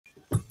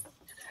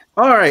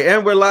All right,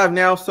 and we're live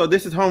now. So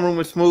this is Homeroom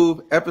with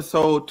Smooth,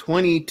 episode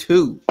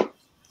 22.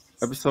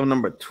 Episode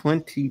number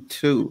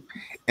 22.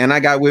 And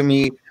I got with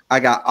me, I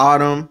got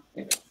Autumn,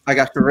 I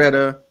got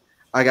Sharetta,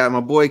 I got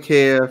my boy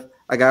Kev,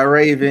 I got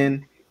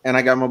Raven, and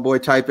I got my boy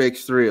Type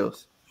X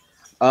Thrills.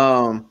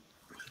 So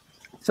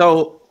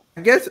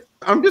I guess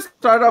I'm just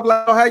starting off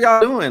like, how y'all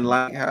doing?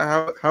 Like,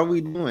 how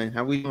we doing?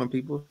 How we doing,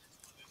 people?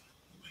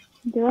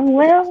 Doing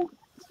well.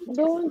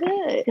 Doing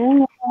good. Doing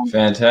well.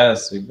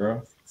 Fantastic,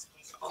 bro.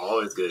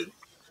 Always good.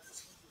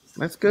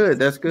 That's good.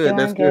 That's good. Doing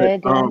That's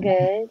good. good. Doing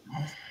good.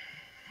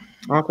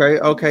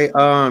 Okay.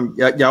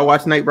 Y'all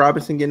watch Nate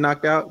Robinson get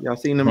knocked out? Y'all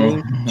seen the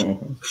meme?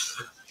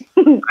 I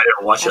didn't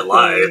watch it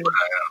live, but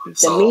I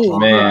saw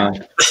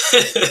man.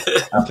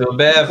 I feel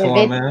bad for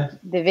him, man.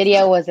 The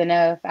video was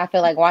enough. I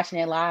feel like watching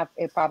it live,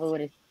 it probably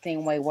would have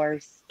seemed way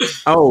worse.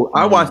 Oh,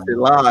 I watched it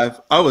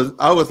live. I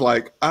was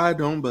like, I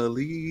don't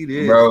believe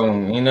it,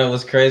 bro. You know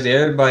what's crazy?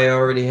 Everybody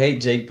already hate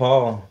Jake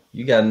Paul.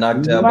 You got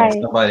knocked out by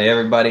somebody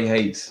everybody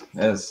hates.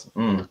 That's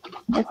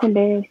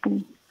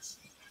embarrassing.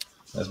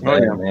 That's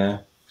bad, man.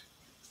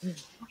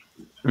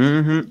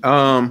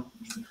 Mm-hmm.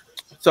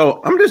 So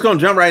I'm just gonna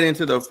jump right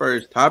into the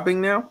first topic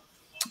now.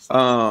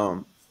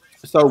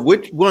 So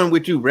which one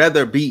would you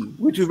rather be?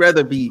 Would you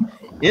rather be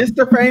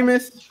Insta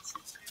famous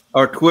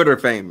or Twitter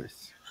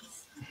famous?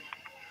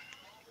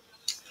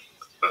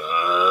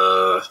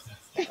 I'm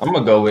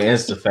gonna go with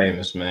Insta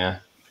famous, man.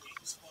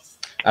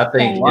 I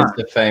think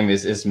Insta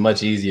famous is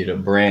much easier to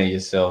brand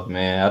yourself,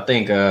 man. I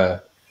think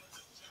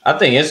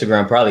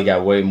Instagram probably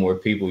got way more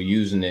people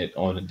using it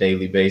on a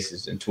daily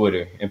basis than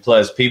Twitter. And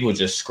plus, people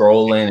just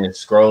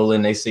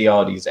scrolling. They see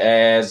all these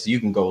ads. You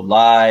can go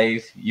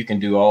live. You can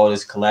do all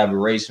this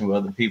collaboration with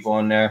other people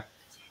on there.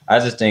 I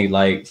just think,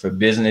 like, for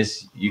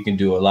business, you can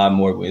do a lot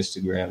more with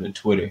Instagram than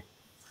Twitter.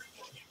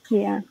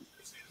 Yeah.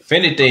 If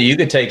anything, you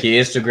could take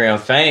your Instagram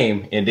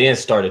fame and then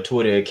start a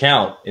Twitter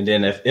account. And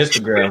then if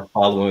Instagram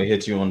following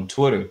hits you on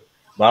Twitter.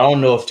 But I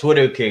don't know if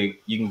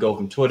you can go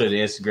from Twitter to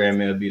Instagram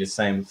and it'll be the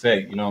same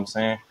effect. You know what I'm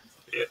saying?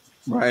 Yeah.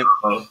 Right.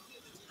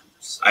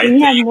 You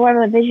have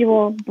more of a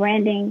visual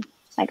branding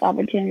like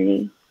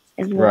opportunity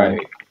as well.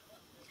 Right.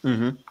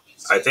 Mm-hmm.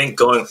 I think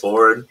going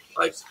forward,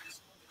 like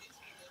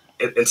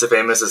Insta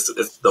famous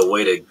is the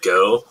way to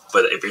go.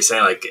 But if you're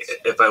saying like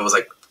if I was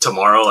like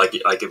tomorrow, like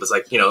if it's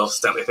like,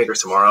 snap my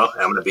fingers tomorrow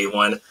and I'm gonna be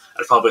one,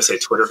 I'd probably say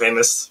Twitter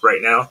famous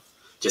right now,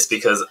 just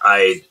because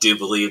I do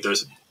believe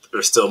there's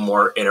still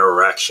more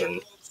interaction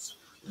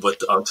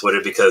on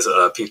Twitter because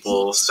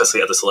people,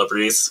 especially other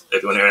celebrities,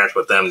 if you want to interact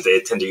with them,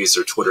 they tend to use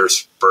their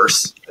Twitters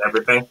first and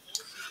everything.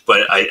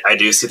 But I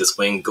do see the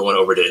swing going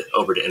over to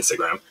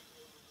Instagram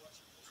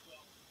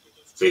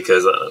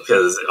because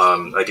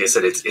like I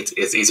said,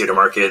 it's easier to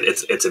market.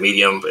 It's a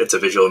medium, it's a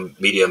visual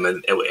medium,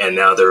 and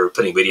now they're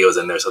putting videos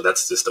in there, so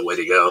that's just the way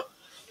to go.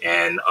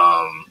 And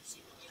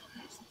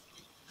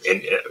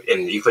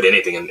you put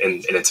anything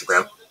in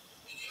Instagram.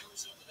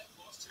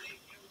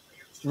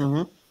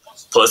 Mm-hmm.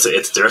 Plus,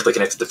 it's directly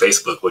connected to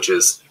Facebook, which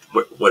is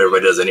what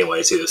everybody does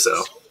anyway, too.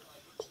 So,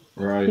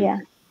 right. Yeah.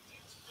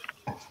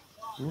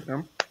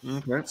 Okay.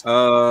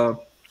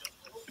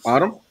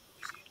 Autumn.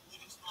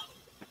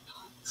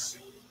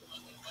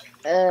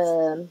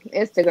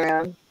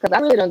 Instagram, because I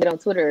really don't get on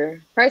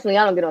Twitter. Personally,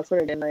 I don't get on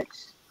Twitter that much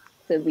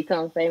to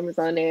become famous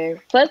on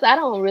there. Plus, I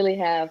don't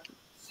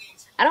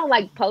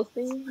like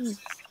posting.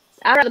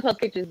 I'd rather post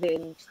pictures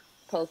than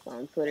post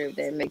on Twitter, if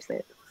that makes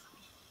sense.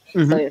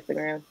 Mm-hmm. So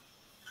Instagram.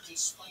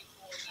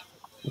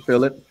 I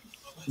feel it.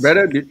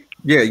 Retta,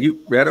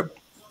 Retta.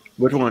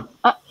 Which one?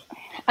 I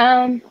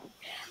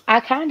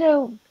kind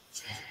of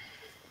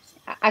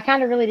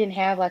really didn't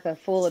have like a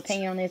full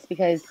opinion on this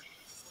because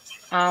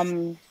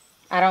I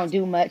don't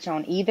do much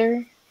on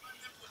either.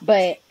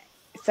 But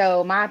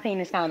so my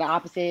opinion is kind of the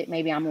opposite.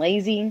 Maybe I'm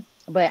lazy,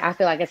 but I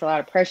feel like it's a lot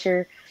of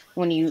pressure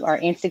when you are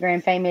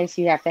Instagram famous.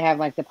 You have to have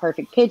like the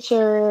perfect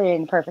picture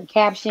and perfect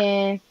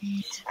caption.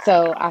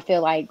 So I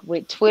feel like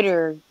with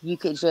Twitter, you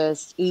could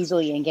just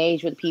easily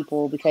engage with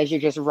people because you're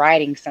just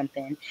writing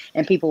something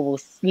and people will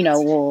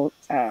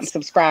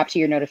subscribe to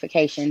your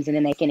notifications and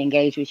then they can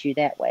engage with you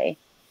that way.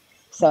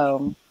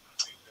 So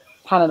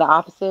kind of the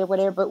opposite or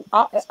whatever,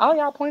 but all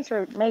y'all points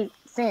made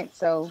sense.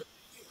 So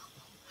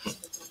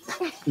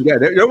yeah,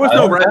 there was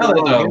no right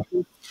or wrong.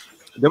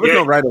 There was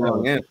no right or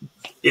wrong answer.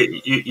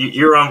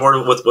 You're on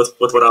board with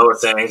what I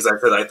was saying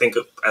because I think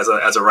as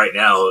of right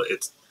now,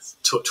 it's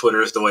Twitter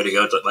is the way to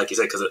go. Like you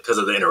said, because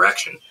of the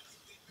interaction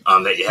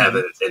that you have,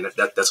 and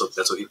that's what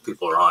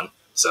people are on.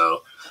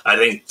 So I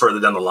think further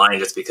down the line,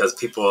 just because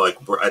people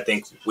I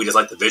think we just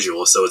like the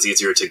visual, so it's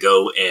easier to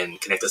go and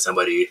connect to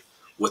somebody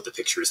with the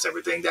pictures and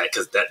everything.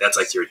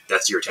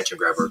 That's your attention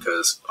grabber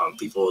because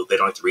people, they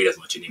don't like to read as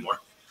much anymore.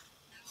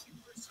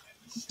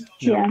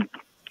 Yeah.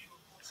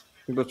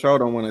 People sure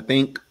don't want to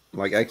think,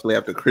 like actually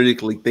have to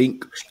critically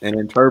think and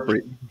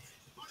interpret.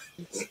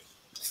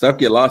 Stuff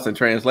get lost in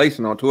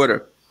translation on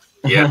Twitter.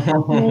 Yeah.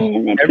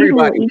 Man,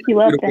 Everybody will eat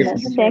you up in a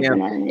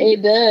second.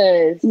 It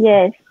does.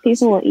 Yes,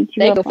 people will eat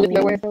you up. They can flip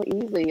your way so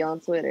easily on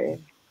Twitter.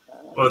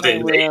 Well, they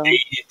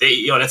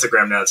you on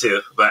Instagram now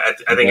too, but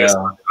I think it's,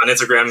 on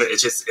Instagram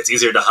it's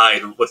easier to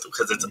hide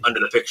because it's under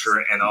the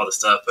picture and all the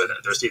stuff. But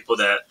there's people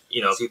that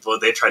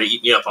they try to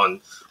eat me up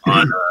on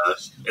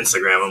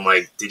Instagram. I'm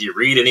like, did you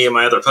read any of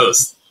my other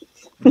posts?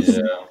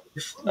 Yeah,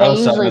 I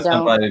was talking to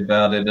somebody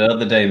about it the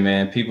other day,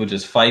 man. People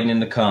just fighting in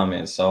the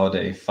comments all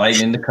day,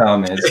 fighting in the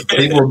comments.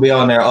 People will be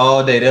on there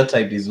all day. They'll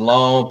take these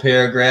long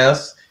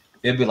paragraphs.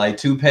 It'd be like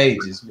 2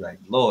 pages. Be like,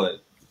 Lord.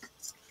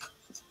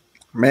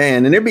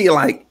 Man, and it'd be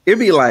like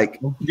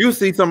you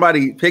see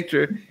somebody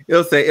picture,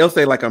 it'll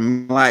say like a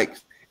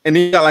likes, and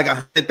then you got like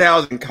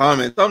 100,000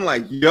 comments. I'm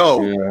like,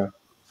 yo. Yeah.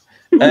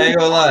 I ain't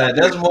gonna lie.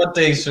 That's one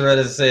thing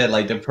Sharetta said.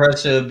 Like the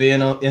pressure of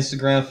being on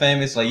Instagram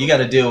famous, like you got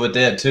to deal with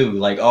that too.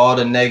 Like all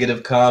the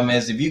negative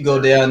comments. If you go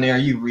down there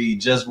and you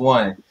read just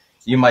one,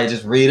 you might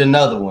just read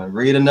another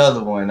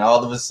one.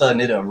 All of a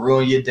sudden, it'll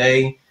ruin your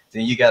day.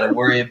 Then you got to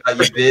worry about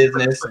your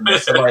business, and then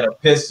somebody will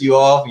piss you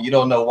off, and you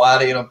don't know why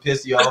they don't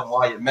piss you off and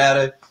why it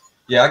matter.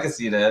 Yeah, I can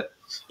see that.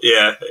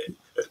 Yeah,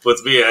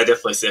 with me, I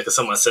definitely see it because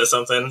someone says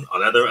something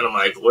on the other end. I'm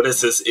like, what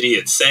is this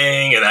idiot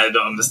saying? And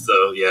I'm just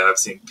I've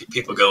seen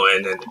people go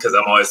in, and because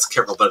I'm always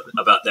careful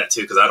about that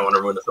too, because I don't want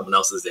to ruin someone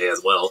else's day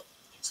as well.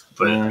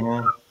 But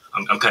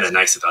I'm kind of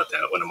nice about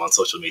that when I'm on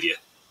social media.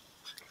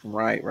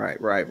 Right.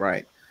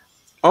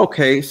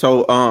 Okay,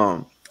 so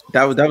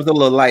that was a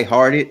little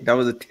lighthearted. That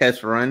was a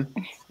test run.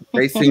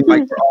 They seem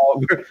like we're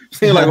all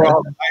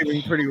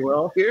fighting pretty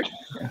well here.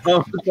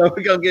 So we're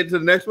gonna get to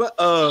the next one.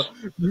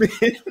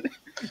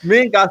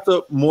 Men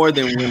gossip more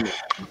than women.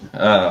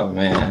 Oh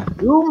man,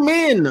 do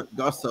men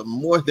gossip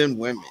more than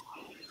women?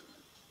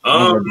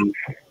 I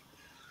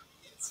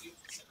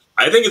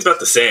think it's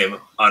about the same.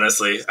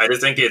 Honestly, I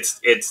just think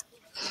it's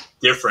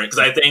different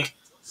because I think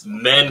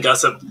men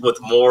gossip with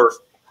more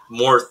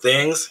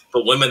things,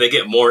 but women, they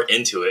get more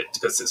into it.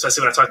 Because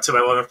especially when I talk to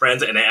my women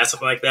friends and they ask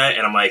something like that,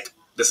 and I'm like,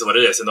 this is what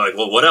it is. And they're like,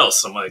 well, what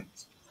else? I'm like,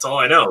 that's all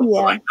I know. Yeah.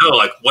 I'm like, no,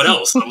 like, what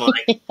else? I'm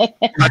like, I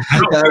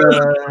don't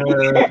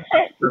care.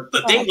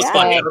 The thing was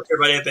funny. I don't care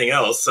about anything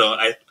else. So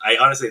I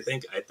honestly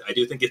think, I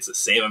do think it's the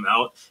same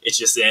amount. It's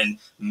just in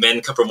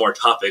men cover more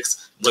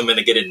topics, women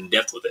to get in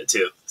depth with it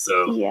too.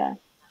 So yeah.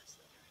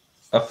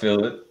 I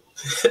feel it.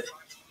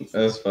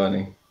 That's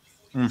funny.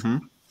 Mm-hmm.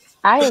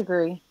 I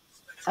agree.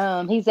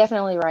 He's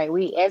definitely right.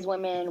 We, as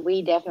women,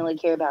 we definitely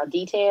care about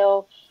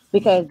detail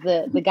because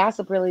the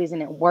gossip really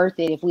isn't worth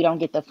it if we don't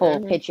get the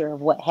full picture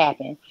of what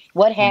happened.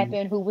 What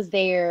happened? Who was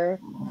there?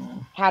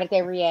 How did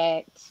they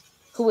react?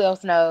 Who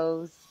else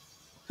knows?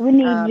 We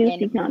need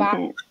juicy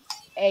content.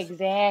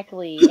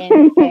 Exactly.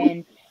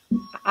 And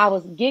I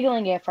was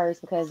giggling at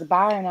first because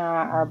Byron and I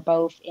are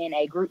both in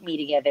a group me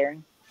together,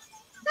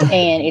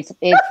 and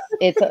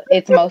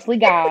it's mostly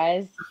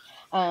guys.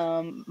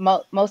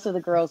 Most of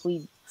the girls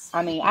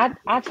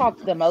I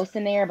talked the most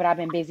in there, but I've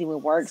been busy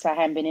with work, so I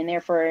haven't been in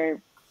there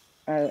for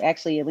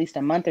actually at least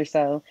a month or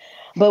so.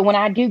 But when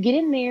I do get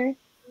in there,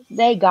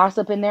 they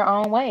gossip in their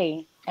own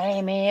way.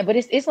 Hey man, but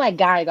it's like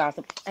guy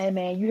gossip. Hey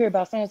man, you hear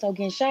about so and so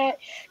getting shot?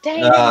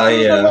 Dang,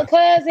 little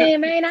cousin,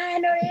 man, I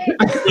know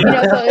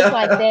that. So it's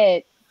like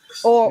that.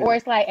 Or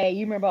it's like, hey,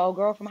 you remember old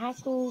girl from high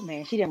school?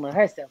 Man, she didn't let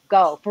herself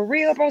go. For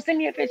real, bro, send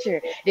me a picture.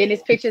 Then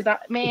this picture's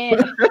man.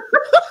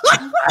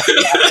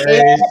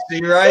 Hey,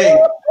 she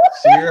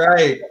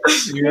right.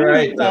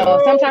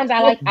 So sometimes I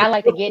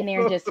like to get in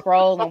there and just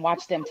scroll and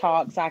watch them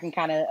talk so I can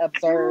kind of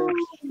observe.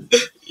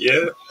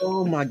 Yeah.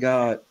 Oh my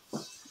god.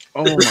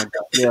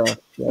 Yeah,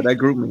 that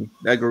grew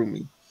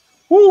me.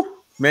 Woo,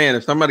 man!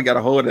 If somebody got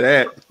a hold of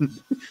that,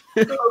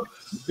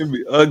 it'd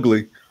be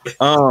ugly.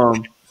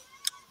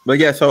 But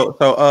yeah,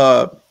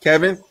 so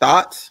Kevin,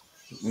 thoughts?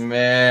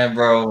 Man,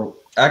 bro,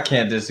 I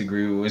can't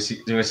disagree with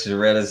what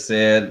Sharetta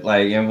said.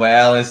 Like, and what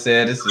Alan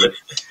said,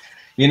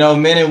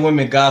 men and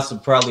women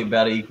gossip probably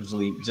about it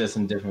equally, just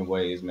in different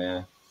ways,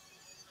 man.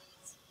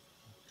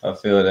 I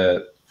feel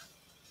that.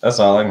 That's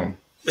all I mean.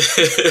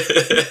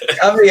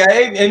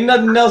 I ain't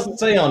nothing else to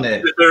say on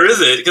that. There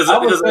isn't, because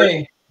that's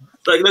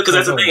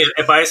the thing.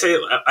 If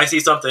I see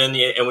something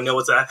and we know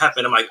what's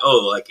happened, I'm like,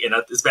 and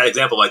it's a bad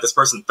example. Like this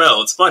person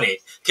fell. It's funny.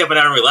 Kevin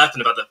and I were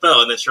laughing about the fell,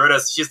 and then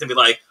she's gonna be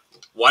like,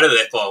 "Why did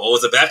they fall? What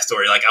was the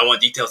backstory? Like, I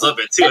want details of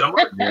it too." And I'm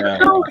like,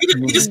 "No,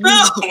 he just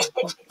fell."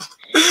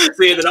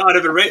 See, then I'd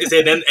have been ready.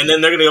 And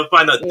then they're gonna go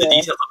find the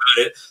details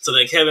about it. So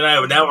then Kevin and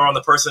I we're on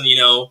the person,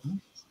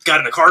 got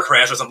in a car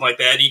crash or something like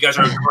that, and you guys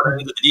are going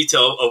into the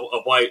detail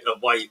of why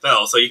he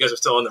fell. So you guys are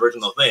still on the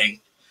original thing.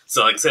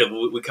 So like I said,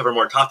 we cover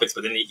more topics,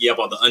 but then you have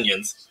all the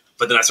onions.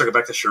 But then I circle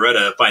back to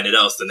Sharetta, find it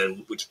else, and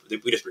then we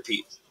just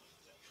repeat.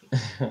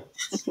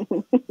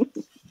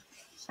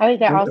 I think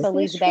that also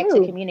leads back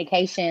to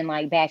communication,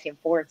 like back and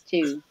forth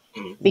too.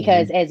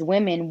 Because as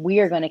women, we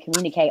are going to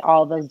communicate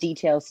all those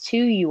details to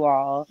you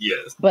all.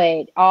 Yes.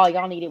 But all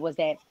y'all needed was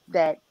that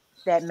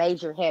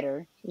major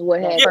header,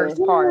 that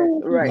first part.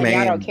 Right. And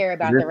y'all don't care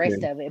about the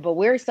rest of it. But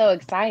we're so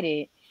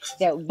excited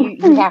that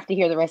you have to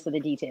hear the rest of the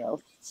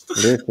details.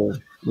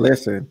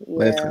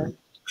 Listen.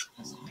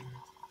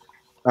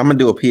 I'm gonna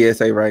do a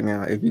PSA right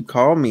now. If you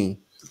call me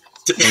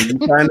and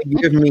you're trying to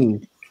give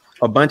me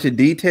a bunch of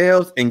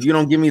details and you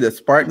don't give me the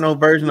SparkNote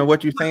version of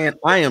what you're saying,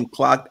 I am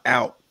clocked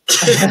out.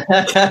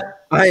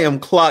 I am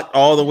clocked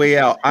all the way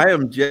out. I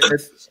am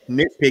just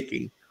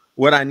nitpicking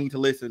what I need to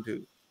listen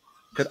to.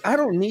 Because I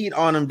don't need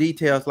all them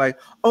details like,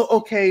 oh,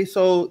 okay,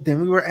 so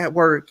then we were at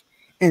work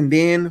and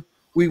then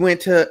we we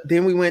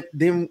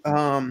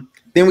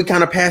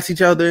kind of passed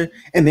each other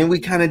and then we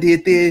kind of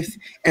did this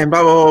and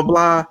blah, blah, blah,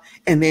 blah.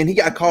 And then he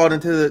got called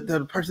into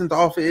the person's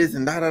office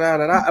and da, da, da,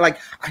 da, da. Like,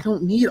 I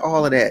don't need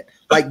all of that.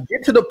 Like,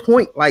 get to the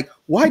point. Like,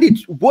 what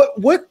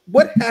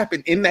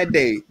happened in that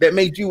day that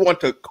made you want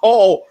to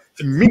call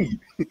me?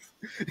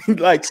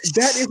 Like,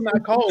 that is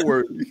not call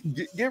worthy.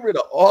 Get rid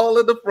of all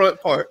of the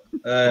front part,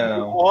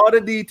 all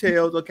the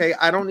details. Okay,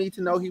 I don't need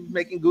to know he was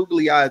making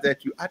googly eyes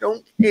at you. I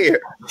don't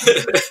care.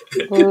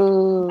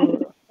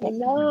 Ooh.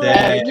 No,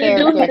 Add you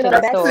do character to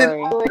the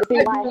story.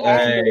 see why it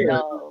happened,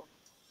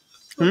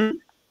 though.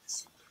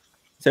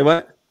 Say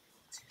what?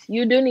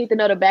 You do need to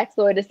know the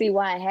backstory to see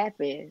why it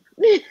happened.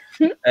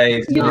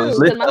 Hey, You do.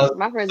 'Cause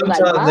my friends are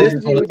like, why would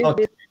you do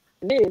this?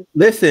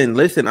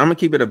 Listen, I'm gonna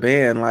keep it a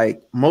band.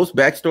 Like, most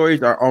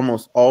backstories are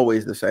almost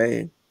always the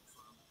same.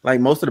 Like,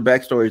 most of the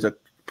backstories are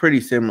pretty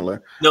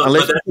similar. No,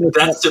 unless but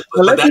that's just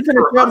unless you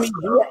gonna tell me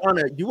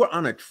you were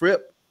on a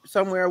trip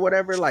somewhere or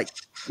whatever. Like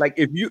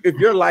if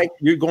you're like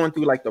you're going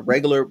through like the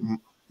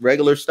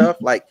regular stuff.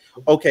 Like,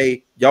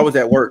 okay, y'all was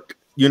at work.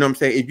 You know what I'm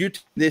saying?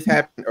 If this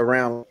happened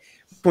around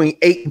between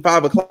 8 and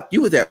 5 o'clock,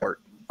 you was at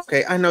work.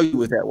 Okay, I know you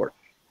was at work.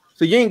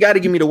 So you ain't got to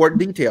give me the work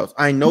details.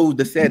 I know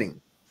the setting.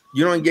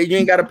 You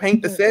ain't got to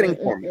paint the setting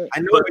for me. I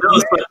know. But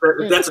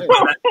that's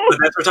what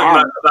we're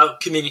talking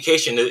about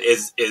communication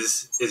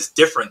is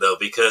different though,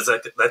 because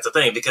that's the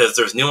thing, because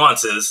there's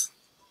nuances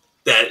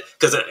that's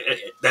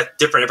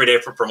different every day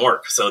from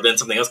work. So then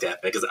something else can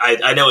happen, because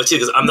I know it too,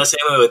 because I'm the same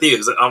way with you,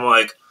 because I'm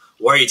like,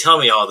 why are you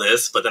telling me all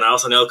this? But then I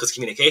also know, because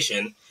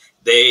communication,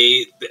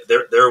 they're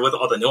with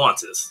all the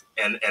nuances,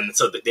 and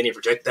so they need to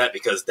project that,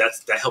 because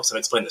that helps them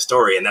explain the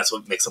story, and that's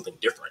what makes something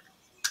different.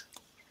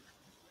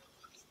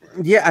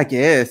 Yeah, I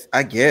guess,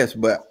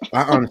 but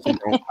I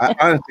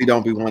honestly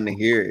don't be wanting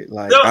to hear it.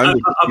 Like, no, I'm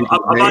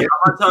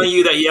not telling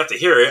you that you have to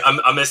hear it.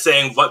 I'm just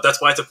saying that's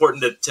why it's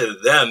important to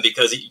them,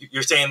 because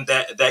you're saying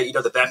that you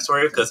know the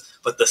backstory,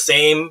 but the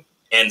same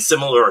and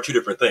similar are two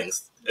different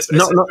things.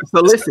 No. So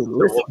listen.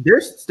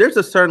 There's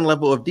a certain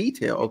level of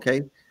detail.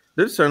 Okay,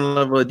 there's a certain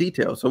level of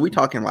detail. So we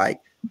talking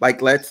like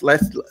let's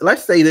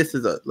say this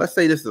is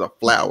a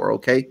flower.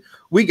 Okay,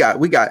 we got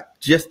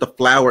just the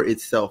flower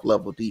itself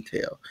level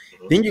detail.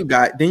 Then you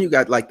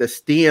got like the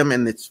stem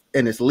and its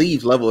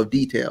leaves level of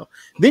detail.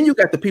 Then you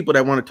got the people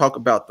that want to talk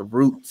about the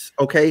roots.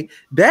 Okay,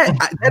 that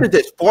is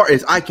as far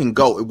as I can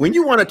go. When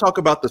you want to talk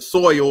about the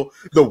soil,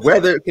 the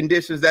weather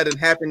conditions that had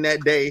happened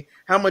that day,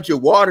 how much you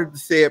watered the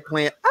said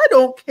plant, I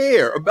don't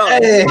care about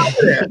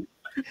that.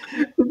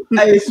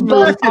 Hey,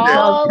 Smooth,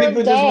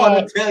 people just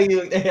want to tell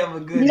you they have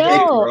a good day,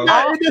 bro.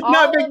 It does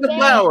not make the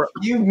flower.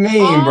 You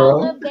mean, bro.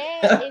 All of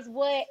that is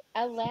what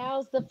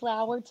allows the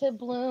flower to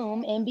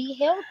bloom and be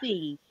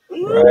healthy.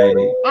 Right.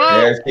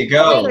 There she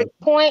goes.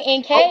 Point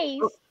in case,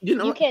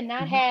 you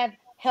cannot have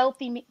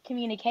healthy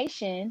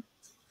communication.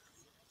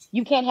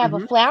 You can't have a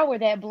flower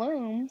that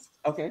blooms,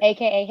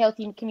 aka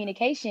healthy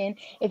communication,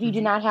 if you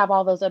do not have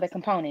all those other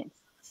components.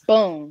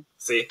 Boom.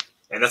 See,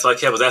 and that's why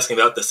Kev was asking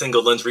about the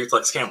single lens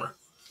reflex camera.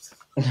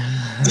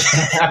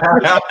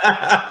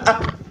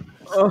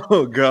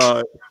 Oh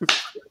God,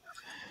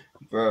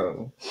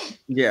 bro.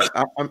 Yeah,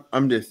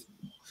 I'm just.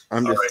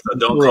 Right, so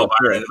don't call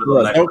Byron.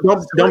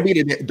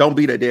 Don't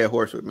beat a dead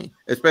horse with me,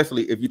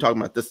 especially if you're talking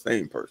about the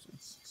same person,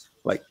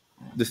 like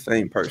the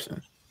same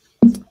person.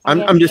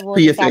 I'm just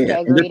PSAing.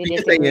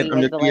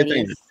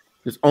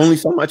 There's only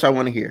so much I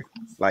want to hear.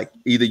 Like,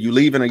 either you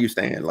leaving or you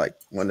staying. Like,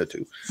 one or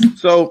two.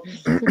 So,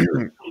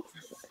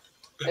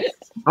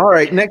 all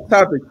right. Next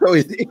topic. So,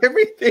 is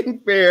everything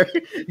fair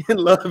in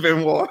love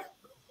and war?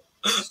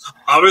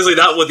 Obviously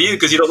not with you,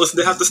 because you don't listen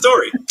to half the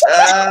story.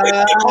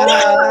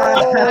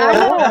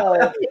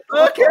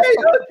 Okay.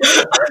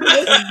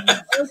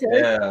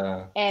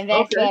 Yeah. And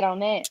that's that on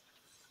that.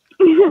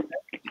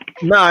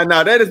 No,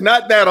 that is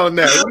not that on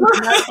that.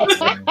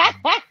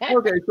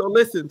 Okay, so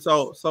listen.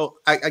 So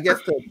I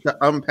guess to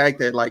unpack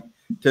that, like,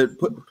 to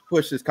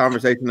push this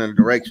conversation in a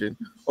direction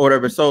or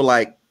whatever. So,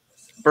 like,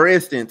 for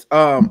instance,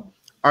 are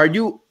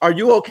you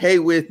okay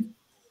with,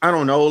 I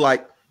don't know,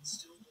 like,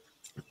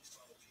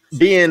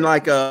 being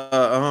like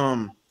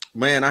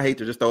man, I hate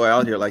to just throw it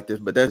out here like this,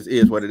 but that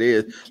is what it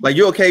is. Like,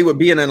 you okay with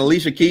being an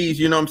Alicia Keys?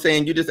 You know what I'm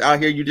saying? You just out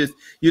here, you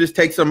just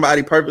take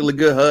somebody perfectly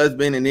good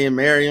husband and then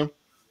marry him.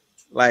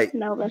 Like,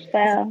 no, that's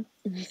foul.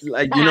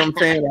 Like, you know what I'm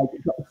saying?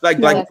 Like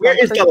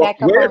where's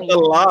the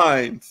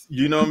lines?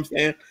 You know what I'm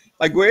saying?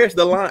 Like, where's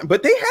the line?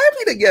 But they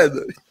happy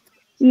together.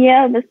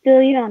 Yeah, but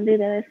still, you don't do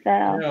that. It's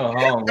foul.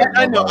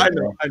 I know.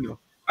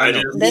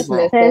 That's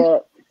messed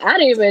up. I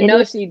didn't even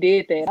know she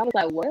did that. I was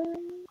like, what?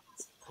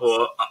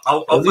 Well,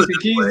 Alicia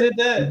Keys did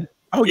that.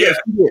 Oh yeah,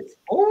 she did.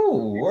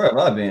 Oh, where have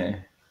I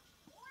been?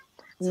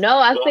 No,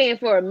 I seen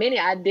for a minute.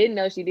 I didn't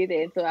know she did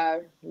that until I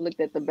looked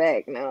at the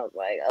back, and I was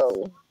like,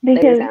 "Oh,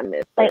 Because maybe I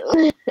missed like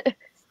it."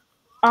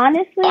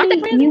 honestly, Aren't they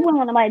friends? you wouldn't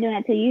want somebody doing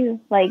that to you.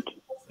 Like,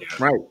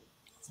 Right.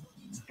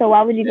 so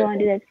why would you go and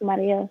do that to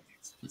somebody else?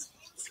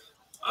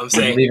 I'm You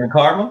saying believe in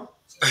karma?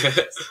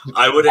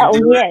 I wouldn't Oh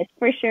do it. yes,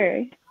 for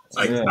sure.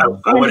 Like Yeah.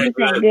 I wouldn't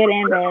do 100% it. good and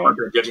I'm not bad.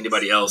 going to judge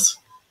anybody else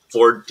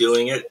for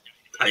doing it,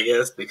 I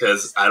guess,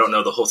 because I don't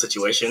know the whole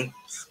situation.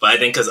 But I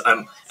think because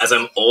as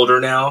I'm older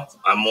now,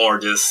 I'm more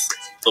just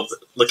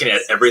looking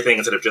at everything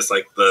instead of just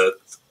like the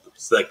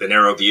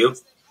narrow view.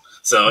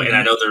 So, and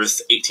I know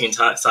there's 18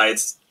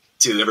 sides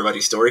to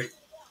everybody's story.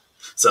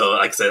 So,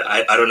 like I said,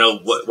 I don't know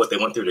what they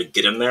went through to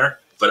get him there,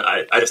 but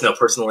I just know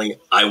personally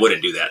I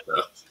wouldn't do that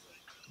though.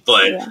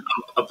 But Yeah.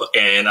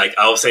 and like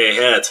I'll say,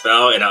 hey, it's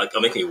foul, and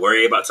it'll make me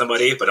worry about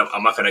somebody, but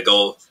I'm not going to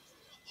go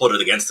hold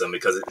it against them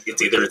because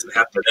it's either it's going to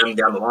happen to them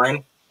down the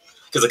line.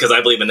 Because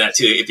I believe in that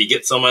too. If you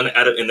get someone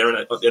in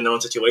their own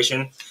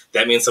situation,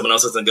 that means someone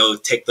else is going to go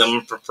take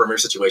them from your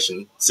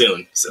situation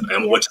soon. So,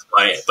 and which is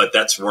why, but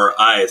that's where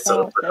That's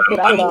what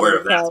I I'm would aware always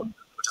of that, thought.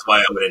 which is why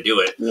I wouldn't do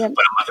it. Yep.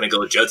 But I'm not going to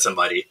go judge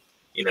somebody.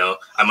 You know,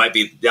 I might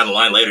be down the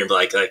line later and be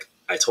like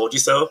I told you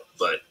so.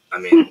 But I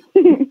mean,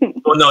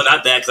 well, no,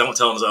 not that because I won't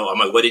tell them so. I'm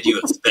like, what did you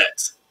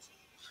expect?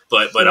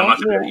 But I'm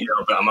not going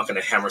to, but I'm not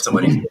going to hammer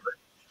somebody for it.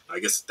 I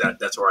guess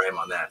that's where I am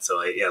on that.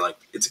 So yeah, like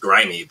it's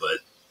grimy, but.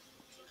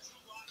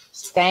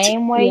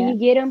 Same way Yeah. you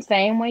get them,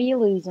 same way you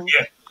lose them.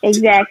 Yeah.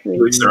 Exactly.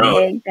 To each their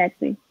own.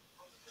 Exactly.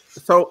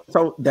 So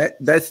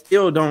that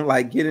still don't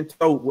like get into.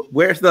 So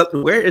where is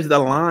the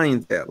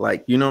lines at?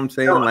 Like, you know what I'm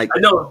saying? No, Like, I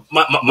know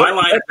my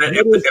line is that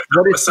if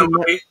they're with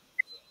somebody,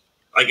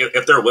 like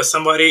if they're with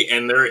somebody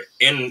and they're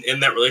in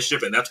that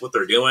relationship and that's what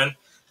they're doing,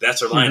 that's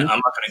their line. I'm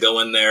not going to go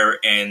in there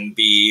and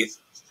be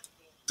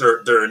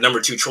their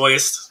number 2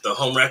 choice, the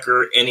home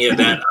wrecker, any of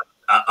that.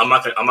 I'm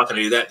not going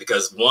to do that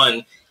because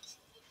one,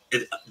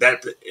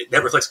 that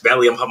reflects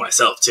badly upon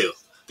myself too.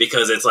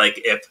 Because it's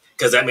like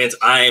because that means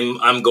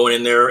I'm going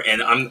in there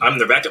and I'm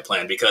their backup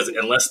plan. Because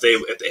unless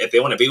if they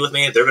want to be with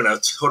me, they're going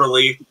to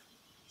totally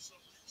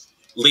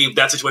leave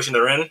that situation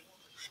they're in,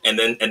 and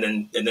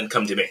then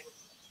come to me.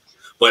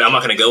 But I'm not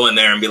going to go in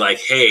there and be like,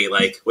 hey,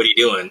 like, what are you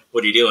doing?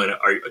 What are you doing?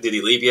 Did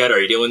he leave yet?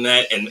 Are you doing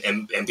that?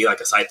 And be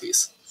like a side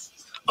piece.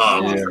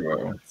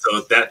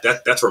 So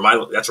that's where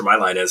my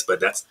line is. But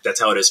that's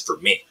how it is for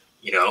me,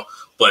 you know.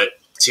 But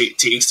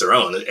to each their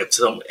own. And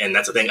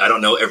that's the thing. I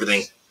don't know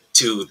everything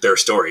to their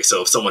story.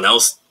 So if someone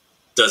else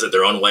does it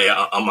their own way,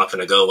 I'm not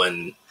going to go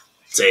and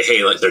say,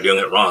 hey, like they're doing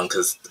it wrong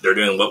because they're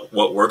doing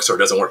what works or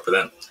doesn't work for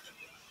them.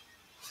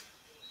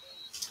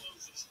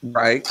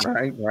 right.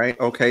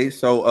 Okay,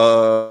 so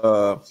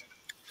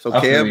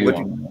Kev, what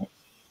you?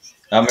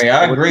 I mean,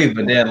 I agree,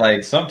 but then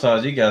like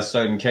sometimes you got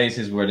certain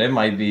cases where they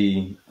might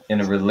be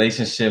in a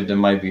relationship that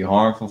might be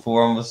harmful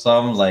for them or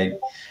something. Like,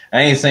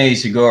 I ain't saying you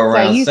should go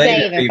around So you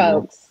saying to saving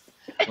people. folks.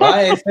 Well,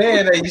 I ain't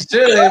saying that you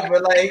should,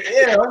 but like,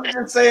 yeah, I'm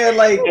just saying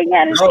like, They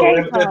got no,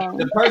 escape if home.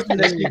 the person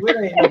that she with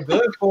ain't no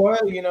good for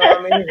her, you know what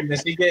I mean? And then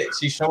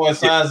she's showing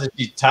signs that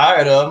she's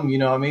tired of them, you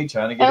know what I mean?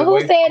 Trying to get And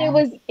away. who said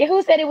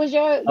it was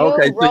your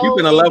Okay, so you role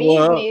finna in level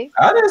up.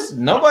 business?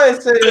 Nobody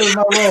said it was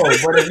my role,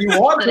 but if you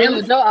want That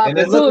was to, your and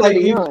it looked like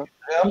opportunity, you, huh?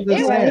 I'm just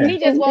He saying.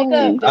 just woke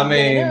up. I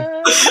mean,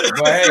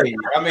 but hey,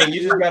 I mean,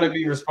 you just gotta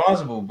be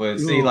responsible. But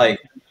see, like,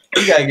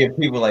 you gotta give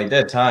people like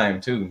that time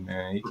too,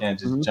 man. You can't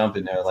just jump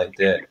in there like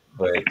that.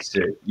 But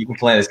shit, you can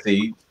plant a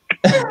seed.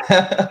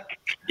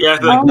 Yeah,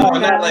 Oh No, my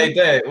not God. like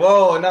that.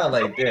 Whoa, not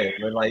like that.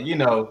 But like, you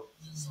know,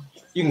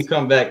 you can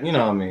come back. You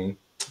know what I mean?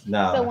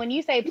 Nah. So when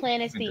you say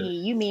plant a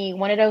seed, you mean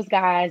one of those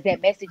guys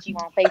that message you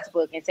on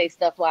Facebook and say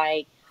stuff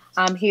like,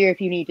 "I'm here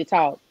if you need to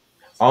talk."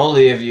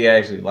 Only if you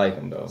actually like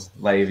them, though.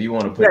 Like if you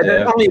want to put Yeah, that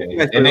that's effort only if in. you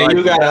actually And then like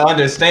you them. gotta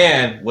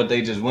understand what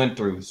they just went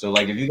through. So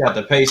like if you got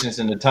the patience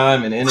and the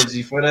time and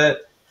energy for that,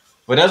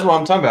 but that's what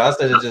I'm talking about. I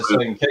said it's just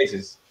certain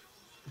cases.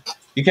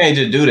 You can't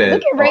just do that.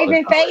 Look at all the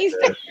Raven time face.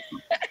 like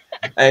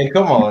that. Hey,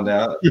 come on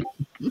now.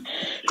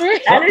 I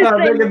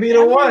Sometimes they could be the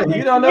didn't one. say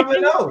You don't never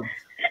know.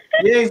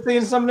 You ain't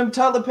seen some of them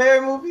Tyler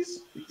Perry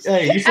movies?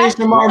 Hey, you seen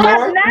Shamar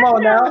Moore? Come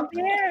on now.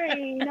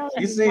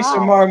 You seen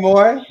Shamar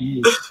Moore?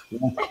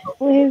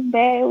 With his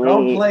bad wig.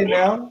 Don't play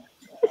now.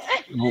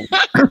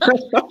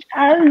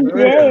 I'm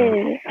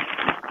dead.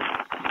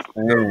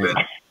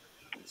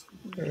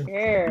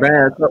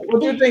 Man, so,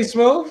 What you think,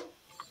 Smooth?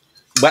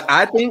 but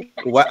I think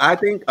yeah, And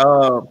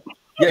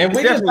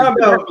we it's just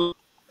definitely- talking about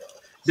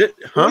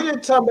huh? We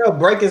just talking about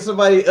breaking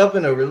somebody up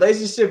in a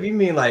relationship. You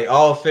mean like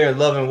all fair,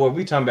 love, and war?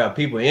 We talking about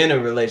people in a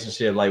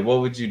relationship. Like, what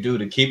would you do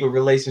to keep a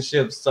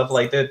relationship? Stuff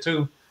like that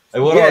too.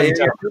 Like, what are you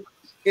talking about?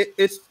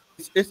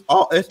 It's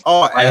all Like,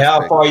 how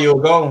aspects. far you'll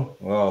go?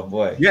 Oh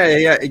boy.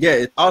 Yeah.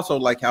 It's also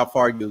like how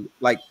far you go.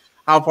 Like,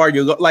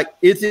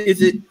 is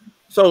it?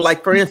 So,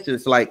 like, for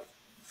instance, like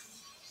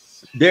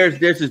there's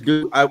this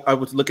dude. I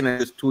was looking at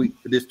this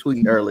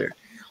tweet earlier.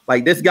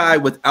 Like, this guy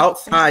was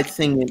outside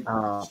singing.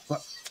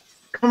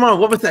 Come on,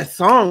 what was that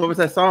song?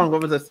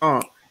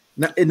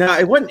 No,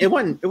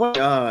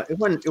 it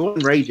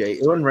wasn't Ray J.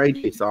 It wasn't Ray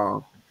J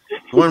song.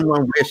 one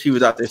where she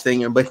was out there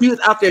singing, but he was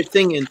out there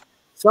singing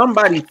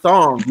somebody's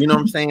song. You know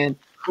what I'm saying?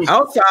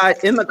 Outside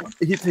he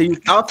was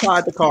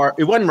outside the car.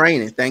 It wasn't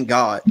raining, thank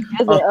God. Is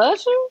it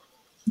Usher?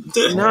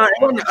 No, it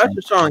wasn't an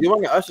Usher song. It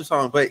wasn't an Usher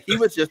song, but he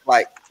was just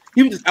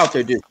out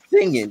there just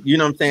singing. You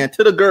know what I'm saying?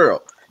 To the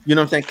girl. You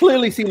know what I'm saying?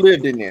 Clearly, she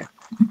lived in there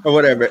or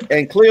whatever,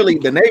 and clearly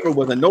the neighbor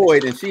was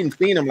annoyed, and she hadn't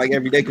seen him like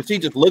every day because she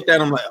just looked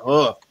at him like,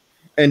 oh,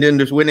 and then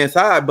just went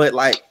inside. But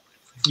like,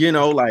 you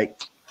know,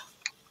 like.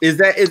 Is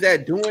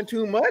that doing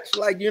too much?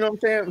 Like, you know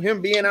what I'm saying?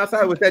 Him being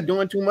outside, was that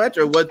doing too much,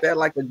 or was that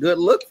like a good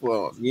look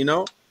for him? You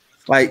know,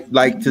 like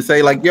to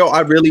say like, yo,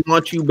 I really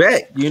want you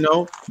back. You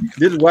know,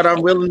 this is what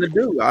I'm willing to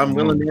do. I'm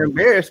willing to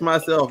embarrass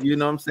myself. You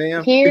know what I'm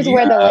saying? Here's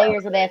where the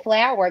layers of that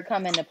flower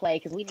come into play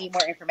because we need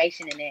more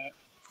information in that.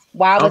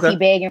 Why was he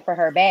begging for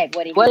her back?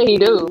 What did he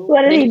do?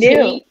 What did he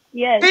do?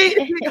 Yes.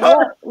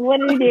 What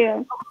did he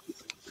do?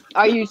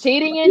 Are you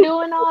cheating and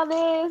doing all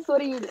this? What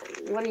are you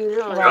doing?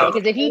 Right,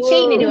 because if you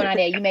cheating and doing all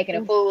that, you making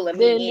a fool of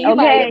me.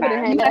 Okay,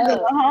 you have to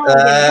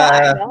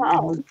go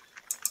home.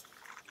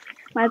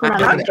 Might as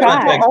well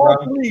try.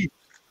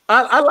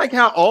 I like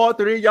how all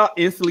three of y'all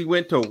instantly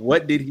went to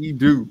what did he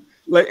do?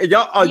 Like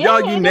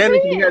y'all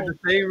unanimously had the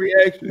same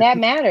reaction. That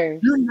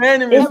matters.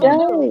 Unanimously. It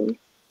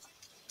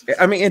does.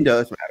 I mean, it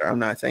does matter. I'm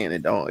not saying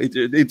it don't.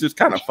 It's just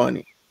kind of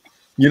funny.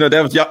 You know,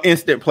 that was y'all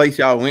instant place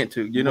y'all went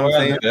to. You know what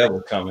I'm saying? That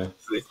was coming.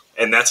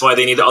 And that's why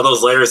they need all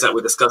those layers that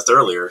we discussed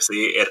earlier.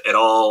 See, it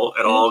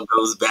all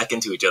goes back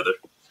into each other.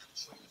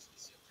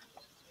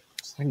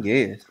 I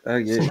guess.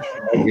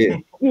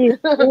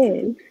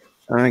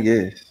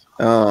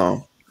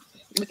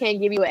 We can't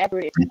give you an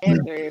accurate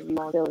answer if you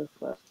won't tell us.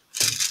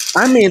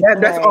 I mean,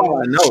 that's all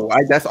I know.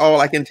 That's all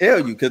I can tell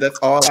you because that's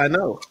all I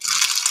know.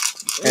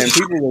 And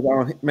people was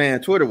on,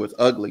 man, Twitter was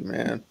ugly,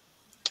 man.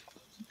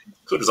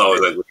 Twitter's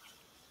always ugly.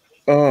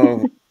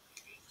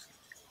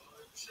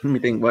 Let me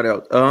think what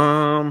else.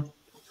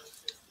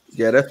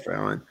 Yeah, that's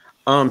fine.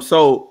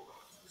 So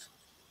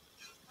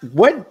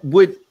what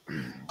do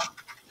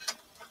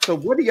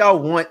y'all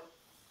want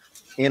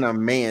in a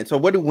man? So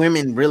what do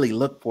women really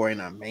look for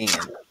in a man?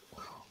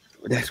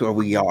 That's where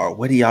we are.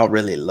 What do y'all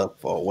really look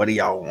for? What do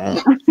y'all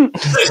want?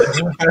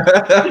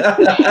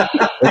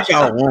 What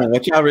y'all want?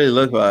 What y'all really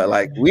look for?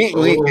 Like what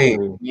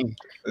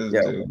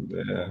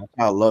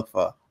y'all look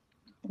for?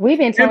 We've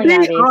been telling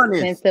y'all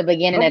this since the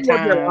beginning of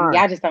time.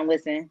 Y'all just don't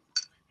listen.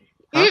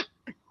 Huh?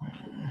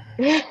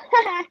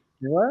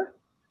 What?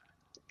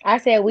 I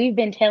said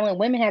women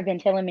have been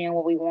telling men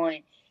what we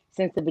want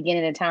since the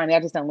beginning of time.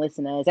 Y'all just don't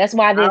listen to us. That's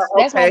why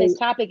this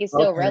topic is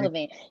still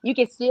relevant. You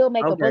can still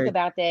make a book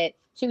about that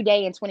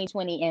today in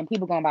 2020 and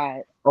people gonna buy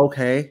it.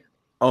 Okay.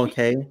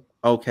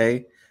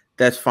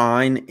 That's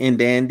fine and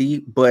dandy,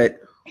 but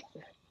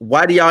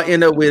why do y'all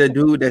end up with a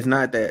dude that's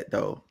not that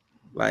though?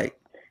 Like,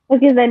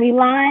 because they be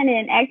lying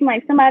and acting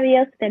like somebody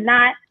else they're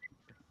not,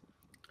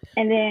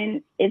 and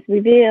then it's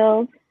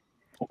revealed.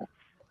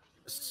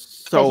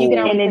 So you can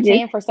only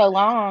pretend for so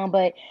long,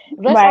 but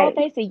let's all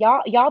face it,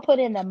 y'all put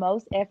in the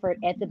most effort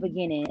at the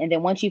beginning, and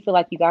then once you feel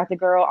like you got the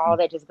girl, all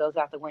that just goes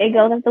out the window. It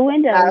goes out the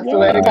window. I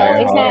swear to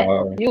God, it's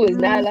not. You is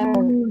not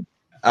lying.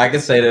 I can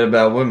say that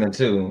about women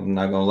too. I'm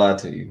not gonna lie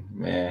to you,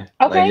 man.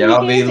 Okay, you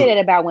can say that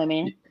about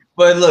women.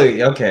 But look,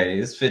 okay,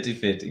 it's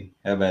 50-50.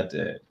 How about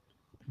that?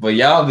 But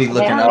y'all be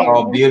looking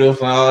all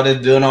beautiful, all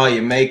this, doing all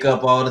your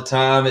makeup all the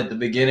time at the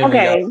beginning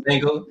when y'all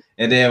single,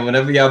 and then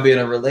whenever y'all be in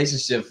a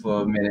relationship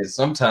for a minute,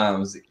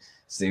 sometimes it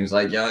seems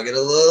like y'all get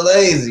a little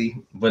lazy.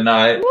 But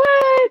not. What?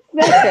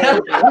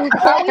 Are we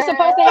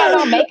supposed to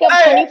have on makeup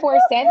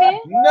 24/7?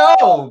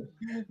 No.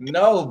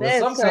 But that's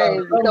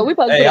sometimes. Crazy. So we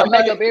supposed to put on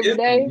makeup every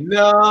day?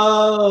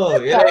 No.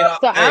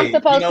 I'm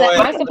supposed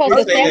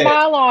to set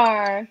my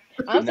alarm.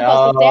 I'm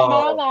supposed to set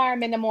my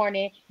alarm in the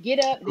morning,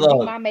 get up,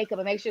 do my makeup,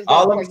 and make sure it's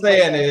all I'm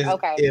saying is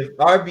if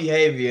our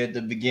behavior at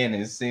the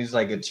beginning seems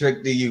like a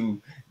trick to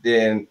you,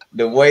 then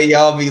the way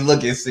y'all be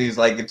looking seems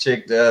like a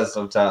trick to us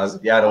sometimes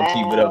if y'all don't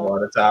keep it up all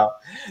the time.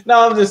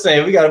 No, I'm just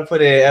saying we got to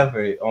put in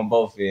effort on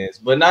both ends,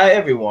 but not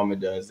every woman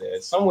does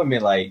that. Some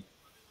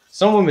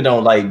women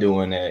don't like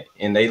doing that,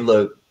 and they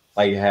look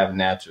like have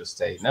natural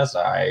state, and that's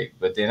all right.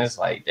 But then it's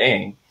like,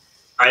 dang,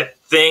 I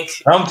think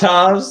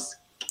sometimes.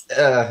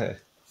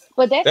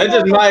 But that's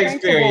just my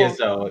experience,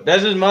 though.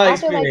 That's just my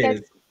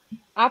experience.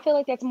 I feel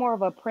like that's more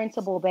of a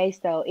principle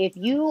based, though. If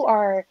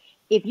you're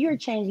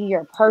changing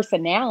your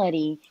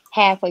personality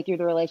halfway through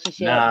the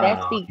relationship,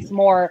 that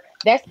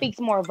speaks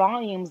more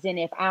volumes than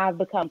if I've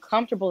become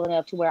comfortable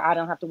enough to where I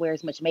don't have to wear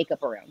as much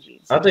makeup around you.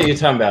 I think you're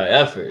talking about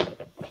effort,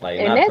 like,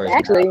 and that's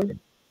actually.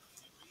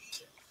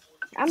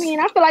 I mean,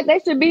 I feel like they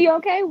should be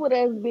okay with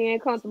us being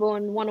comfortable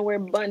and want to wear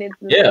bonnets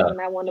and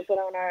not want to put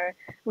on our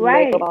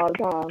makeup all the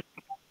time.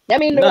 I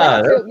mean,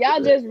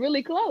 y'all just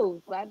really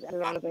close.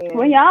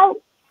 When y'all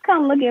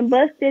come looking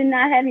busted,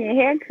 not having your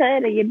hair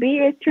cut or your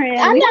beard trimmed,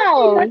 I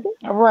know,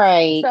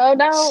 right? So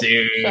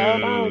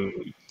don't.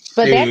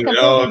 But that's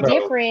completely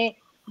different.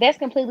 that's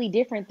completely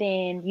different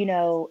than, you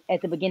know,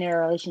 at the beginning of a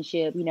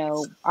relationship, you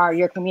know,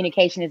 your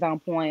communication is on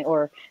point,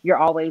 or you're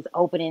always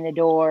opening the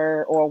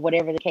door, or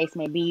whatever the case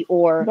may be,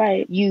 or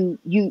you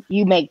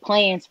make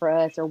plans for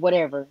us or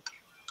whatever.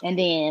 And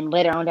then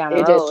later on down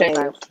the road, it's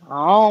like,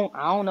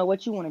 I don't know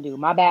what you want to do.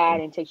 My bad,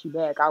 and takes you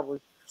back. I was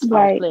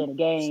playing a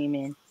game,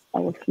 and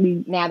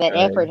now that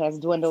effort has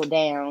dwindled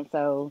down.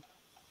 So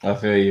I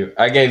feel you.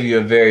 I gave you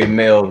a very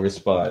male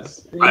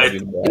response. I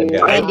did.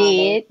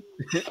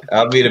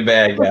 I'll be the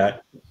bad guy.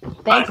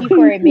 Thank you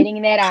for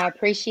admitting that. I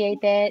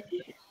appreciate that.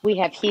 We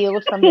have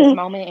healed from this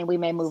moment, and we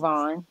may move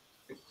on.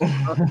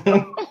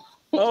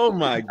 Oh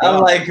my God! I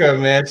like her,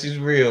 man. She's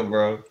real,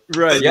 bro.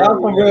 Right, y'all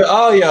real.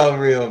 All y'all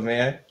real,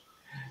 man.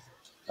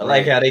 I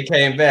like how they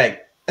came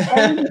back.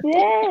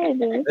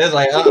 It's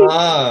like,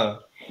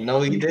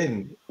 no, he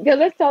didn't. Yeah,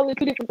 that's totally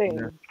two different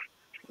things.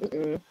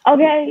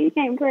 Okay, you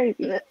came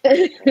crazy.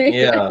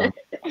 Yeah.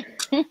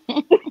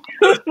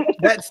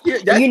 That's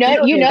you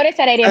notice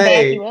how they didn't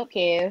back you up,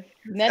 Kev.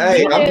 I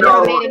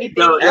don't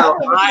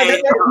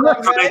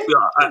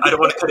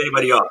want to cut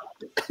anybody off.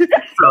 So,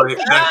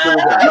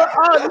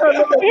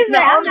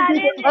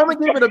 I'm gonna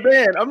give it a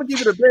band.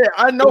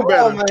 I know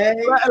better.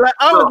 Like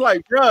I was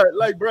like,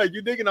 bro,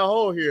 you digging a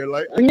hole here.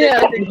 Like, I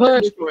ain't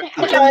worried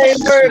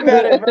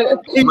about it, bro.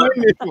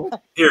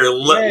 Here,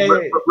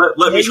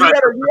 let me try.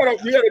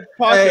 You gotta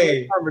pause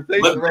the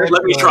conversation.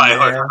 Let me try.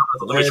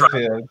 Let me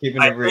try.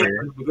 Keeping it real. At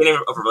the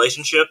beginning of a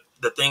relationship,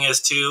 the thing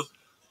is too,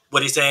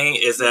 what he's saying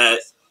is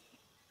that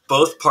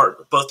both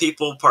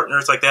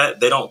partners like that,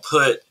 they don't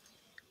put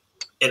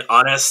an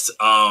honest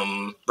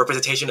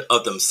representation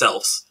of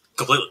themselves,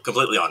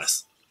 completely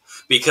honest.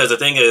 Because the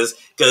thing is,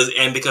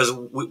 because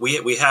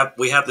we have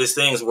these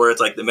things where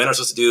it's like the men are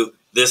supposed to do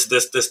this,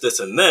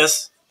 and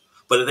this,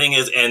 but the thing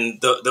is, and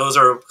those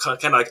are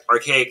kind of like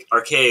archaic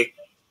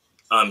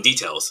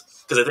details.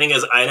 Because the thing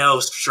is, I know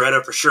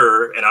Shredda for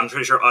sure, and I'm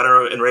pretty sure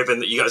Otter and Raven,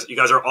 that you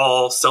guys are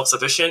all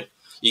self-sufficient.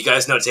 You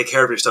guys know how to take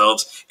care of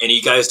yourselves, and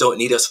you guys don't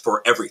need us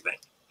for everything.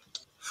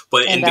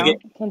 But in the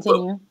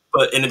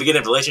beginning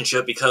of the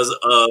relationship, because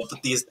of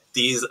these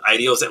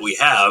ideals that we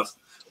have,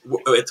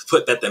 it's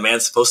put that the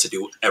man's supposed to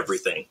do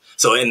everything.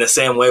 So in the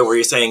same way where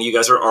you're saying you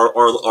guys are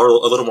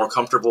a little more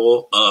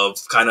comfortable of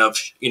kind of,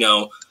 you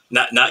know,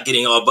 not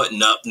getting all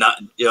buttoned up,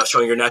 not, you know,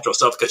 showing your natural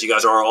self because you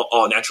guys are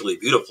all naturally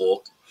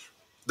beautiful.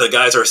 The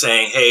guys are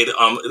saying, hey,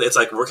 it's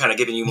like we're kind of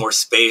giving you more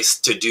space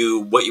to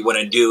do what you want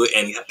to do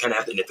and kind of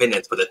have the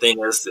independence. But the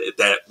thing is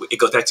that it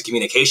goes back to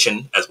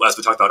communication, as we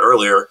talked about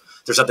earlier.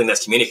 There's something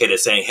that's communicated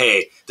saying,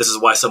 hey, this is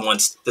why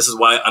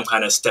I'm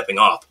kind of stepping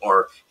off.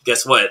 Or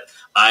guess what?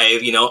 I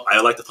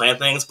like to plan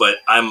things, but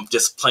I'm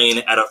just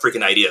playing out of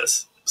freaking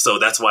ideas. So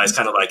that's why it's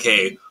kind of like,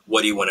 hey,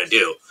 what do you want to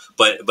do?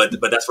 But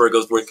that's where it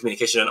goes with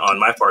communication on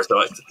my part.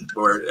 So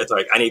where it's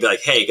like, I need to be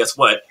like, hey, guess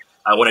what?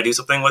 I want to do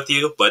something with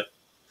you, but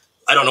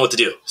I don't know what to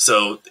do.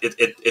 So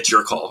it's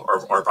your call,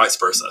 or vice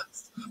versa.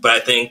 But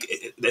I think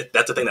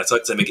that's the thing that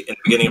sucks in the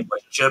beginning of a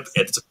relationship.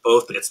 It's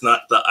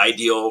not the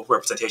ideal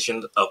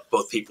representation of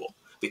both people,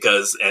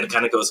 because, and it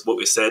kind of goes what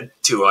we said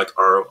to like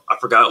I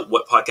forgot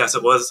what podcast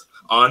it was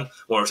on,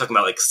 when we were talking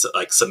about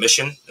like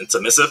submission and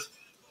submissive.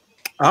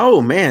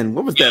 Oh man,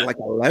 what was that, like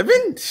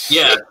 11?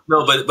 Yeah,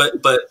 no, but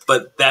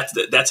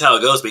that's how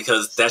it goes,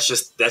 because that's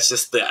just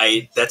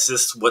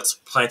what's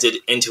planted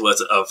into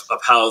us of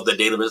how the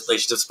dating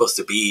relationship is supposed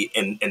to be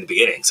in the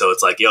beginning. So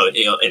it's like,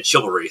 in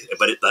chivalry,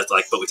 but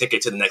we take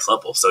it to the next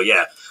level. So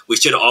yeah, we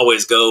should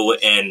always go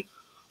and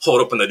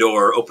open the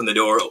door,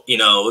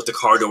 the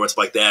car door and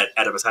stuff like that,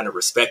 out of a sign of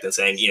respect and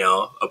saying,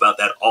 about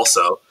that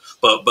also.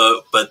 But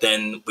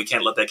then we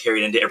can't let that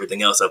carry into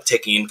everything else of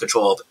taking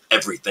control of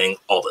everything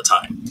all the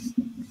time.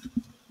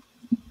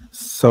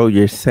 So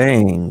you're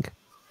saying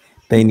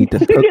they need to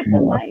hook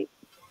more.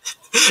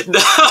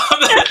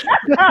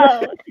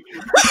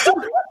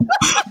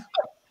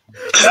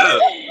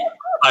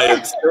 I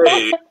am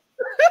saying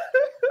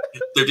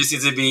there just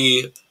needs to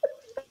be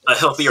a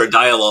healthier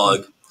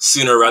dialogue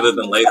sooner rather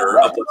than later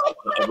of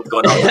what's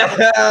going on.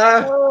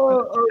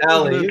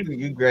 Allie,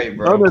 you great,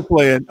 bro. I'm just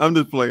playing.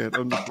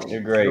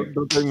 You're great.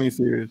 Don't take me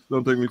serious.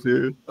 I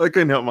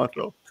couldn't help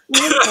myself.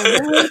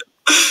 It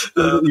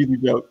was an easy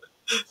joke.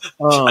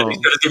 I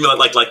think they're just giving me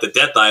like the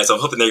death eyes. So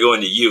I'm hoping they're going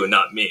to you and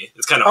not me.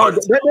 It's kind of hard.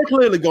 They're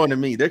clearly going to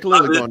me. It's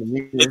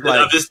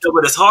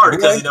hard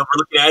because we're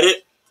looking at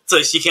it,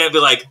 so she can't be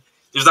like,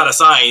 there's not a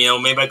sign,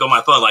 maybe I go on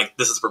my phone like,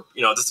 this is for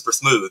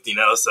smooth,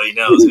 so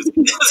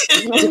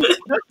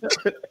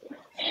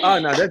Oh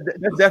no, that's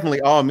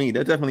definitely all me.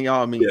 Yeah,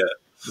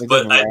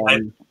 but I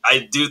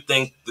do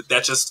think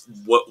that's just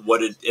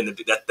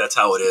that's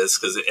how it is,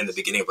 because in the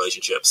beginning of a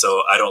relationship.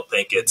 So I don't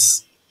think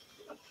it's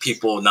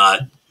people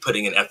not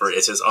putting in effort.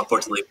 It's just,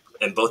 unfortunately,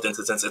 in both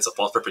instances, it's a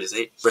false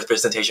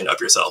representation of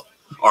yourself,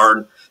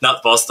 or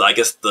not false. I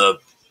guess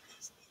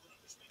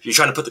you're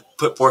trying to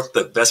put forth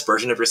the best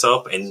version of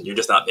yourself, and you're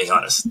just not being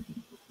honest.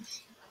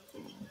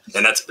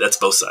 And that's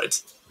both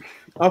sides.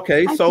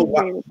 Okay, so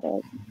why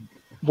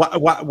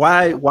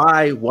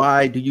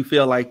do you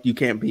feel like you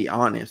can't be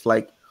honest?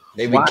 Like,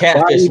 they be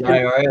catfish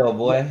IRL,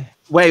 boy.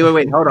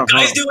 Wait. Hold on.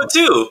 Guys do it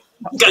too.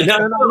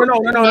 No.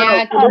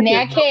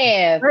 Now,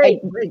 Kev. Wait.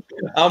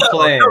 I'm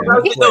playing.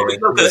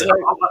 Because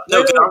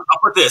I'll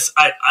put this.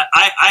 I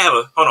have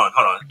a hold on.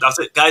 I'll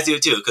say guys do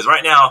it too. Because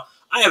right now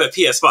I have a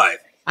PS5.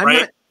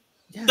 Right?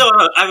 No,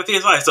 I have a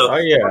PS5. So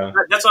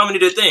that's why I'm gonna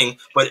do the thing.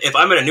 But if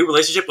I'm in a new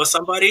relationship with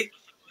somebody,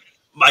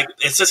 like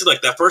essentially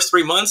like that first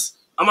 3 months,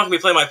 I'm not gonna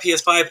be playing my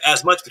PS5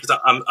 as much because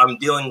I'm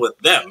dealing with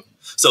them.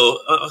 So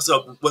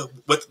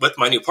with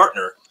my new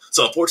partner.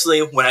 So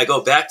unfortunately, when I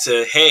go back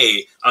to,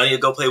 hey, I need to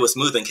go play with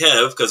Smooth and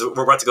Kev because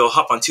we're about to go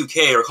hop on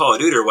 2K or Call of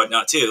Duty or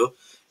whatnot too,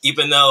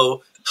 even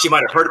though she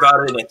might have heard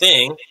about it in a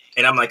thing,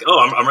 and I'm like, oh,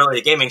 I'm really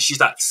into gaming. She's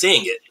not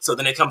seeing it, so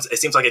then it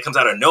seems like it comes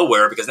out of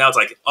nowhere because now it's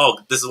like, oh,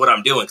 this is what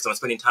I'm doing because I'm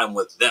spending time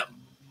with them.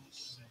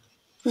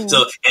 Mm-hmm.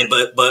 So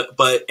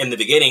but in the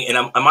beginning, and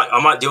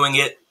I'm not doing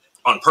it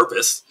on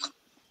purpose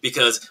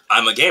because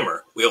I'm a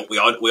gamer. We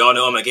all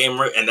know I'm a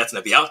gamer, and that's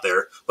gonna be out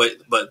there,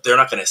 but they're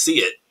not gonna see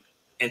it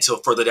until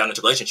further down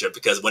into the relationship,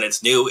 because when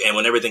it's new and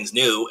when everything's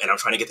new and I'm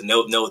trying to get to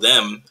know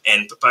them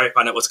and find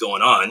out what's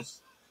going on,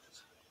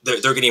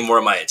 they're getting more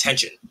of my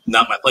attention,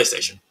 not my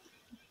PlayStation.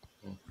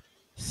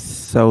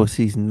 So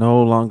she's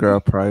no longer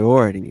a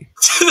priority.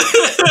 That's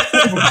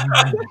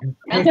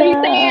what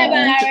he's saying,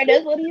 Byron.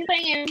 That's what he's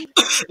saying.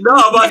 No,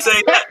 I'm not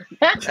saying that.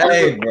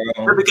 Hey,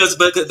 bro. Because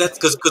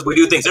we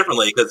do things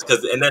differently. Because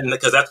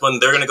that's when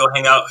they're gonna go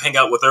hang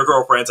out with their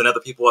girlfriends and other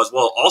people as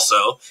well.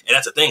 Also, and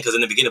that's the thing. Because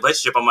in the beginning of the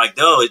relationship, I'm like,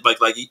 no,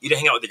 like you didn't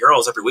hang out with the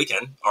girls every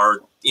weekend,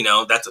 or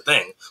that's a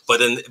thing.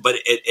 But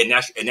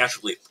it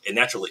naturally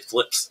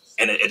flips,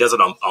 and it does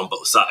it on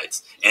both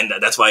sides, and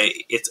that's why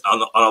it's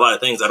on a lot of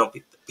things.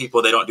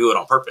 People they don't do it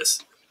on purpose.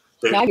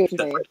 I get what you're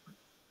saying.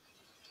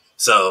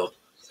 So,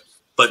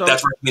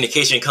 that's where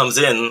communication comes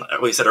in,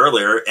 like we said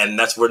earlier, and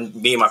that's where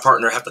me and my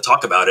partner have to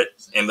talk about it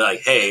and be like,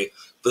 hey,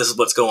 this is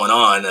what's going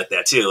on, like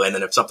that too. And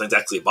then if something's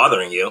actually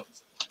bothering you,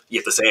 you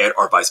have to say it,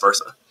 or vice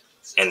versa.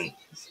 And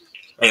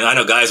I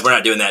know, guys, we're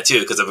not doing that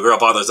too, because if a girl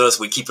bothers us,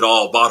 we keep it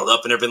all bottled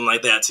up and everything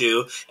like that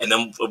too. And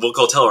then we'll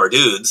go tell our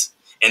dudes,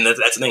 and that's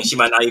the thing. She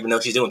might not even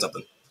know she's doing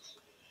something.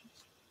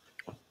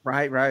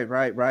 Right. Hold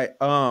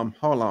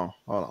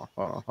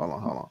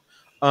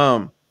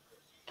on.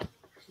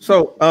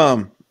 So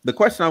the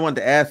question I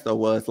wanted to ask though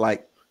was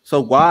like,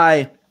 so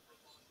why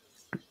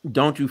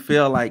don't you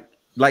feel like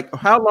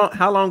how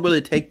long does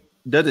it take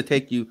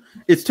you?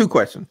 It's two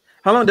questions.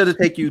 How long does it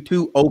take you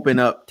to open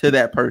up to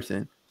that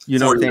person? You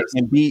know, 4 years.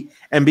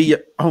 and be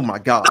oh my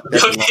God,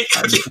 that's a long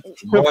time.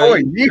 4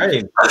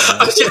 years.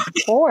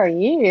 4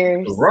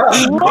 years. What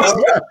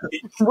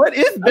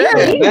is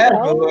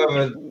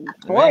that?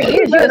 4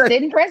 years, you're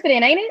sitting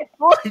president, ain't it?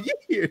 4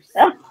 years.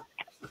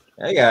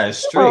 That guy is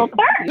straight. You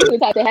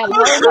would have to have a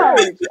whole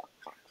word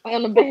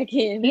on the back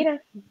end. He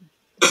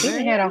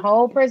had a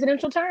whole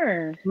presidential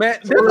term. Man,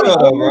 there's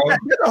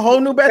a whole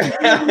new batch of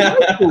kids in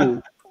high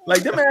school.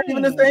 Like, them ain't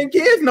even the same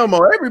kids no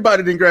more.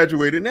 Everybody done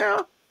graduated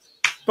now.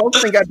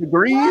 Folks done got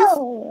degrees.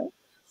 Oh,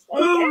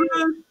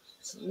 okay.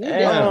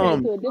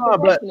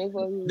 But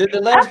did the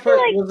last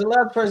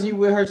person you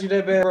with hurt you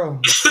that bad, bro?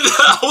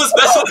 I was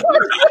messing with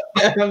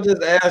her. I'm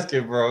just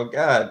asking, bro.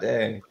 God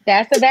dang.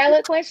 That's a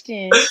valid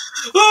question.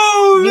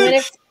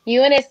 You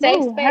in a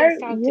safe space.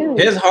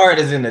 His heart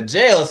is in the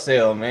jail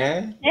cell,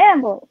 man.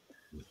 Gamble.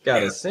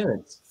 Got a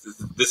sentence.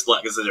 This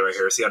black is it right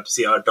here.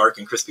 See how dark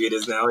and crispy it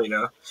is now,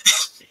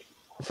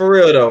 For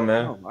real though,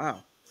 man. Oh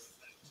wow.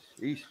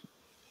 Jeez.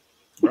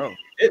 Bro.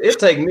 It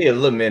take me a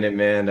little minute,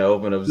 man, to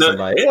open up to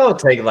somebody. It'll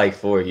take like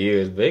 4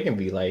 years, but it can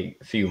be like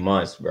a few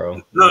months, bro.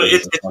 No,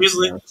 it's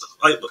usually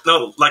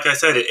like I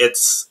said, it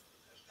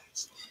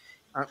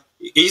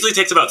usually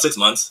takes about 6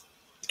 months,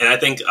 and I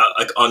think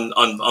like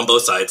on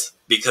both sides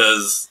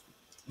because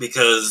they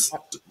get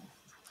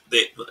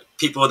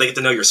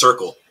to know your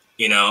circle,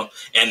 and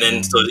then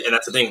and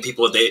that's the thing.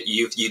 People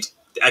you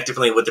act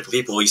differently with different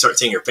people. You start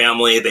seeing your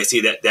family. They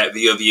see that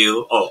view of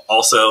you. Oh,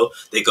 also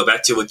they go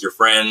back to with your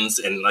friends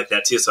and like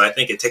that too. So I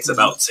think it takes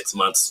about 6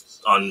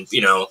 months on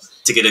to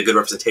get a good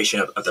representation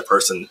of the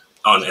person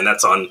and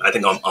that's on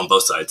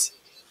both sides.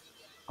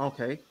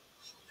 Okay.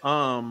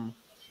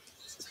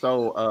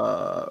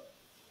 So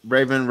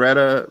Raven,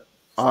 Retta,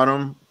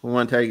 Autumn, who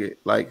want to take it?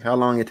 Like, how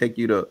long it take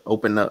you to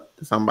open up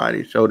to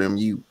somebody, show them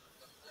you?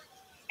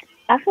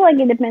 I feel like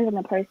it depends on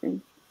the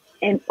person,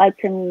 and like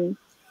for me,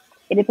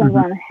 it depends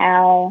on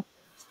how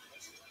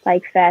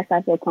like fast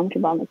I feel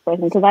comfortable on this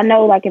person. Because I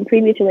know, like in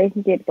previous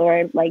relationships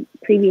or like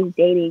previous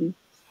dating,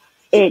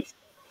 it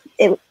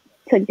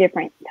took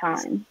different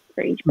time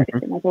for each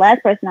person. Like the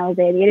last person I was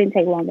dating, it didn't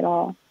take long at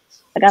all.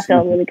 Like I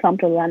felt really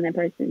comfortable around that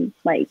person.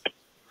 Like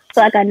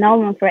so, like I know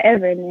them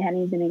forever, and it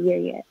hadn't even been a year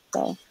yet.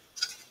 So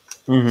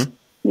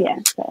yeah,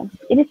 so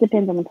it just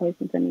depends on the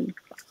person for me.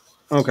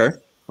 Okay.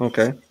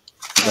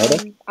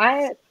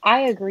 I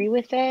agree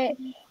with that.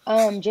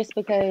 Just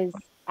because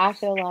I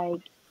feel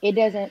like it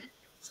doesn't,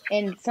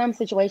 in some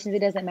situations, it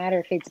doesn't matter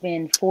if it's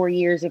been 4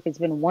 years, if it's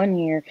been 1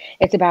 year.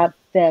 It's about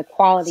the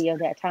quality of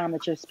that time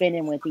that you're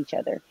spending with each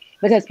other.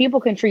 because people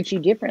can treat you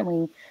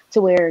differently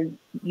to where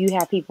you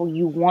have people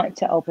you want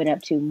to open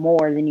up to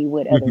more than you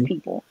would other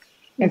people.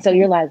 And so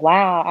you're like,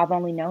 wow, I've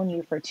only known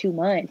you for 2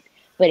 months,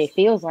 but it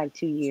feels like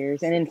 2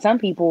 years. And then some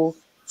people,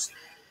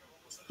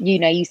 you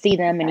know, you see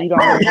them and you don't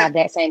really have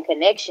that same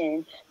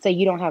connection. So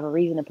you don't have a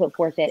reason to put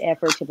forth that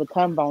effort to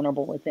become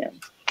vulnerable with them.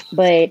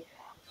 But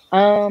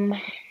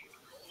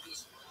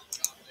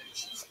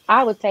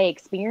I would say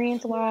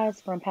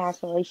experience-wise from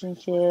past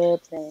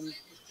relationships and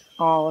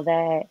all of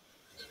that,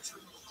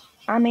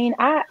 I mean,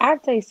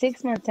 I'd say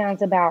 6 months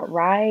sounds about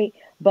right,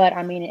 but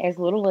I mean, as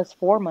little as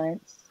 4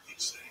 months.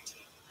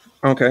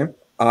 Okay.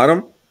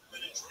 Autumn?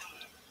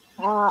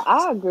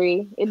 I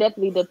agree. It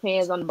definitely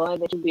depends on the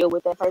bond that you build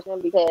with that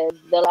person, because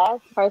the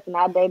last person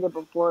I dated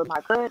before my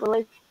current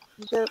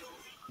relationship,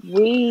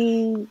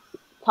 we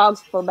talked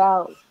for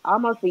about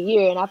almost a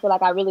year, and I feel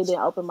like I really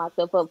didn't open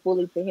myself up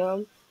fully to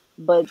him.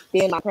 But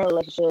then my current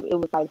relationship, it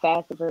was like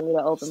faster for me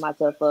to open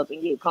myself up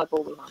and get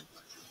comfortable with him,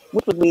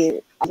 which was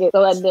weird. I guess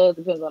so. That does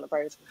depend on the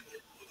person.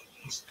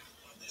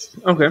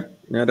 Okay,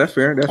 yeah, that's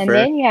fair. That's and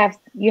fair. Then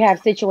you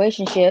have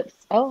situationships.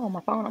 Oh,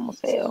 my phone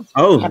almost fell.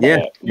 Oh,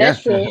 yeah.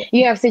 That's true.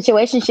 You have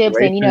situationships,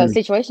 and you know,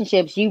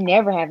 situationships, you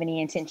never have any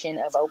intention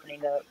of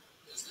opening up.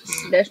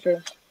 That's true.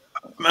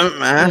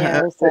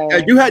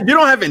 You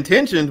don't have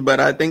intentions, but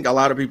I think a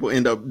lot of people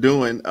end up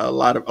doing a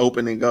lot of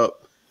opening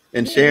up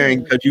and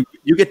sharing, because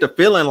you get the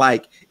feeling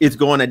like it's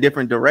going a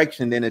different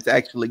direction than it's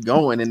actually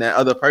going, and that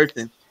other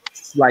person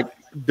like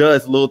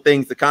does little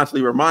things to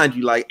constantly remind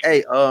you, like,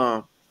 hey,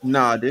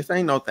 nah, this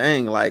ain't no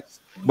thing. Like,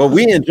 but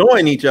we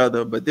enjoying each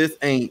other, but this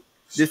ain't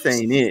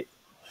it.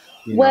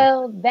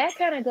 Well, that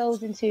kind of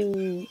goes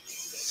into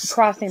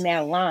crossing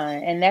that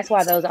line, and that's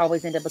why those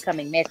always end up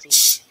becoming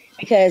messy,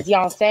 because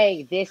y'all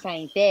say this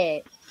ain't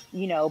that,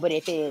 you know, but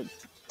if it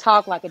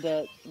talk like a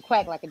duck,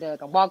 quack like a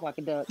duck, and walk like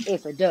a duck,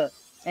 it's a duck.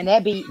 And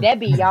that be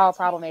y'all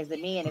problem as the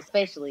men,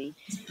 especially.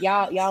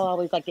 Y'all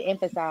always like to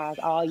emphasize,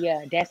 oh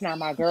yeah, that's not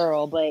my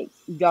girl, but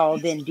y'all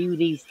then do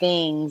these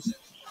things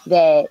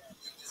that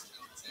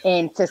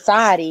in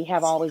society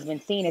have always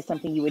been seen as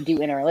something you would do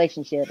in a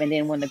relationship. And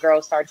then when the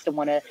girl starts to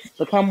want to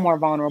become more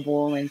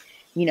vulnerable and,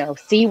 you know,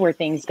 see where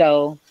things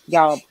go,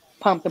 y'all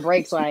pump the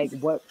brakes like,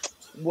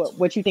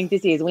 what you think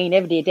this is? We ain't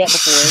never did that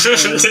before.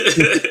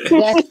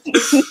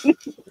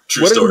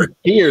 True story.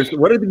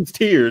 What are these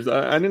tears?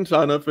 I didn't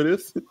sign up for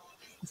this.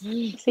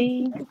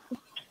 See?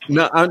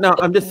 No,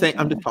 I'm just saying.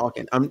 I'm just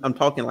talking. I'm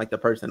talking like the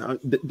person.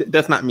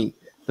 That's not me.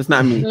 That's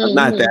not me. I'm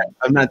not that.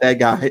 I'm not that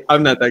guy.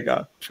 I'm not that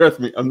guy. Trust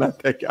me. I'm not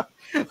that guy.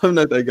 I'm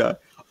not that guy.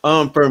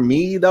 For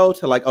me though,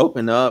 to like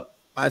open up,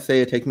 I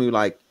say it takes me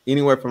like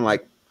anywhere from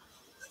like.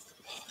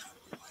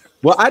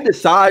 Well, I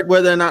decide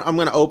whether or not I'm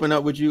gonna open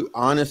up with you.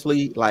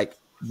 Honestly, like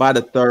by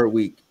the third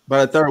week.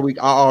 By the third week,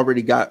 I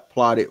already got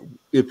plotted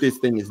if this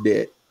thing is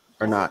dead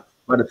or not.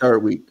 By the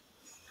third week,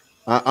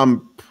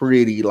 I'm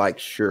pretty like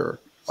sure.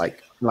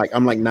 Like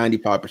I'm like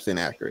 95%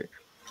 accurate.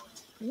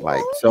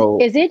 Like, so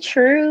is it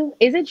true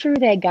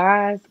that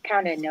guys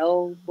kind of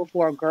know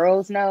before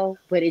girls know,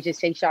 but it just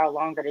takes y'all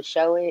longer to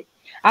show it?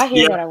 I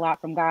hear that a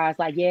lot from guys,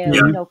 like, we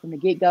know from the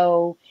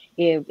get-go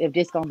if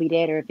this gonna be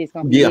that or if this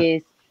gonna be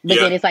this, but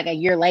then it's like a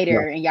year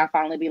later and y'all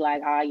finally be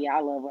like, oh yeah,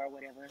 I love her or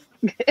whatever.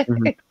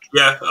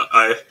 Yeah,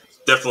 I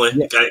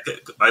definitely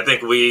I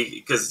think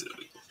because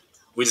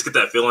we just get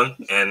that feeling,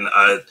 and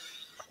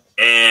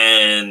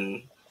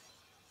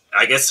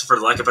I guess for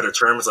lack of better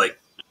terms, like,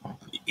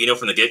 you know,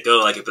 from the get-go,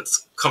 like if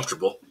it's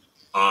comfortable,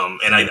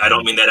 and I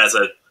don't mean that as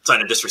a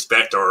sign of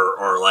disrespect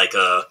or like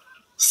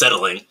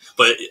settling,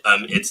 but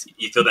it's,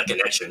 you feel that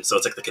connection. So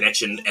it's like the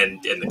connection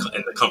and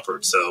the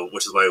comfort. So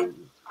which is why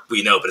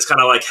we know. But it's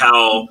kind of like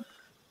how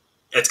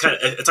it's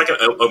like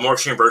a more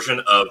extreme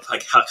version of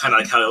like how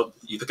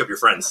you pick up your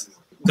friends.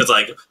 Because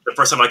like the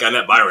first time like I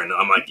met Byron,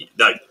 I'm like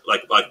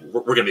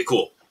we're gonna be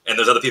cool. And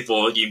there's other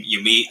people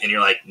you meet and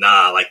you're like,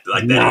 nah, like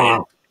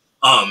that.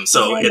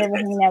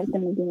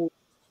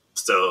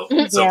 So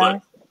it's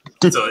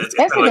that's a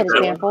good like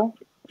example.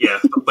 Yeah,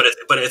 but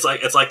it's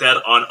like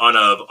that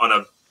on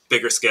a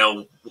bigger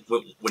scale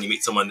when you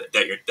meet someone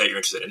that you're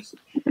interested in.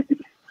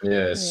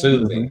 Yeah,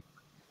 soothing.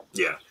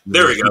 Yeah,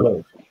 there we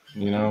go.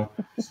 You know.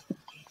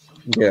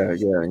 Yeah.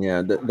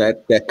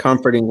 That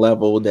comforting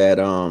level.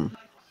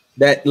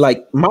 That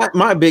like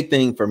my big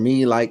thing for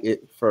me, like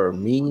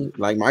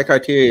my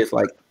criteria is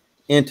like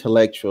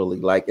intellectually.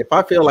 Like if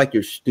I feel like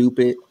you're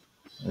stupid.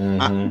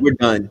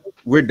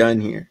 We're done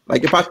here.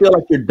 Like if I feel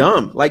like you're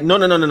dumb, like no,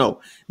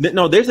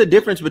 there's a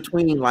difference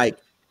between like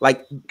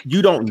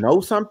you don't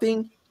know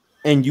something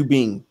and you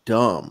being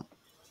dumb.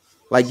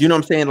 Like, you know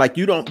what I'm saying? Like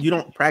you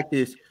don't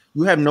practice,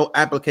 you have no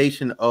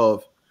application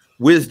of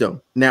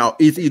wisdom. Now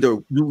it's either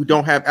you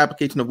don't have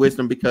application of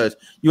wisdom because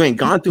you ain't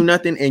gone through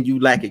nothing and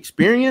you lack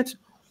experience,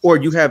 or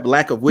you have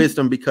lack of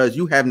wisdom because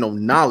you have no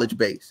knowledge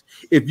base.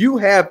 If you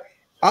have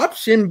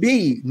option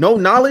B, no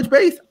knowledge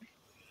base,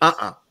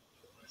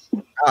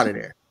 out of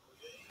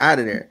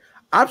there.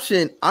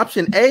 Option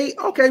A,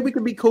 okay, we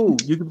could be cool.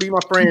 You could be my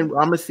friend.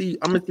 I'm gonna see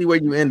where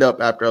you end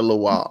up after a little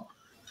while.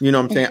 You know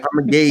what I'm saying? I'm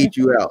gonna gauge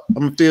you out.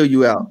 I'm gonna feel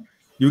you out.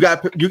 You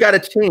got a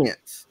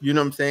chance. You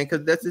know what I'm saying?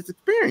 Because that's his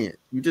experience.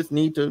 You just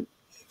need to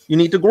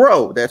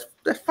grow. That's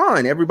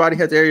fine. Everybody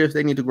has areas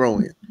they need to grow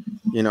in.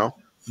 You know.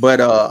 But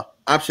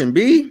option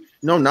B,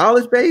 no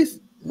knowledge base.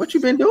 What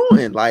you been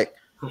doing? Like,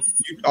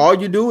 all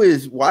you do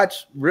is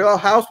watch Real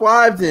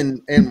Housewives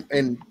and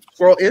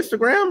scroll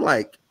Instagram.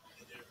 Like,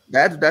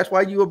 that's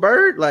why you a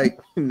bird. Like,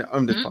 no,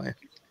 I'm just playing.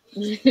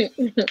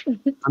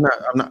 I'm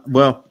not.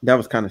 Well, that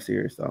was kind of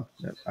serious, though.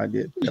 I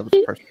did. That was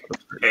personal.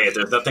 Hey,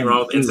 there's nothing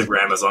wrong with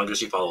Instagram as long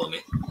as you follow me.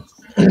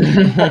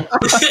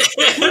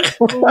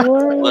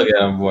 Look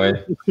at him,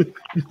 boy.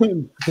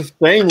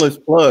 Shameless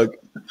plug.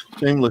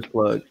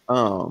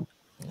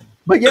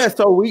 But yeah,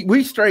 so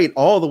we strayed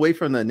all the way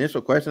from the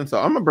initial question. So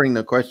I'm gonna bring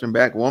the question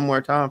back one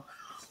more time.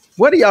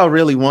 What do y'all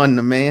really want in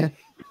a man?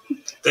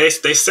 They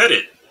said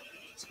it.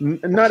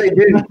 No, they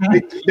didn't.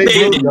 They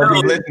didn't.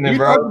 Listening,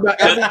 bro.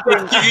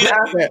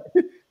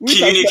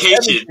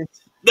 Communication.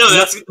 No,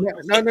 that's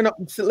no.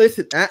 So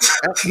listen,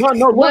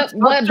 no. What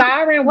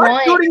Byron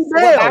wants?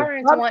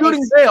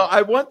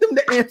 I want them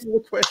to answer the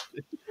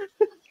question.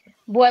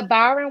 What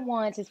Byron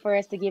wants is for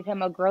us to give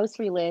him a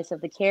grocery list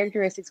of the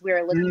characteristics we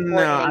are looking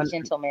for in a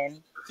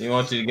gentleman. He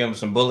wants you to give him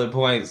some bullet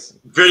points.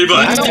 Pretty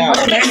much. Go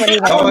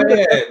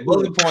ahead,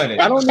 bullet pointed.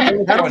 Go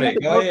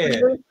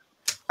ahead.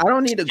 I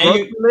don't need a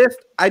grocery list.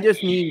 I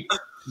just need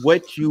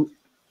what you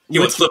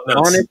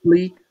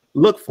honestly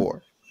look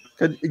for.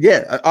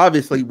 Because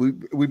obviously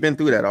we've been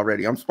through that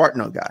already. I'm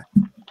Spartan guy.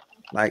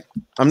 Like,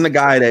 I'm the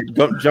guy that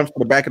jumps to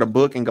the back of the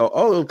book and go,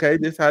 "Oh, okay,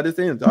 this is how this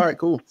ends. All right,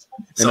 cool."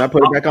 And I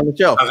put it back on the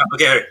shelf.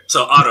 Okay.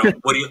 So, Autumn,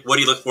 what do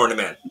you look for in a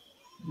man?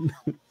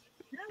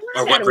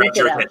 Or what grabs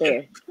your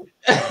attention?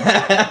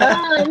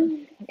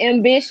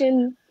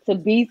 Ambition to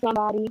be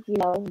somebody.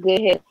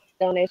 Good head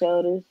on their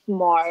shoulders,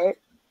 smart,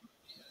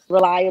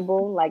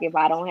 reliable. Like, if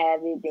I don't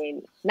have it,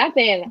 then not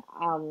saying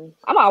I'm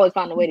always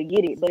find a way to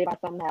get it, but if I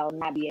somehow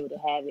not be able to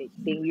have it,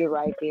 then you're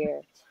right there.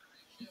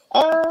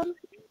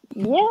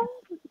 Yeah.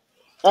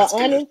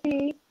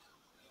 Honesty,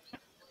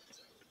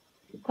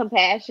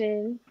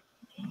 compassion,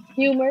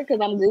 humor, because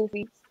I'm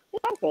goofy.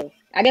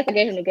 I guess I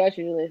gave him the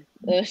grocery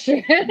list.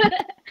 Sure.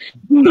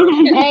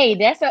 Hey,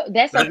 that's okay.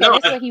 That's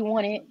what he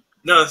wanted.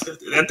 No,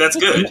 that's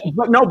good.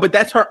 But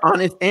that's her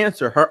honest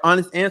answer. Her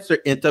honest answer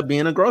ends up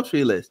being a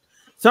grocery list.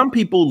 Some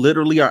people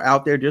literally are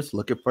out there just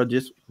looking for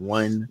just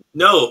one.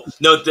 No,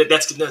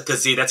 that's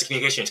because that's a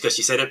communication. Because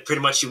she said it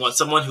pretty much. She wants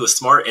someone who is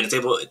smart and is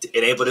able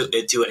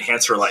to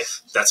enhance her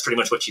life. That's pretty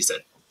much what she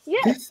said.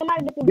 Yeah,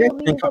 somebody that can build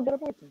me into a better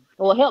person.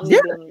 Or help me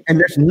build me. And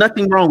there's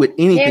nothing wrong with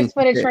anything. Thanks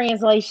for the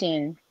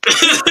translation.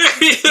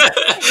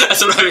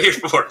 That's what I'm here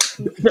for.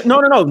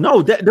 No.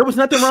 There was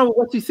nothing wrong with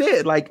what she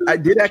said. Like,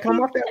 did that come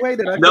off that way?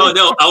 No.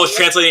 I was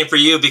translating for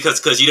you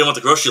because you didn't want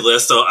the grocery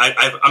list. So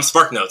I'm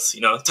Spark Notes.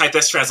 Type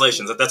S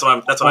translations. That's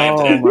what I am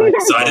today.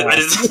 So I did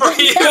it for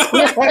you.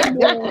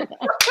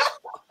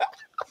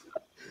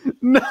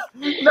 No,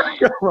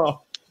 come on.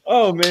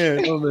 Oh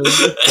man.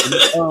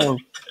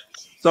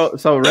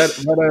 So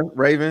Retta,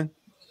 Raven.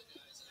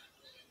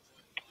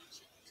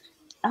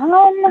 I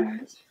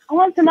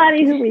want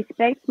somebody who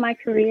respects my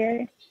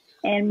career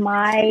and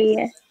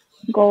my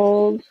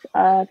goals.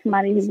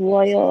 Somebody who's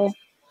loyal.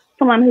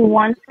 Someone who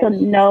wants to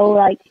know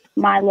like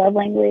my love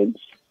language.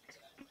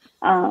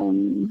 I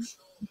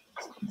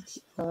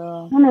don't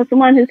know.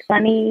 Someone who's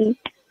funny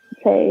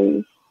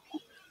because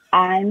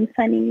I'm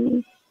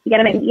funny. You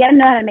gotta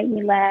know how to make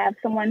me laugh.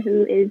 Someone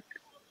who is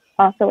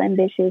also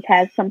ambitious,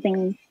 has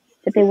something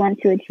that they want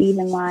to achieve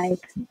in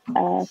life.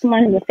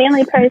 Someone who's a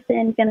family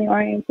person, family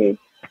oriented,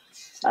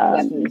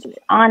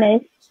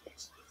 honest.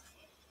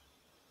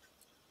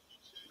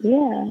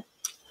 Yeah.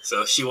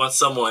 So she wants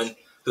someone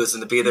who's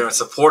going to be there and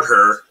support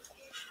her,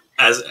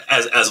 as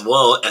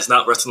well as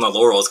not rest on the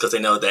laurels, because they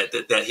know that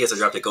he has a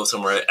job to go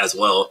somewhere as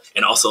well,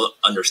 and also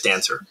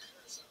understands her.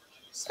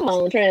 Come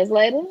on,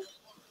 translator.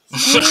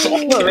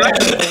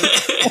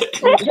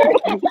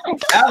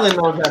 Alan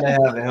knows how to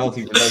have a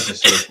healthy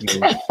relationship. He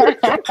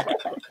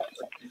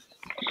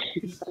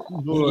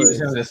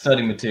just has to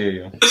study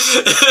material.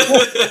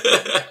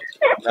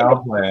 No,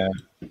 I'm playing.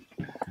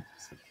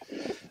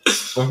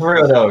 But for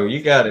real though,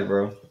 you got it,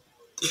 bro.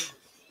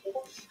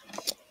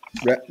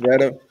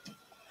 Retta.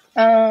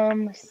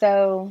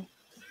 So,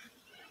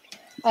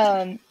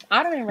 Autumn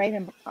and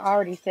Raven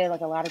already said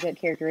like a lot of good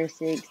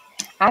characteristics.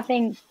 I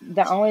think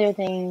the only other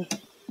thing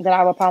that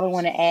I would probably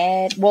want to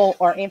add,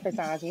 or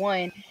emphasize,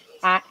 one,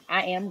 I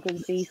am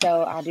goofy,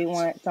 so I do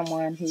want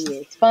someone who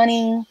is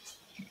funny.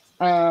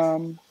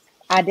 You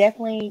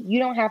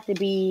don't have to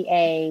be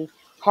a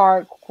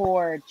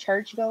hardcore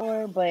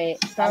churchgoer,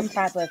 but some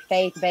type of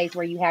faith base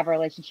where you have a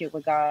relationship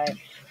with God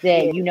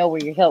that you know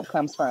where your help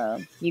comes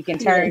from. You can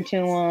turn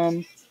to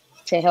Him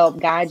to help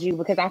guide you,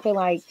 because I feel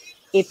like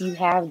if you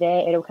have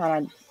that, it'll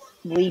kind of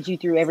lead you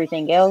through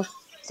everything else.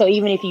 So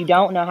even if you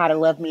don't know how to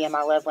love me in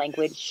my love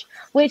language,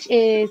 which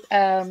is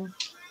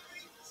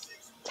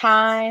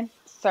time,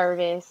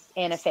 service,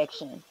 and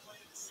affection.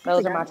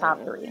 Those are my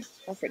top three.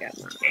 I forgot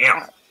mine.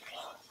 Damn.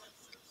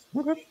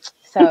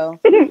 So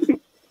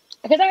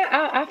because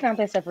I found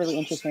that stuff really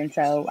interesting.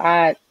 So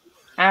I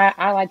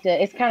like to.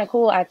 It's kind of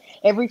cool.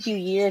 Every few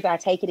years I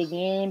take it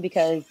again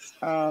because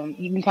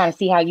you can kind of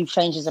see how you've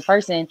changed as a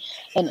person,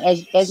 and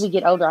as we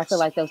get older, I feel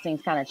like those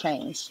things kind of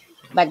change.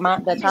 Like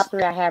the top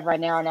 3 I have right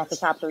now are not the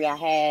top 3 I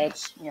had,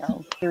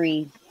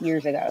 3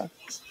 years ago.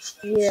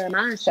 Yeah,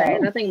 mine's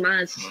changed. I think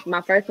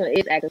my first one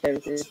is active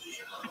services,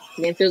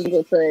 then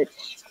physical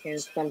touch, and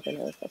something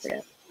else. I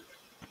forgot.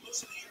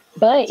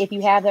 But if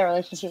you have that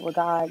relationship with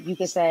God, you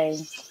could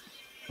say,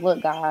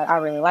 look, God, I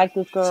really like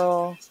this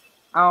girl.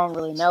 I don't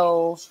really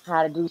know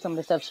how to do some of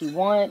the stuff she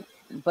wants,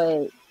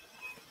 but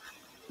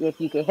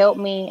if you could help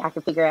me, I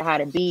could figure out how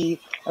to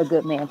be a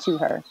good man to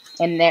her.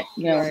 And that,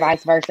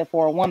 vice versa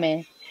for a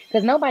woman,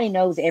 because nobody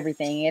knows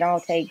everything. It all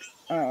takes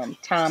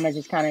time to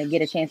just kind of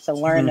get a chance to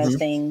learn those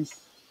things.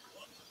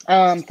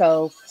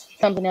 So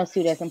something else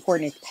too that's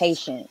important is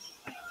patience.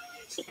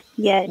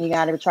 Yeah, you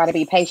got to try to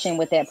be patient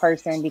with that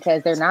person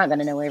because they're not going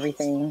to know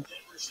everything.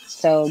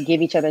 So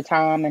give each other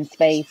time and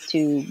space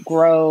to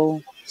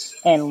grow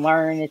and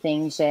learn the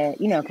things that,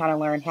 kind of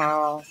learn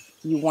how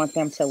you want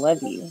them to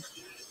love you.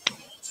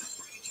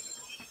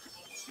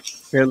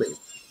 Really?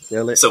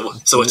 So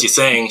what she's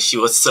saying, she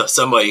was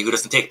somebody who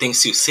doesn't take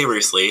things too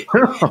seriously,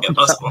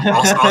 also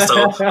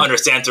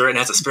understands her and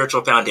has a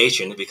spiritual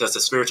foundation, because the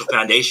spiritual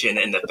foundation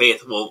and the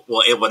faith will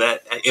able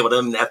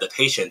them to have the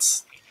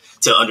patience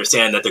to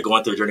understand that they're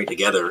going through a journey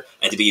together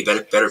and to be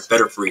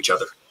better for each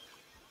other.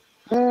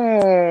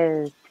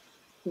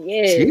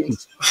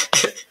 Yes.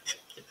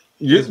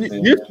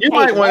 You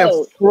might want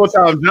a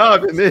full-time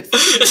job in this.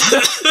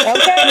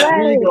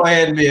 Okay, you go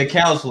ahead and be a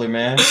counselor,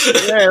 man.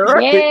 Yeah,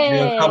 right.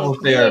 Yeah, a couple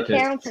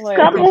therapists.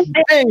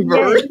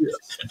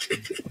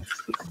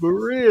 For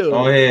real.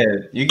 Go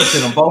ahead. You can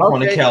sit them both on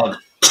the couch.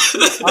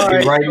 All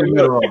right, right in the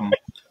middle of them.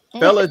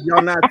 Fellas,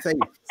 y'all not safe,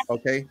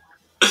 okay?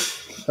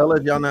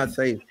 Fellas, y'all not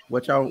safe.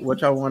 What y'all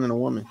want in a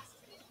woman?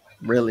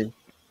 Really?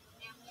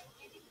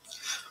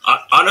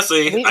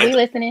 Honestly, we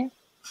listening.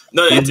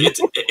 No, it's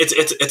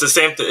the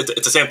same.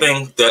 It's the same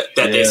thing that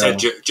they said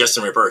just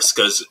in reverse.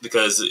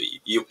 Because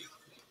you.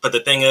 But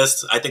the thing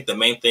is, I think the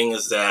main thing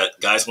is that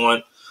guys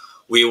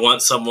we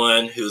want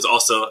someone who's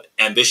also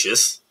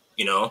ambitious,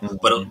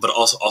 but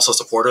also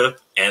supportive,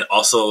 and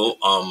also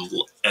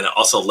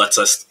lets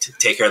us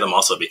take care of them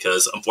also,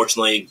 because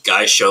unfortunately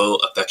guys show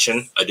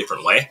affection a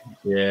different way.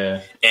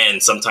 Yeah.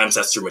 And sometimes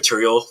that's through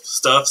material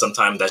stuff.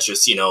 Sometimes that's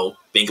just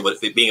being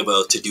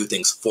able to do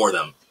things for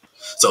them.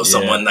 So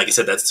someone, like I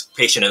said, that's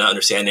patient and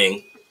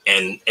understanding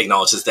and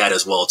acknowledges that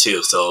as well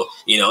too. So,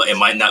 it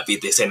might not be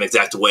the same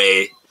exact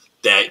way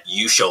that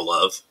you show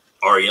love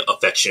or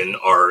affection,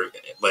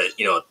 but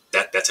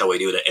that's how we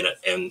do it,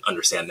 and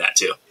understand that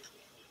too.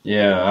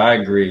 Yeah, I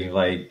agree.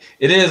 Like,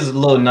 it is a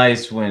little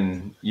nice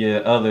when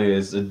your other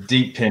is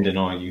dependent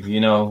on you,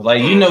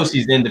 like,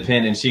 she's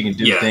independent, she can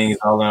do things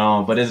all her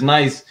own, but it's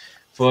nice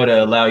for her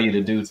to allow you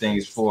to do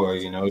things for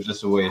her,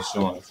 just a way of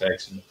showing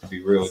affection, to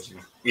be real with you.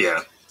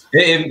 Yeah.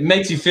 It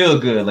makes you feel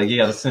good, like you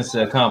got a sense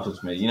of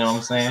accomplishment. You know what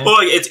I'm saying? Well,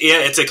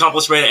 it's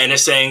accomplishment, and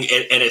it's saying,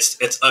 and it's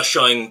us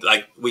showing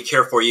like we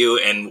care for you,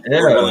 and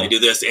we're willing to do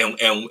this,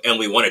 and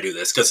we want to do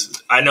this,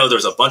 because I know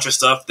there's a bunch of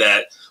stuff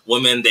that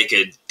women, they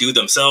could do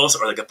themselves,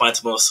 or they could find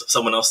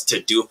someone else to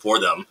do for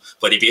them.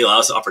 But if you allow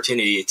us the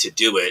opportunity to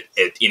do it,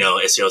 it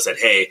shows that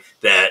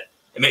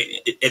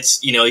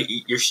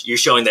you're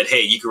showing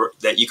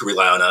that you can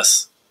rely on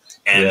us.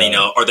 And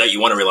or that you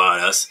want to rely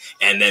on us,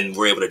 and then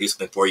we're able to do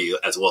something for you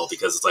as well,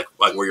 because it's like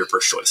we're your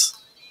first choice.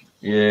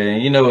 Yeah,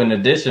 in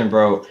addition,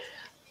 bro,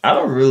 I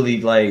don't really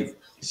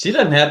she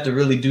doesn't have to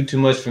really do too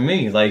much for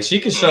me. Like, she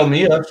can show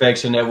me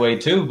affection that way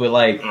too, but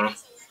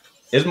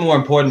it's more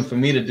important for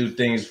me to do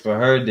things for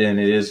her than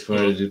it is for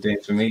her to do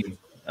things for me.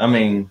 I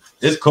mean,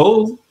 it's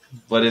cool,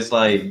 but it's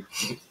like,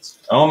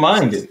 I don't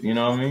mind it. You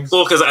know what I mean?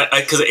 Well, because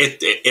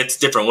it's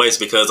different ways,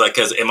 because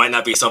it might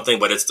not be something,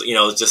 but it's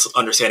just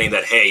understanding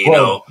that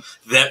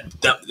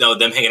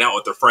them hanging out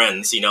with their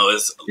friends,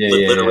 is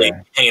literally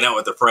hanging out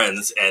with their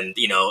friends, and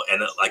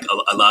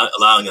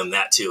allowing them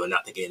that too, and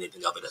not thinking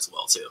anything of it as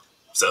well too.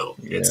 So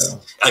it's,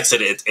 like I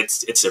said,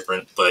 it's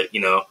different, but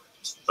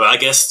I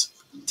guess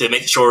to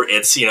make sure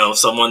it's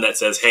someone that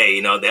says, hey,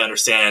 they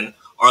understand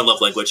our love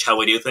language, how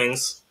we do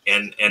things,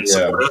 and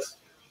supportive.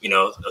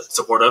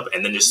 Supportive,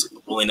 and then just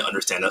willing to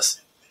understand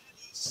us.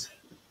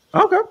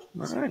 Okay. All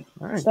right.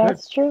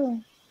 That's true.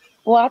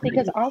 Well, I think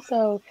it's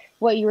also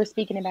what you were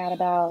speaking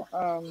about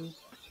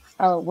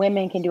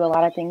women can do a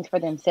lot of things for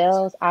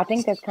themselves. I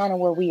think that's kind of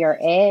where we are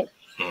at,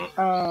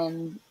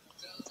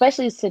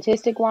 especially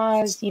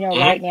statistic-wise.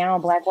 Right now,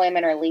 Black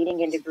women are leading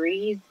in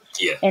degrees.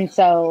 Yeah. And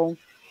so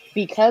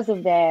because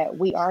of that,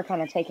 we are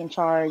kind of taking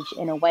charge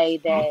in a way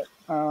that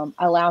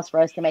allows for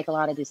us to make a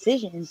lot of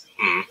decisions.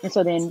 And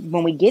so then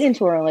when we get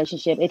into a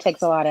relationship, it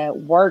takes a lot of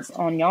work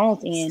on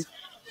y'all's end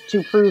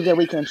to prove that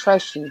we can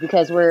trust you,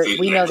 because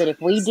we know that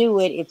if we do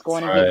it, it's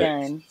going to get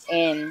done.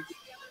 And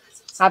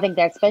I think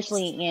that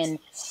especially in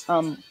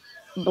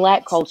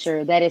Black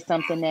culture, that is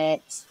something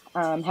that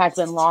has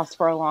been lost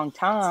for a long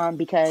time,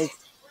 because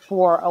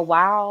for a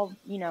while,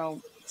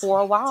 for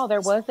a while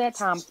there was that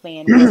time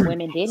span where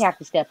women did have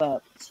to step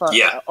up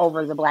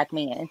over the black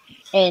man,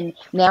 and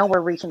now we're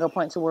reaching a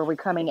point to where we're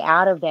coming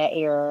out of that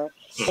era,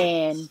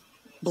 and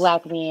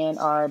black men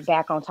are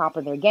back on top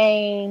of their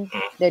game.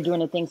 They're doing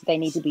the things that they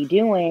need to be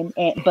doing,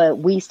 but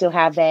we still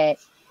have that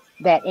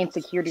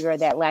insecurity or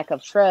that lack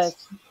of trust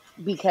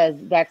because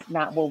that's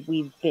not what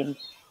we've been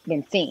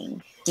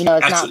seeing. You know,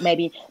 it's not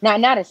maybe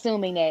not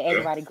assuming that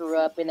everybody grew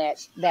up in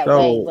that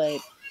way,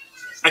 but.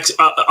 Actually,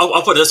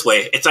 I'll put it this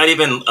way: it's not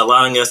even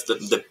allowing us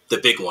the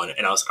big one,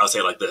 and I'll say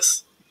it like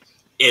this: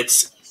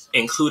 it's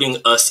including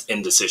us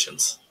in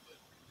decisions,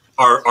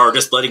 or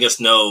just letting us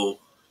know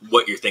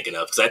what you're thinking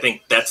of. Because I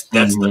think that's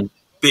the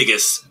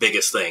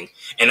biggest thing,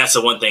 and that's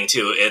the one thing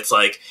too. It's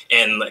like,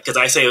 and because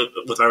I say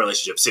with my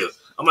relationships too,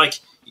 I'm like,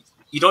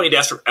 you don't need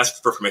to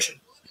ask for permission.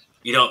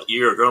 You don't.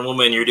 You're a grown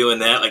woman. You're doing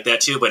that like that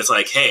too. But it's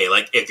like, hey,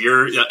 like if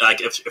you're like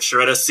if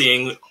Sharetta's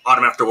seeing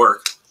Autumn after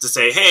work, to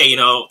say, hey, you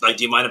know, like,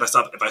 do you mind if I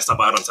stop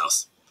by Autumn's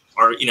house,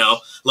 or you know,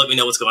 let me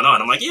know what's going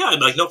on? I'm like, yeah,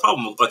 like no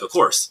problem, like of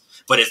course.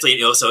 But it's,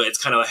 you know, so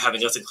it's kind of like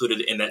having us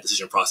included in that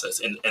decision process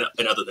and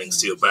other things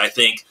too. But I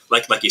think,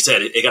 like you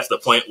said, it got to the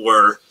point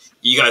where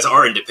you guys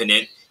are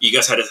independent. You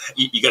guys had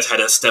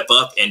to step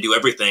up and do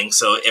everything.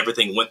 So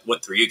everything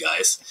went through you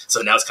guys.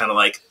 So now it's kind of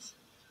like,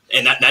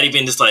 and not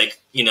even just like,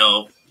 you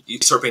know,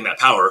 usurping that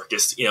power,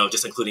 just, you know,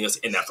 just including us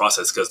in that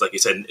process. Because like you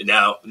said,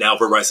 now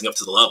we're rising up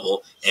to the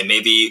level, and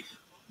maybe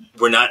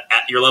we're not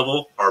at your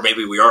level, or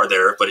maybe we are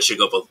there, but it should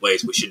go both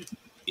ways. We should,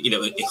 you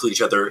know, include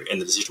each other in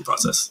the decision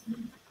process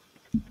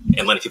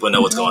and letting people know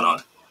what's going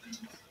on.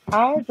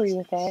 I agree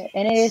with that.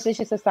 And it's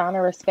just a sign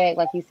of respect.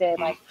 Like you said,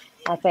 like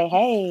I say,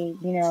 hey,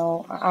 you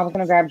know, I was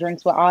going to grab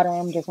drinks with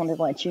Autumn. Just wanted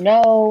to let you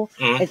know.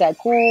 Is that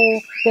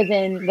cool? Because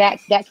then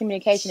that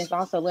communication is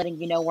also letting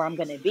you know where I'm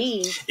going to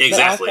be.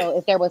 Exactly. But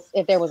also,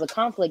 if there was a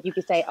conflict, you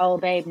could say, oh,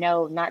 babe,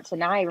 no, not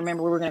tonight.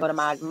 Remember, we were going to go to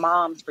my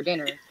mom's for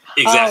dinner.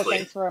 Exactly. Oh,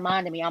 thanks for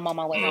reminding me. I'm on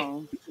my way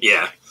home.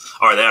 Yeah.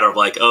 Or that, or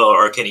like, oh,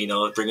 or can you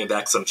know, bring me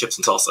back some chips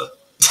and salsa?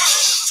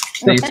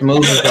 See,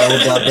 Smooth is all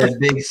about that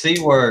big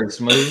C word,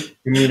 Smooth.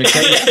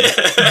 Communication.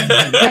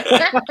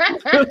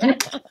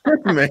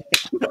 Man.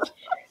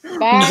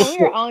 Bob,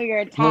 we're on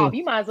your top.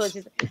 You might as well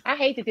just. I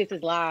hate that this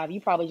is live.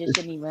 You probably just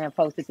shouldn't even have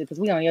posted it because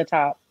we on your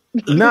top.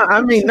 No, I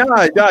mean, no,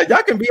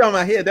 y'all can be on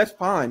my head. That's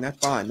fine. That's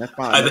fine.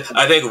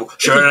 I think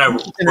Sharon and I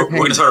we're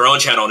going to start our own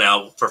channel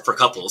now for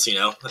couples. You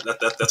know, that's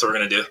what we're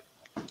going to do.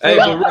 Hey,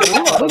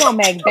 we're gonna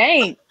make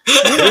bank.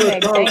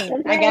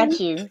 I got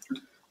you.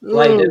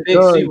 Like the big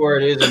C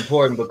word is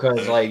important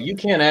because like you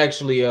can't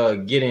actually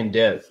get in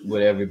depth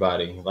with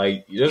everybody.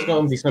 Like there's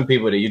gonna be some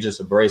people that you're just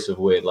abrasive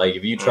with. Like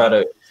if you try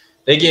to,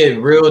 they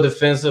get real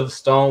defensive,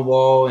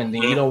 stonewall, and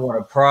then you don't want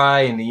to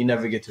pry, and then you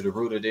never get to the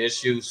root of the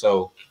issue.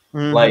 So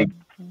like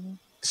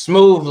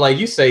Smooth, like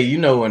you say, you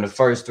know, in the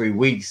first 3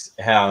 weeks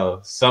how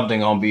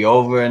something gonna be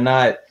over or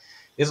not.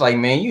 It's like,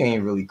 man, you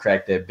ain't really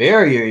cracked that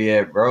barrier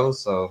yet, bro.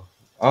 So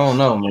I don't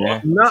know,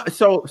 man. No,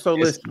 so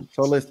listen.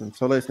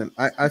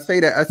 I say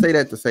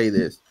that to say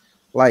this.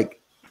 Like,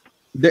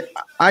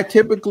 I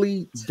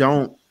typically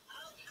don't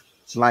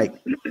like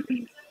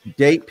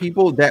date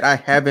people that I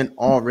haven't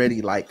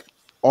already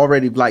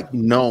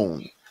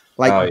known.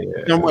 Like,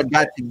 somewhat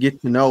got to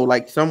get to know,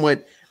 like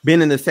somewhat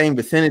been in the same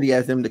vicinity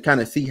as them to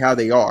kind of see how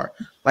they are.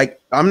 Like,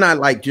 I'm not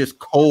like just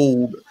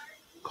cold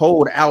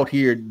out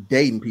here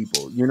dating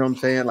people. You know what I'm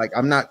saying? Like,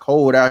 I'm not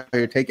cold out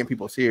here taking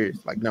people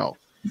serious. Like, no.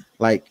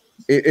 Like,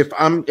 if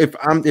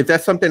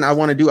that's something I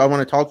want to do, I want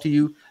to talk to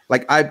you.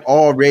 Like, I've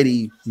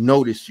already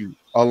noticed you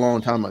a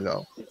long time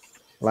ago.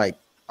 Like,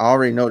 I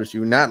already noticed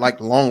you. Not like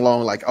long,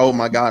 like, oh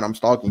my God, I'm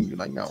stalking you.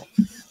 Like, no.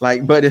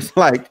 Like, but it's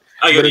like,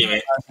 I get you,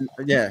 man.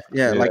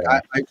 Yeah. Like,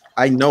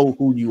 I know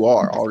who you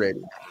are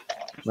already.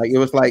 Like, it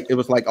was like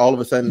all of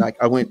a sudden, like,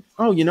 I went,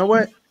 oh, you know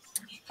what?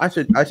 I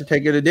should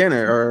take you to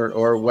dinner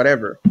or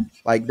whatever.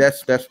 Like,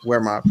 that's where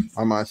my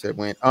mindset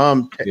went.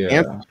 To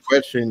answer the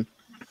question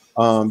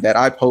that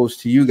I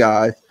posed to you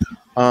guys,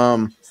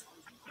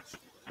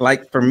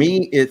 like for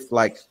me, it's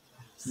like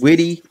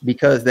witty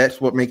because that's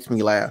what makes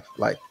me laugh.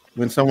 Like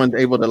when someone's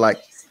able to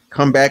like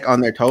come back on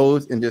their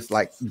toes and just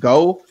like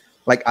go,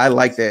 like I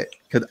like that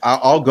because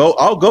I'll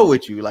go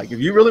with you. Like if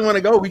you really want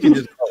to go, we can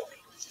just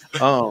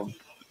go.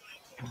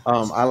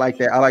 I like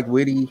that. I like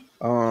witty.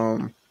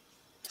 What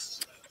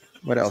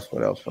else?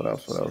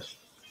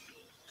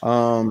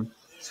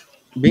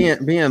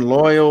 Being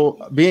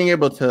loyal, being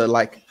able to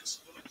like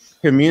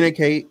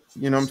communicate,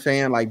 you know what I'm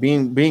saying? Like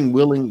being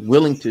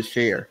willing to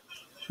share,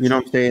 you know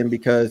what I'm saying?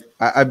 Because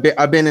I've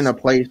been in a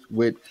place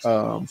with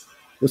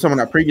someone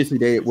I previously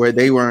dated where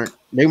they weren't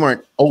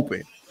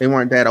open. They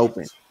weren't that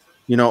open,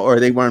 you know, or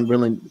they weren't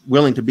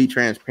willing to be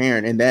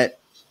transparent. And that,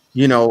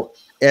 you know,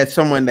 as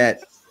someone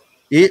that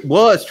it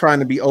was trying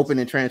to be open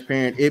and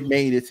transparent, it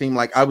made it seem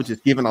like I was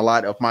just giving a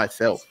lot of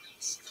myself,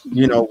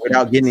 you know,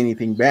 without getting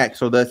anything back.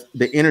 So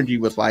the energy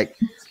was like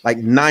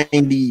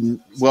 90,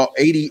 well,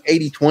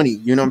 80, 20,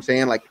 you know what I'm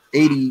saying? Like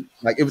 80,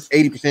 like it was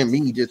 80%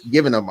 me just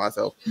giving of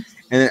myself.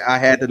 And I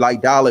had to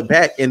like dial it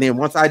back. And then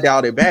once I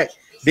dialed it back,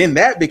 then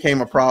that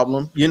became a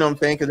problem. You know what I'm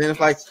saying? Because then it's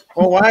like,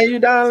 well, why are you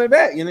dialing it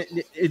back? And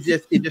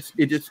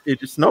it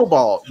just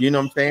snowballed. You know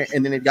what I'm saying?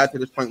 And then it got to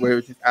this point where it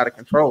was just out of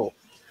control.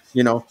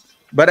 You know,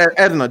 but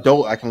as an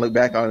adult, I can look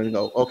back on it and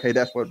go, okay,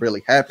 that's what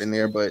really happened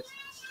there. But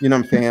you know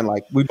what I'm saying?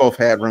 Like we both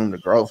had room to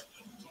grow.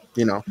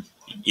 You know.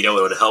 You know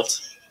what would have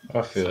helped?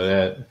 I feel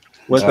that.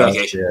 What's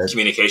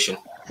communication?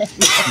 Yeah. I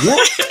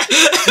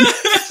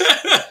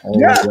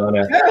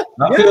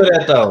feel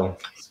that though.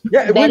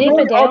 Yeah, that is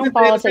a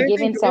downfall to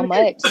giving so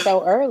much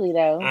so early,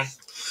 though.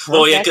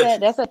 Well, yeah,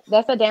 that's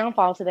a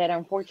downfall to that,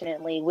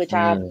 unfortunately, which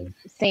I've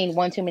seen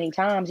one too many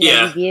times. You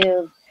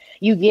know,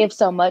 you give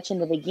so much in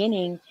the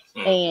beginning,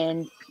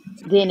 and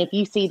then if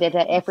you see that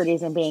effort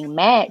isn't being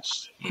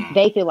matched,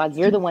 they feel like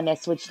you're the one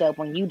that switched up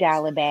when you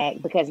dial it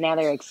back, because now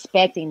they're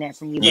expecting that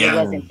from you, but it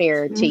wasn't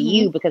fair to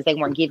you because they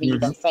weren't giving you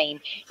that same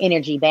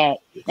energy back.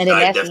 And then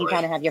that's when you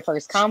kind of have your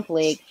first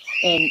conflict.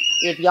 And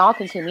if y'all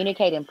can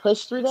communicate and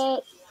push through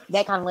that,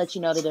 that kind of lets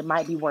you know that it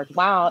might be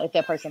worthwhile if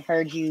that person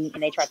heard you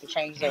and they tried to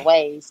change their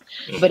ways.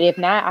 But if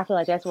not, I feel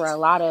like that's where a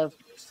lot of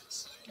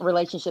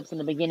relationships in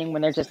the beginning,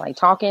 when they're just like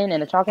talking in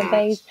the talking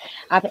phase,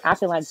 I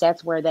feel like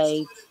that's where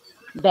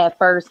that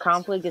first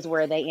conflict is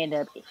where they end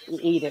up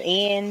either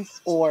ends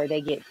or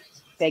they get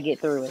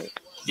through it.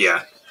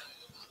 Yeah.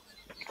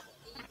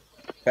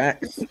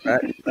 Facts. I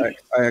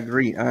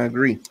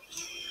agree.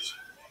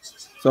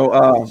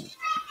 So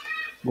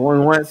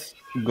going once,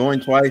 going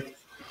twice,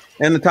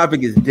 and the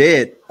topic is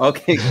dead.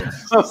 Okay.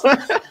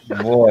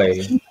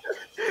 Boy.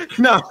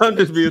 No, I'm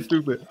just being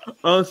stupid.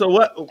 So this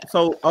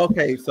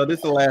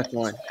is the last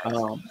one.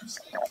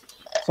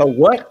 So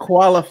what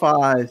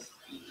qualifies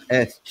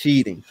as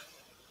cheating?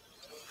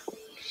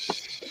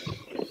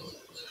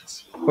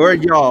 For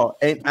y'all,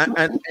 and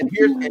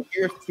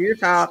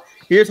here's how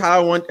I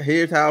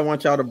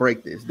want y'all to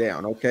break this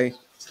down. Okay,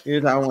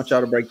 here's how I want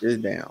y'all to break this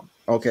down.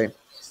 Okay,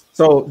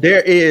 so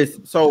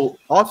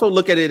also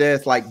look at it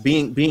as like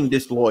being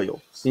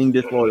disloyal too,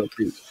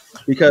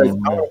 because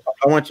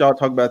I want y'all to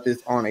talk about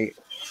this on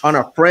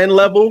a friend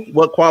level.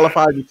 What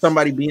qualifies as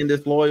somebody being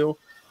disloyal?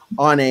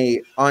 On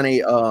a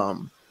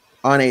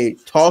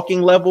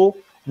talking level,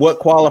 what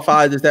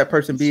qualifies as that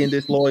person being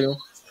disloyal?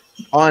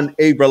 On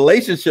a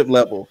relationship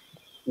level,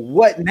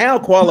 what now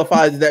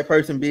qualifies as that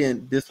person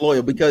being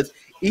disloyal? Because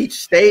each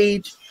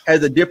stage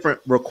has a different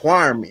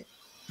requirement.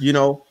 You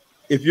know,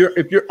 if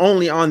you're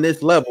only on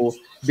this level,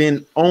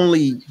 then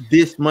only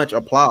this much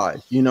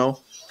applies. You know,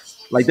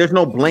 like there's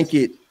no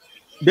blanket.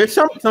 There's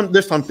some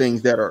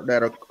things that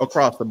are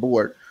across the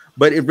board,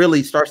 but it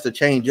really starts to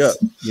change up.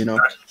 You know,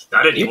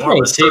 you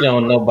can't cheat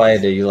on nobody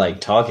that you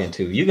like talking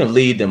to. You can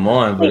lead them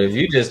on, but if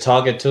you just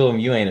talking to them,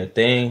 you ain't a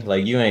thing.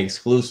 Like you ain't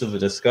exclusive to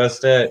discuss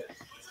that.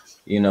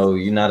 You know,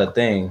 you're not a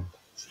thing.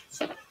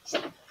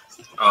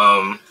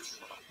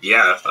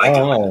 Yeah,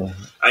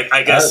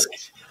 I guess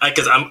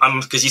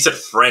because you said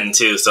friend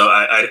too, so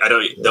I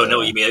don't know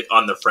what you mean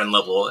on the friend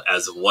level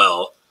as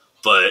well.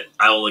 But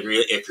I will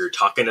agree if you're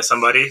talking to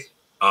somebody,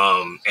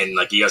 and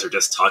like you guys are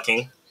just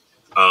talking,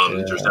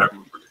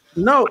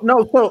 No.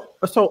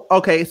 So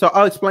okay. So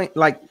I'll explain.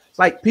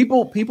 Like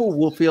people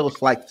will feel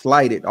like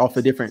slighted off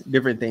of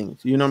different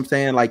things. You know what I'm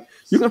saying? Like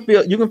you can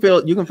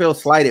feel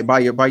slighted by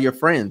your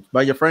friends,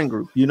 by your friend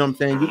group. You know what I'm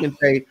saying? You can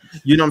say,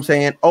 you know what I'm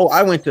saying? Oh,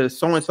 I went to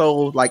so and so.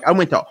 Like I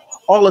went to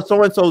all of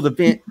so and so's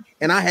event,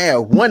 and I had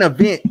one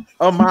event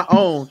of my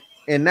own,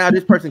 and now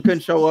this person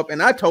couldn't show up,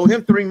 and I told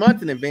him 3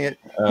 months in advance.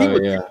 He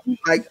was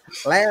like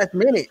last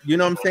minute. You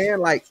know what I'm saying?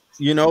 Like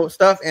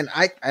stuff, and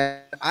I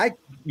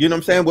you know what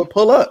I'm saying, would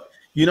pull up.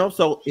 You know,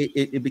 so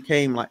it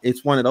became like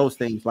it's one of those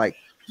things. Like,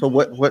 so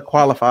what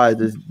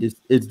qualifies is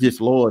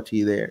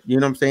disloyalty there. You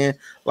know what I'm saying?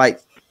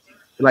 Like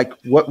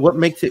what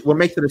makes it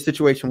a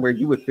situation where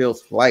you would feel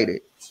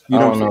slighted? You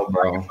know,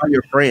 bro. By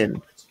your friend.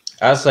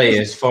 I say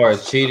as far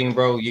as cheating,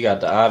 bro, you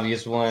got the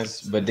obvious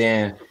ones, but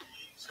then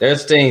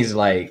there's things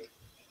like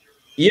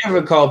you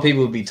ever call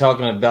people be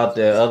talking about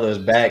the others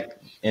back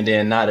and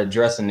then not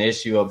addressing the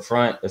issue up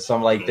front or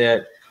something like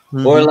that,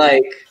 or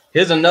like.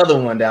 Here's another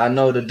one that I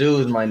know the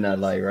dudes might not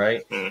like,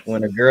 right?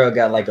 When a girl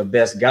got like a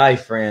best guy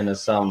friend or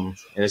something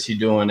that she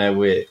doing that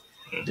with.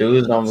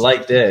 Dudes don't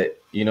like that.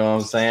 You know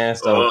what I'm saying?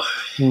 So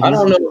I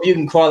don't know if you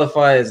can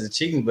qualify as a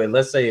cheating, but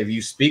let's say if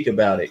you speak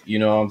about it, you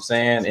know what I'm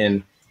saying?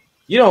 And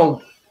you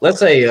don't, let's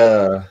say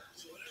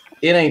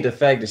it ain't the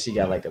fact that she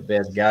got like a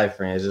best guy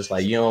friend. It's just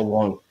like you don't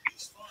want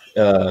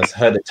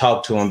her to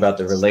talk to him about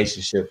the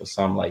relationship or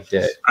something like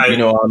that. You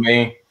know what I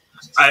mean?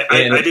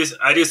 I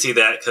do see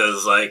that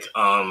because like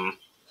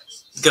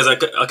because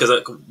I've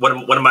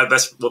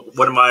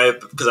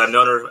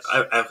known her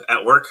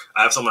at work.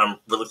 I have someone I'm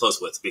really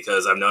close with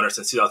because I've known her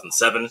since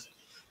 2007,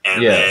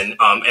 and then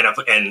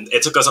and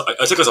it took us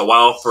a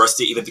while for us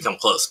to even become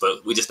close,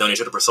 but we just known each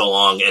other for so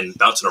long and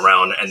bouncing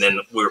around, and then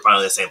we were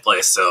finally in the same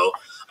place. So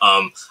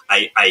I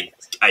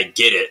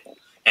get it,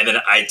 and then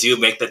I do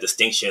make that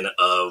distinction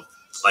of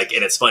like,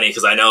 and it's funny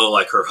because I know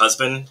like her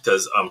husband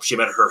because she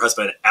met her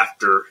husband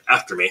after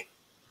me.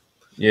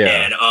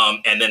 Yeah,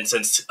 and then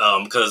since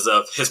because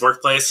of his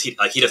workplace, he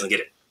doesn't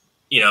get it.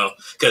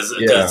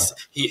 because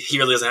he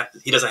really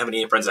doesn't have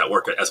any friends at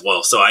work as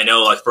well. So I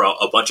know, like, for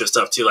a bunch of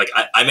stuff too, like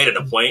I made it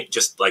a point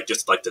just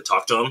to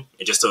talk to him,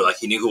 and just so like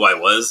he knew who I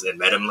was and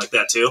met him like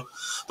that too.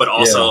 But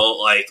also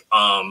like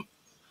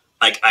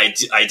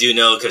I do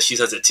know, because she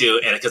says it too,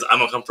 and because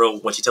I'm uncomfortable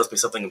when she tells me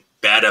something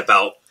bad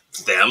about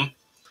them,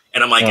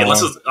 and I'm like,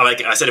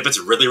 I said, if it's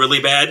really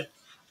really bad,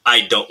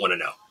 I don't want to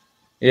know.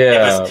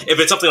 Yeah. If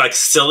it's something like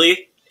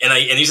silly, and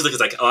usually, because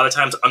like a lot of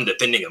times I'm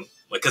defending him,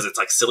 like, because it's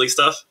like silly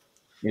stuff.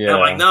 Yeah. And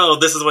I'm like, no,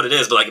 this is what it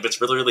is. But like, if it's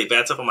really really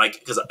bad stuff, I'm like,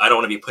 because I don't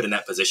want to be put in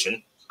that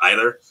position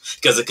either.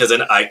 Because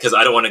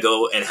I don't want to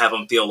go and have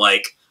him feel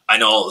like I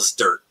know all this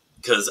dirt.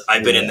 Because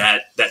I've been in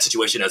that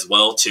situation as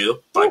well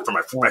too, like for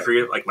my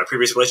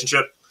previous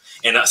relationship,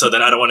 and so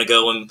then I don't want to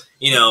go and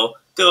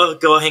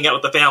go hang out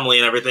with the family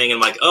and everything, and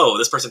like, oh,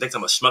 this person thinks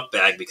I'm a schmuck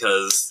bag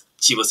because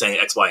she was saying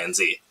X, Y, and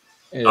Z.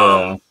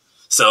 Yeah.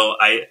 So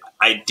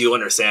I do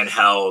understand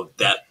how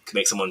that can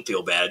make someone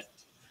feel bad.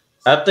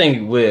 I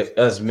think with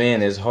us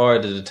men, it's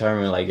hard to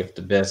determine like if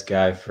the best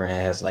guy friend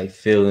has like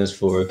feelings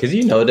for her, because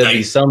there'll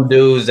be some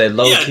dudes that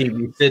low key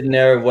be sitting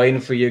there waiting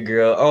for your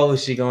girl. Oh,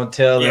 is she gonna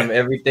tell him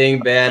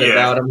everything bad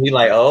about him? He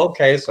like, oh,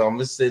 okay, so I'm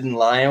gonna sit and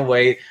lie and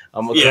wait.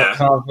 I'm gonna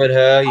comfort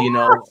her,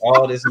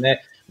 all this and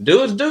that.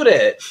 Dudes do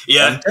that.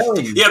 Yeah, I'm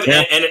telling you. Yeah,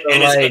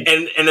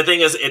 and the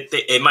thing is,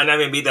 it might not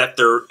even be that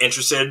they're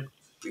interested,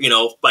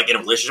 like in a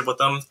relationship with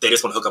them. They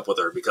just want to hook up with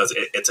her because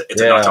it's a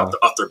knock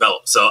off their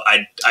belt. So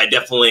I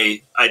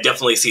definitely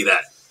see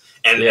that,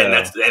 and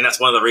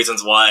that's one of the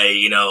reasons why,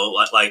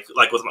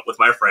 like with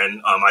my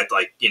friend, I met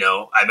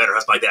her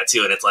husband like that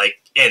too, and it's like,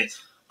 and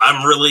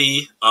I'm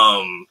really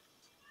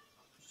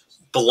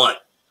blunt,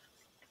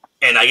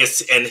 and I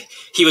guess, and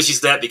he was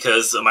used to that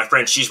because my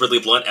friend, she's really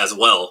blunt as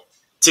well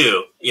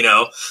too,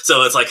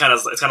 so it's like kind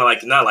of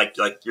like not like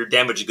you're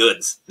damaged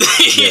goods,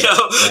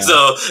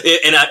 So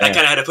and I kind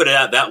of had to put it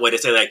out that way to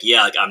say, like,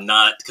 like I'm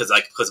not, because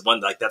one,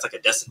 like, that's like a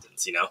death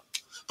sentence,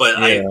 but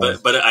I know,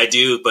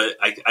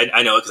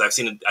 because I've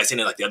seen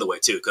it like the other way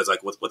too, because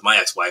like with my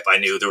ex-wife, I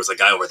knew there was a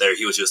guy over there,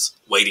 he was just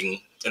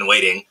waiting and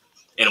waiting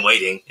and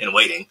waiting and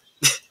waiting,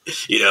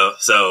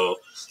 so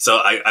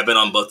I've been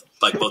on both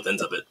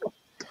ends of it.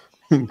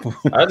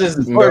 I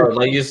just,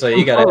 like you say,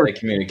 you gotta have that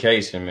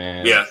communication,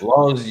 man. Yeah. As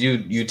long as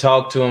you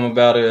talk to them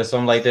about it or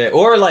something like that,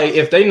 or like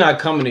if they not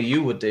coming to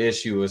you with the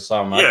issue or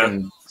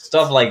something,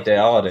 stuff like that,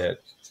 all that.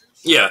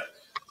 Yeah.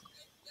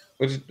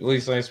 What you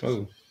saying,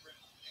 Smooth?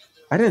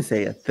 I didn't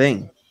say a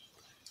thing.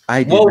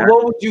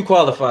 What would you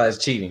qualify as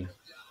cheating?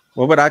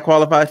 What would I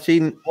qualify as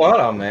cheating? Well,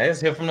 hold on, man. Let's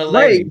hear from the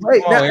lady.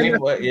 Wait.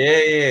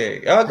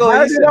 Y'all go.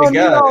 It's on me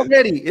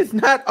already. It's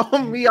not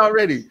on me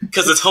already.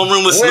 Because it's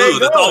homeroom with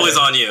Smooth. It's always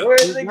on you.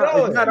 Where is it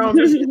going? It's not on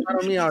me. It's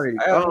not on me already.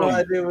 I have no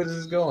idea where this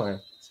is going.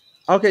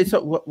 Okay,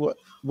 so what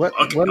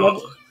okay,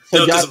 level?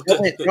 So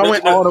y'all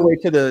went all the way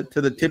to the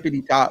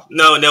tippity top.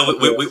 No,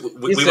 we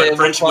went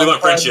friendship. We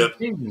went friendship.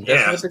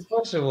 That's what the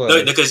question was.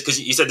 No, because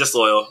you said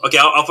disloyal. Okay,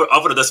 I'll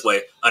put it this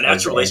way: an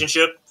actual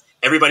relationship.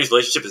 Everybody's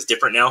relationship is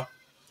different now.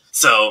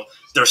 So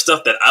there's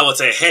stuff that I would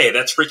say, hey,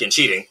 that's freaking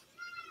cheating,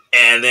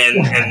 and then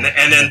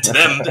to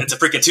them it's a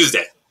freaking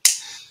Tuesday.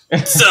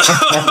 So,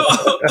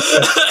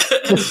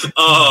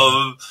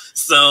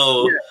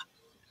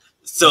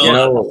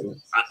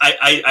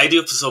 I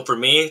do. So for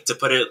me, to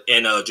put it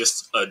in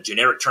just a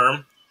generic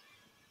term,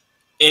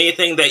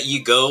 anything that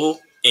you go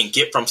and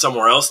get from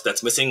somewhere else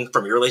that's missing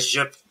from your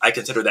relationship, I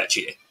consider that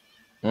cheating.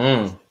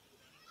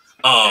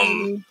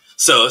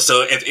 So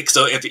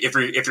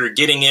if you're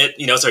getting it,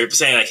 so you're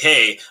saying like,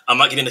 hey, I'm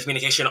not getting the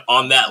communication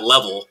on that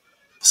level,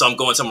 so I'm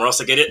going somewhere else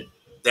to get it,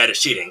 that is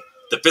cheating.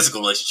 The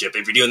physical relationship,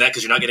 if you're doing that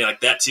because you're not getting like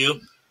that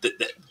too,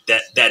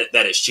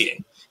 that is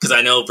cheating. Because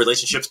I know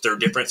relationships, they're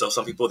different. So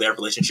some people, they have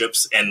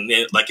relationships, and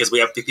like, as we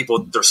have people,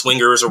 they're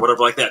swingers or whatever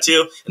like that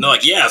too, and they're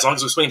like, yeah, as long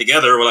as we swing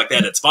together or like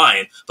that, it's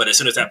fine. But as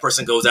soon as that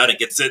person goes out and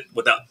gets it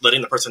without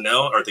letting the person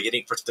know, or they're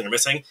getting something they're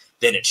missing,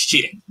 then it's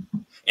cheating.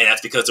 And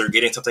that's because they're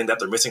getting something that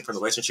they're missing from the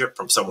relationship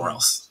from somewhere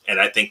else. And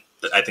I think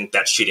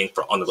that's cheating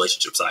on the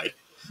relationship side.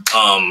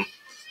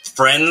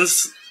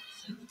 Friends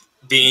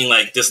being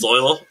like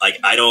disloyal, like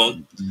I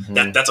don't.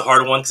 That's a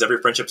hard one because every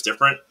friendship's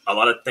different. A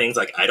lot of things,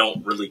 like, I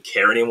don't really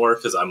care anymore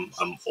because I'm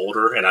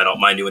older and I don't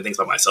mind doing things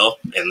by myself.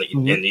 And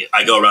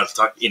I go around to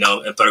talk,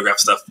 and photograph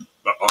stuff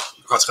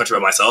across the country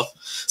by myself.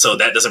 So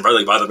that doesn't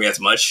really bother me as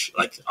much.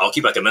 Like, I'll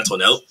keep like a mental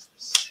note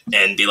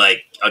and be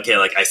like, okay,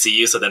 like, I see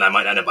you, so then I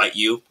might not invite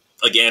you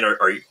again,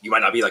 or you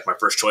might not be like my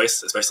first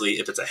choice, especially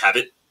if it's a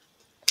habit.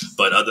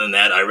 But other than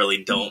that, I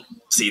really don't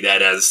see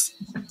that as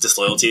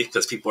disloyalty,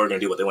 because people are going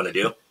to do what they want to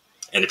do.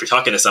 And if you're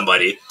talking to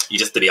somebody, you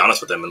just have to be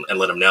honest with them and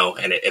let them know.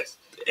 And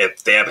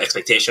if they have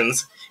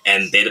expectations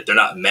and they're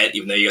not met,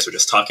 even though you guys were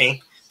just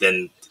talking,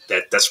 then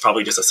that's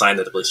probably just a sign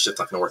that the relationship's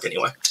not going to work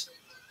anyway.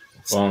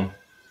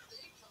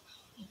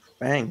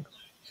 Bang,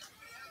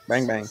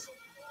 bang, bang.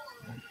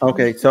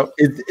 Okay, so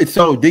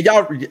did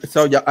y'all?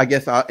 So I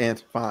guess I'll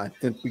answer fine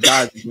since we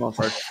guys are going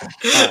first.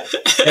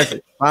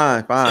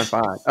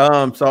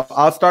 Fine. So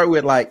I'll start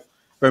with, like,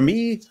 for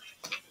me,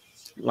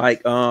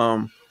 like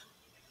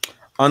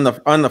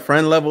on the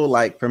friend level,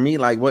 like for me,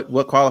 like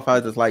what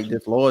qualifies as like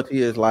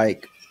disloyalty is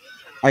like,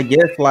 I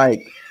guess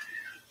like,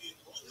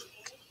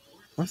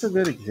 what's a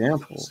good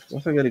example?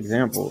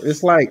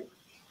 It's like,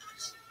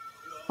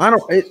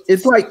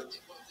 it's like,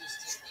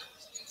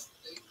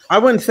 I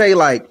wouldn't say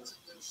like,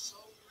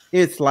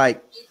 it's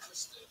like,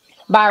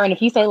 Byron,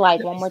 if you say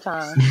like one more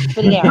time,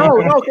 put it out.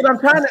 No, because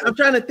I'm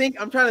trying to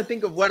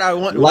think of what I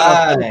want.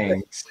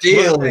 Lying,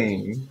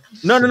 stealing.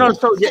 No.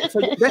 So that's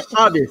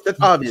obvious.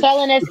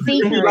 Telling us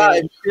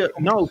secrets.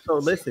 No, so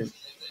listen.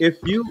 If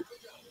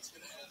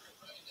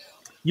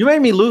you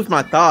made me lose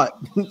my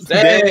thought.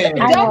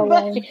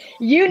 Dang.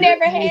 You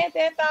never had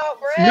that thought,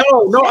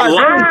 bro. No,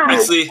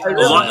 actually,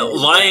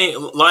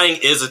 lying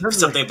is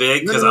something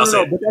big because I'll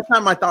say. But that's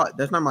not my thought.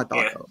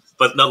 Yeah,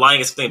 but no, lying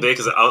is something big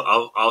because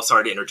I'll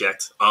sorry to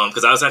interject.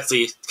 Because I was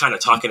actually kind of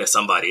talking to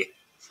somebody,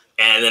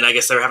 and then I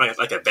guess they were having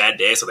like a bad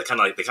day, so they kind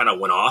of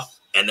went off,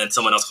 and then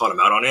someone else called them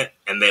out on it,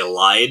 and they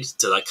lied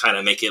to like kind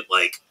of make it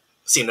like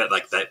seem that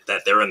like that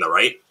they were in the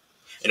right.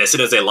 And as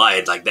soon as they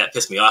lied, like that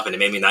pissed me off, and it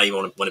made me not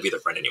even want to be their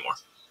friend anymore.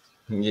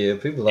 Yeah,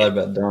 people lie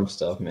about dumb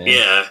stuff, man.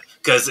 Yeah,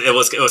 because it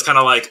was kind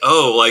of like,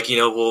 oh, like, you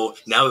know, well,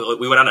 now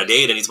we went on a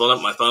date and he's blowing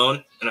up my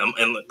phone,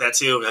 and that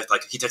too,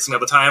 like he texts me all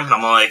the time, and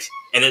I'm like,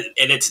 and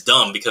it's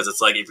dumb because it's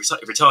like if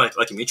you're telling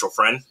like a mutual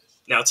friend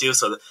now too,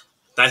 so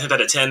 9 times out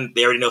of 10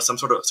 they already know some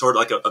sort of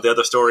like of the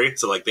other story,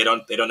 so like they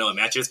don't know it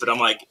matches, but I'm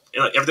like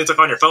everything's like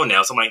on your phone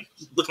now, so I'm like,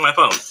 look at my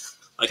phone,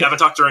 like I haven't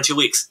talked to her in 2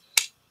 weeks.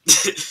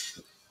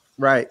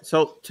 Right.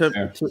 So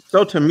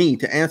to me,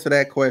 to answer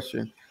that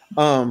question,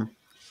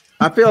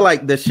 I feel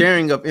like the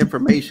sharing of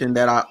information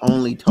that I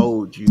only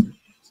told you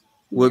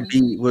would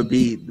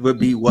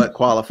be what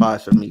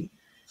qualifies for me.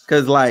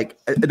 Because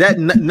like that,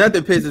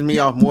 nothing pisses me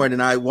off more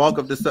than I walk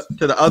up to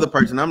the other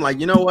person. I'm like,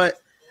 you know what?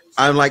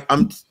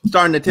 I'm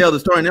starting to tell the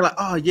story, and they're like,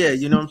 oh yeah,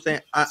 you know what I'm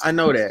saying? I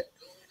know that,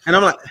 and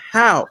I'm like,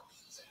 how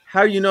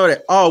you know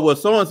that? Oh well,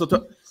 so and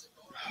so.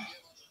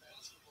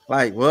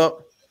 Like,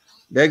 well.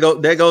 There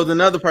goes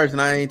another person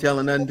I ain't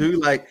telling nothing to,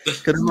 like,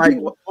 because I'm like,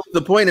 what's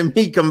the point of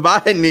me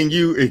combining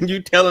you and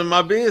you telling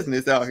my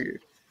business out here?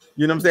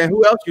 You know what I'm saying?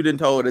 Who else you done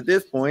told at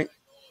this point?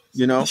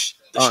 You know,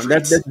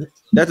 that's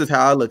just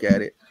how I look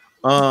at it.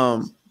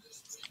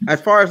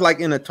 As far as like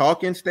in a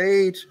talking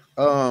stage,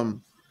 I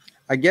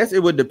guess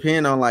it would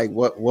depend on like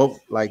what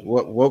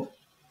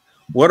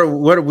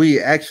are we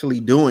actually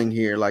doing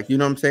here? Like, you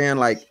know what I'm saying?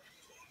 Like,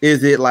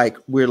 is it like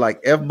we're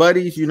like F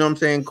buddies? You know what I'm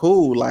saying?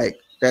 Cool, like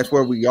that's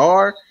where we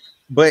are.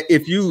 But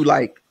if you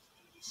like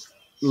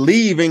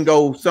leave and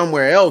go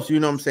somewhere else, you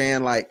know what I'm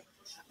saying? Like,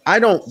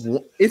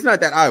 it's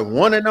not that I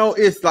want to know.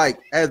 It's like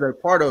as a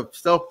part of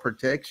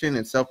self-protection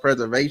and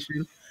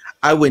self-preservation,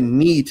 I would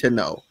need to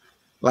know.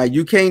 Like,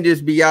 you can't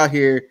just be out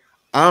here.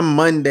 I'm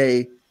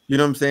Monday, you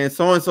know what I'm saying?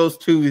 So-and-so's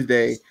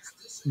Tuesday.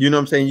 You know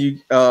what I'm saying?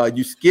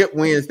 You skip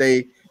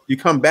Wednesday. You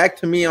come back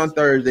to me on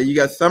Thursday. You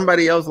got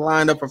somebody else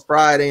lined up for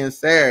Friday and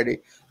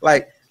Saturday.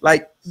 Like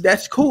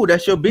that's cool.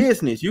 That's your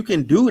business. You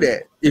can do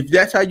that. If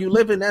that's how you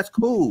live in, that's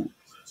cool.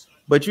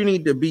 But you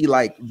need to be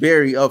like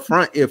very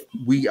upfront if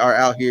we are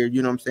out here,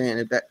 you know what I'm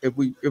saying? If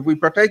we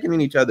partaking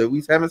in each other,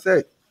 we having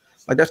sex.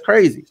 Like, that's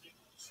crazy.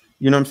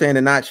 You know what I'm saying?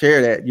 To not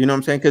share that. You know what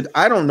I'm saying? Because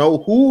I don't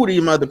know who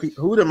them other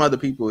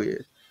people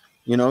is.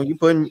 You know, you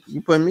putting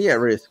me at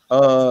risk.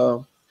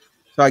 So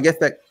I guess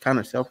that kind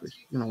of selfish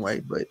in a way,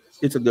 but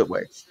it's a good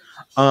way.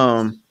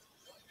 What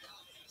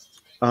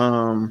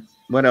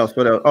else?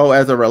 Oh,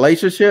 as a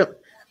relationship,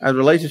 I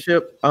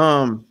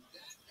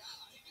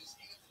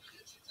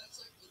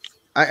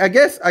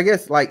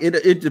guess like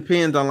it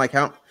depends on like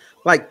how,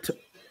 like,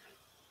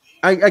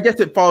 I guess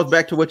it falls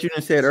back to what you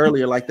just said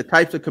earlier, like the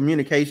types of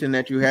communication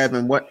that you have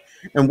and what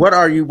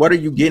are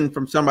you getting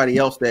from somebody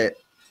else that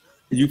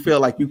you feel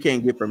like you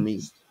can't get from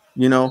me,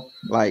 you know,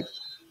 like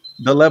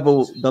the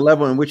level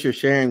in which you're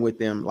sharing with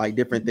them, like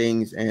different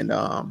things, and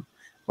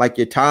like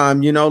your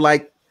time, you know,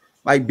 like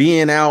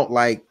being out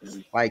like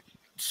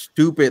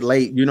stupid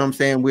late, you know what I'm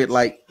saying, with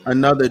like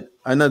another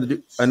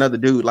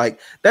dude,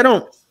 like that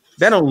don't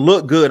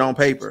look good on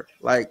paper,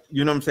 like,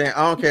 you know what I'm saying.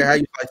 I don't care how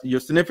you like your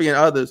significant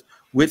others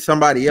with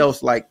somebody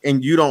else, like,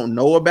 and you don't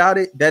know about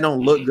it, that don't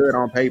look good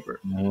on paper.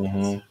 Mm-hmm.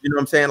 You know what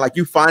I'm saying? Like,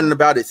 you finding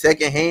about it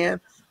secondhand,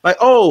 like,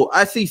 oh,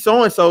 I see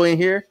so and so in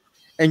here,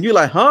 and you're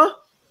like, huh?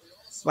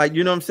 Like,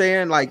 you know what I'm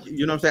saying? Like,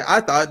 you know what I'm saying? I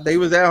thought they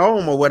was at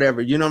home or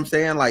whatever. You know what I'm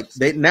saying? Like,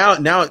 they now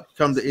it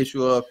comes the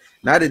issue of,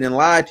 now they didn't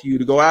lie to you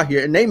to go out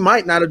here, and they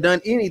might not have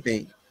done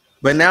anything,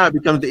 but now it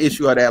becomes the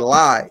issue of that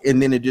lie,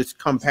 and then it just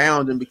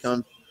compounds and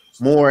becomes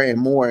more and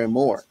more and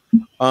more.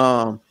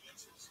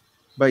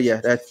 But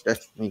yeah,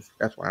 that's me.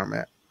 That's where I'm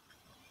at.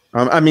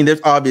 I mean,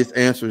 there's obvious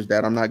answers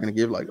that I'm not gonna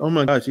give, like, oh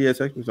my gosh, he has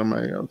sex with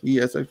somebody else. He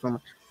has sex with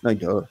somebody. Like,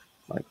 duh.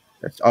 Like,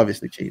 that's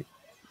obviously cheating.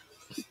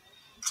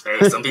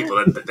 Hey, some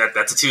people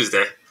that's a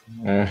Tuesday.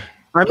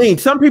 I mean,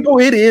 some people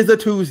it is a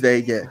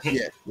Tuesday.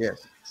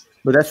 Yes.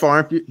 But that's far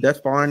and few. That's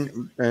far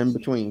and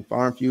between.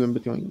 Far and few in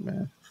between,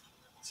 man.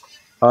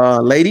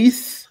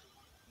 Ladies,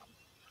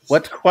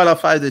 what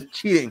qualifies as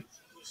cheating?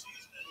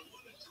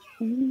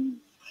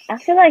 I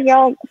feel like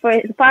y'all, for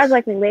as far as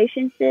like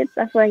relationships,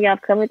 I feel like y'all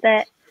covered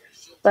that.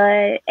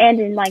 But and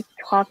in like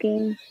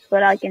talking,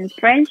 but like in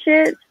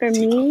friendships, for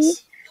me,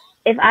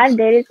 if I've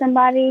dated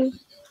somebody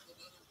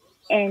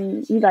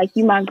and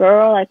you my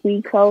girl, like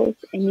we close,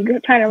 and you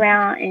turn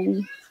around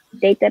and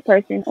date that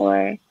person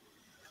or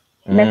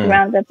mess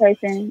around with that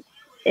person,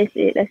 it's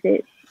it. That's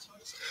it.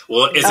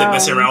 Well, is it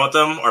messing around with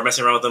them or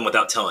messing around with them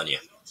without telling you?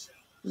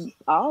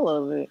 All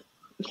of it.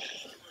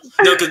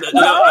 No, because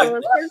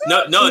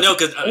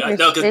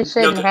it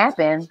shouldn't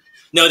happen.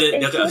 No,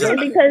 because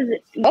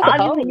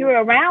obviously you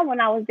were around when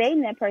I was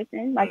dating that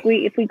person. Like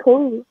if we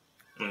cool,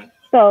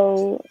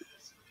 so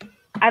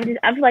I feel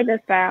like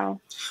that's foul.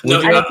 No,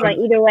 I just like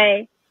either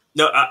way.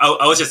 No,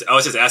 I was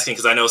just asking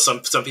because I know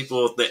some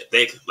people that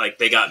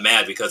they got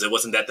mad because it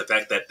wasn't that the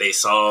fact that they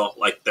saw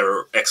like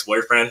their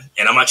ex-boyfriend,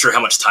 and I'm not sure how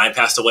much time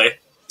passed away,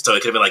 so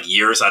it could have been like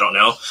years, I don't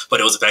know,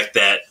 but it was the fact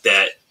that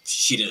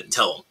she didn't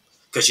tell him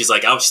because she's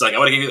like I would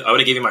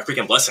have gave you my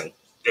freaking blessing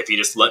if you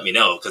just let me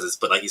know because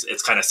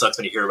it's kind of sucks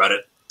when you hear about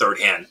it third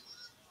hand.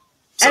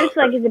 So, I just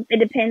feel like it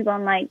depends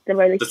on like the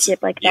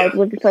relationship, like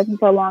with this person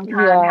for a long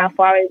time, how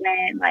far it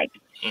went, like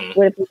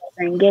what if we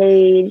were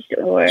engaged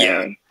or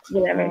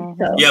whatever.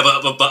 So. Yeah,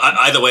 but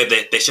either way,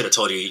 they should have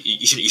told you.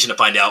 You shouldn't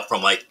find out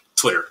from like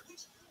Twitter.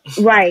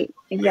 Right,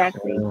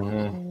 exactly.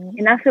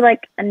 And I feel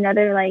like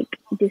another like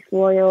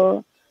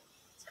disloyal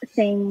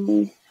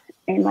thing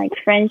in like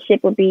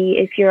friendship would be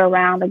if you're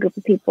around a group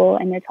of people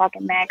and they're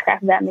talking mad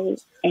crap about me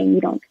and you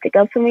don't stick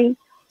up for me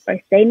or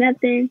say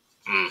nothing.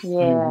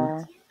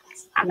 Yeah.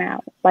 I'm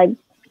out. Like,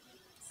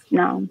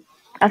 no.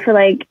 I feel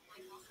like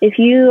if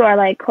you are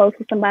like close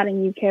with somebody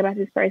and you care about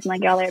this person,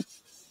 like y'all are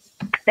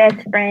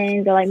best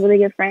friends or like really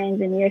good friends,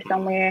 and you're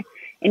somewhere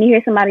and you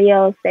hear somebody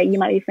else that you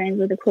might be friends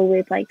with or cool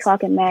with, like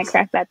talking mad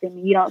crap about them,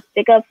 and you don't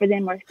stick up for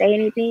them or say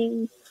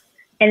anything,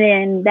 and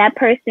then that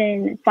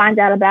person finds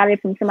out about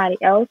it from somebody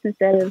else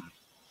instead of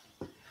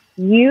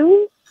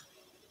you,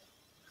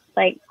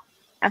 like,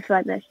 I feel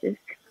like that's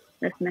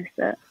messed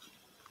up.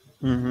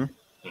 But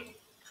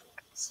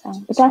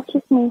that's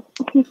just me.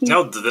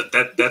 No,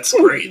 that's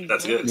great.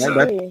 That's good.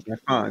 Yeah,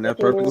 that's fine. That's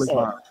perfectly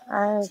fine.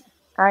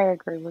 I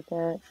agree with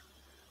that.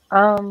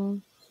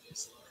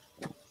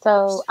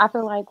 So I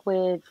feel like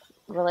with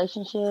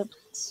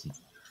relationships,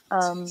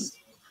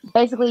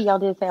 basically y'all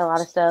did say a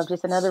lot of stuff.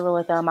 Just another rule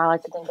of thumb I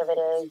like to think of it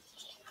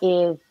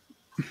as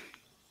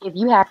if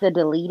you have to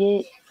delete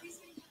it,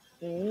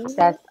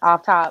 that's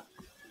off top.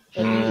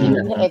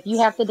 If you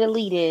have to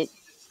delete it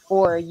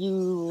or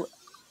you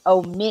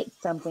omit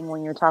something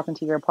when you're talking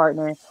to your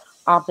partner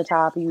off the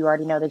top, you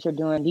already know that you're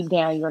doing deep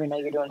down, you already know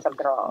you're doing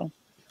something wrong.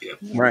 Yeah.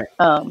 Right.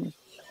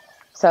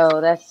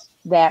 So that's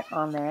that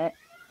on that.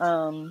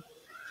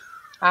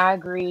 I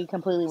agree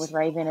completely with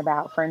Raven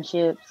about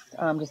friendships,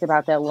 just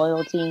about that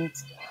loyalty.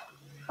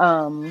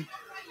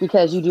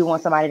 Because you do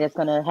want somebody that's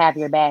going to have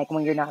your back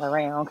when you're not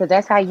around. Because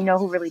that's how you know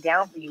who really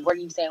down for you. What are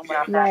you saying when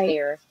I'm not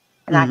there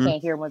and I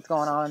can't hear what's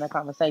going on in the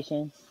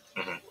conversation?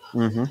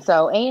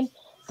 So, and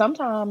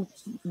sometimes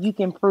you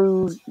can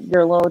prove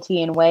your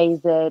loyalty in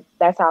ways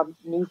that's how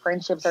new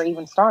friendships are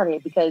even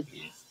started, because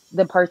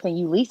the person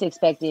you least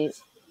expected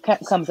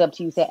comes up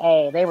to you and say,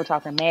 hey, they were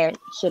talking mad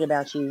shit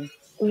about you.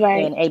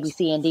 And A, B,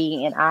 C, and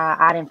D, and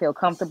I didn't feel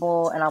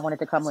comfortable, and I wanted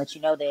to come let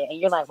you know that. And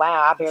you're like,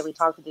 wow, I barely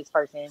talked to this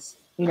person.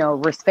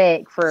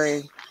 Respect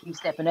for you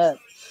stepping up.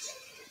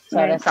 So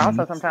that's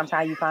also sometimes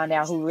how you find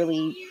out who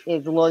really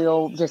is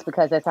loyal, just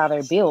because that's how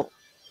they're built.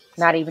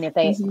 Not even if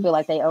they feel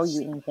like they owe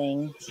you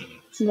anything.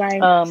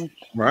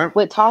 Right.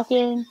 With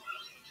talking,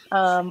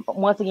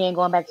 once again,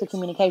 going back to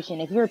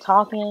communication, if you're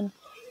talking,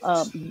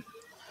 at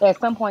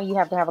some point you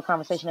have to have a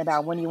conversation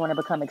about when you want to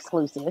become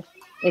exclusive.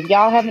 If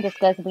y'all haven't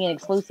discussed being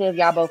exclusive,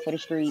 y'all both for the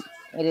streets.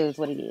 It is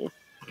what it is.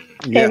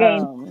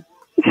 Yeah.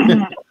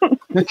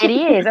 It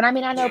is. And I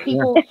mean, I know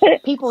people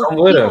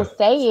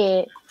say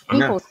it,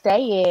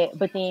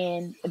 but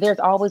then there's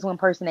always one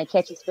person that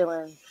catches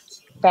feelings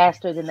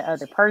faster than the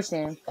other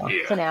person.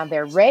 So now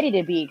they're ready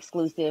to be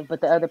exclusive,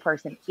 but the other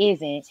person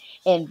isn't.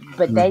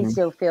 But they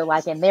still feel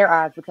like in their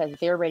eyes, because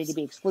they're ready to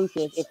be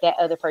exclusive, if that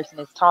other person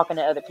is talking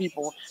to other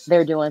people,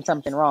 they're doing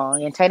something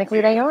wrong. And technically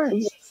they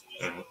aren't.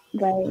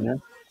 Right.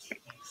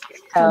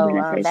 So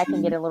that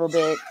can get a little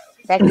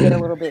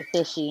bit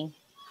fishy.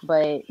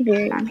 But I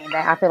mean,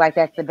 I feel like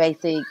that's the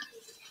basic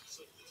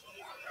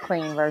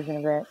clean version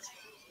of that.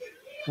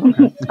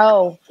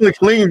 The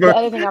clean version. The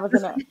other thing I was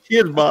gonna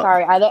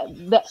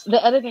the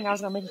other thing I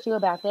was gonna mention too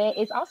about that,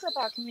 it's also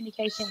about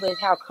communication with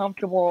how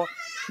comfortable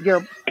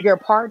your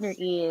partner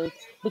is,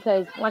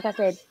 because like I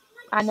said,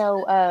 I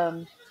know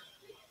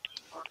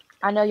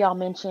y'all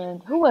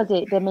mentioned, who was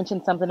it that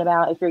mentioned something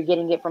about if you're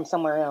getting it from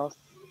somewhere else?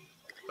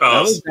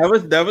 That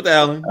was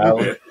Alan.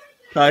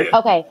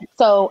 Okay,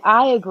 so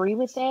I agree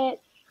with that,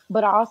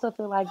 but I also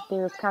feel like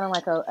there's kind of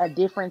like a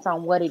difference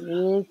on what it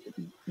is,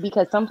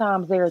 because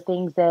sometimes there are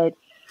things that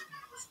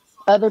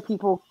other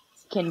people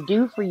can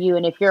do for you,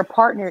 and if your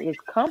partner is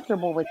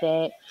comfortable with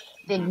that,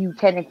 then you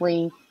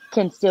technically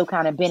can still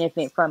kind of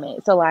benefit from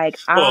it. So like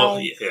well,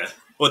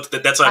 Well,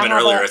 that's what I meant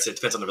earlier. It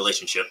depends on the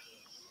relationship.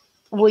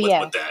 Well,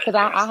 yeah, because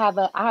I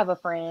have a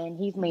friend.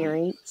 He's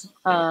married.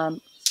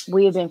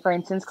 We have been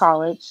friends since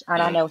college,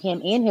 and I know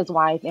him and his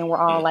wife, and we're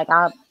all like,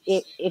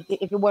 if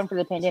it wasn't for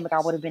the pandemic, I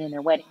would have been in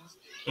their wedding.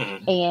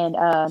 And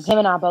him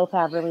and I both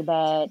have really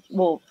bad,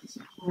 well,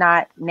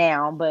 not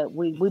now, but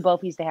we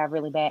both used to have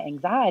really bad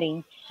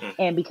anxiety,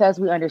 and because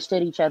we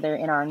understood each other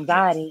in our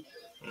anxiety,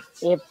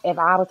 if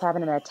I was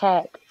having an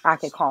attack, I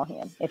could call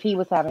him. If he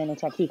was having an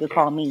attack, he could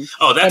call me.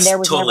 Oh, that's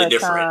totally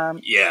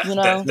different. Yeah, you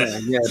know.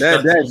 That's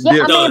different.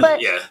 I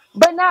mean,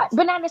 but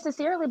not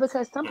necessarily,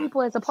 because some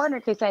people as a partner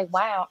could say,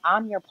 "Wow,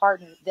 I'm your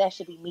partner. That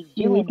should be me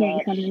doing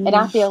that." And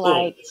I feel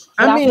like,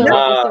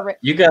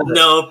 you got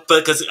no,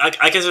 but because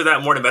I consider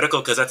that more than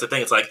medical, because that's the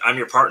thing. It's like I'm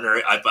your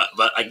partner, but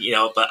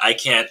I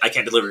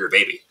can't deliver your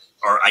baby.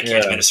 Or I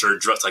can't administer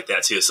drugs like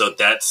that too. So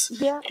that's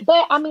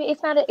but I mean,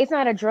 it's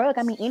not a drug.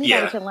 I mean,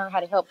 anybody can learn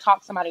how to help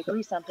talk somebody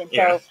through something.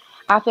 So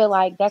I feel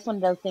like that's one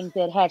of those things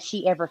that, had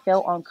she ever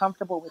felt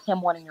uncomfortable with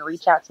him wanting to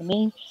reach out to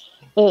me,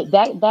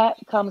 that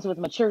comes with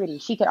maturity.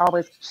 She could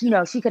always,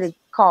 she could have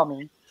called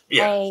me.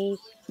 Hey,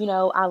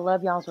 I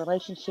love y'all's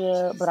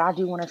relationship, but I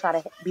do want to try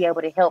to be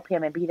able to help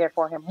him and be there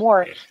for him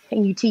more.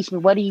 Can you teach me,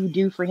 what do you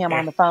do for him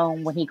on the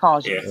phone when he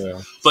calls you?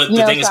 But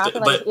the thing is,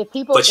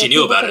 but she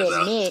knew about it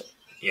though.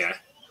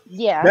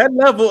 Yeah. That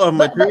level of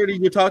maturity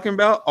you're talking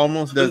about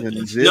almost doesn't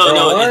exist.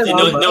 No,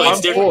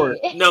 it's different.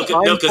 I'm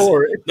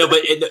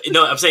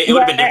saying it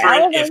would have been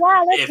different.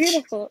 Wow, that's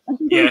beautiful.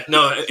 It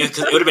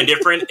would have been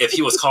different if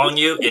he was calling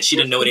you and she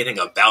didn't know anything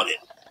about it.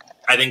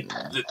 I think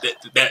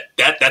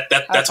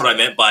that's what I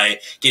meant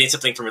by getting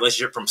something from a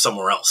relationship from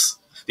somewhere else.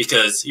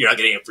 Because you're not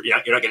getting it from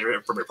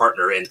your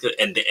partner, and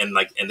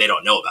they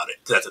don't know about it.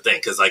 Because that's the thing.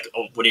 Because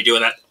when you're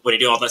doing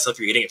all that stuff,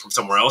 you're getting it from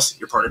somewhere else.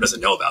 Your partner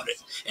doesn't know about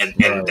it, and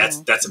that's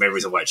the main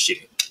reason why it's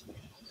cheating.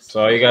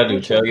 So all you gotta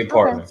do, tell your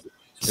partner.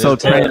 So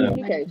tell them.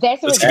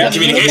 That's what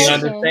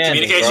communication.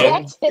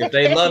 If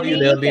they love you,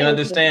 they'll be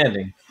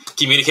understanding.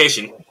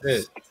 Communication.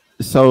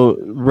 So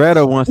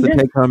Retta wants to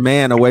take her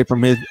man away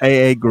from his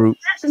AA group.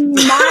 That's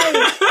not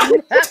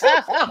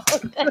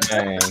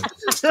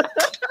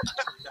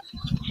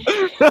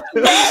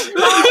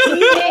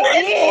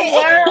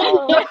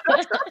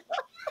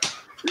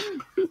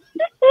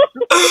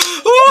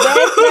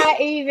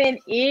even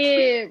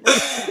it.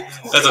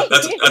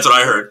 That's what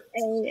I heard.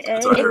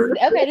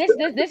 Okay,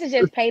 this is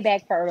just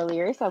payback for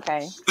earlier. It's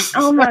okay.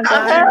 Oh my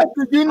god!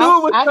 You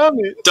knew it was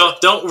coming.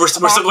 Don't. We're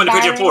still going to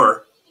Pigeon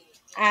 4.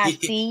 I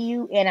see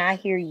you and I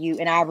hear you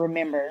and I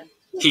remember.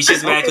 He's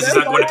just mad because he's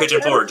not going to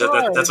Pigeon Forge.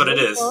 That's what it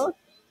is.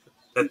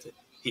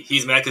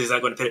 He's mad because he's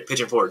not going to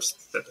Pigeon Forge.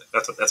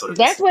 That's what it is.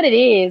 That's what it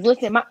is.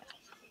 Listen, I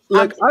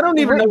don't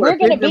even know what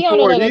Pigeon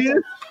Forge is.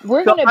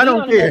 We're going to be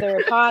on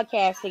another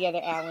podcast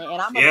together, Alan,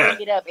 and I'm going to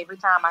bring it up every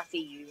time I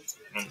see you.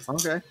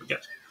 Okay. Yeah.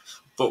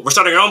 But we're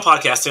starting our own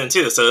podcast soon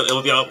too, so it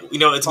will be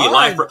it's be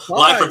live from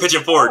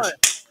Pigeon Forge.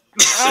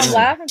 I'm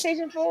live from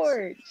Pigeon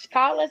Forge.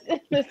 Call us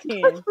and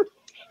listen.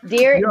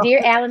 Dear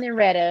Alan and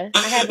Retta,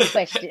 I have a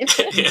question.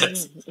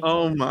 Yes.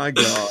 Oh my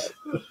God.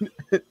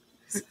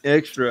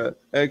 Extra.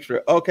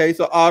 Okay,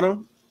 so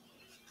Autumn.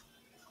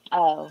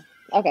 Oh,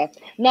 okay.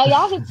 Now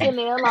y'all hit the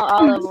nail on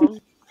all of them.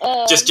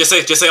 Just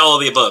say all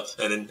of the above,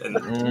 and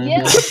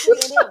yeah.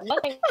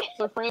 One thing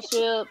for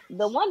friendship,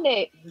 the one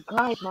that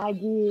grinds my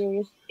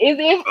gears is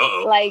if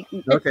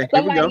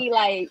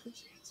somebody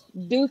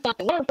do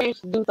something. One friend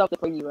do something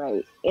for you,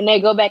 right? And they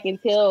go back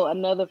and tell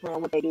another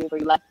friend what they did for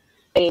you, like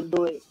they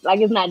do it, like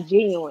it's not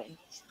genuine.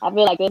 I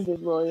feel like that's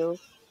disloyal.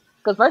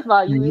 Because first of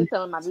all, you is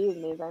telling my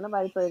business. Ain't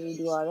nobody told you to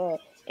do all that,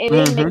 and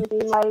then it makes it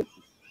seem like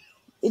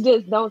it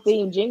just don't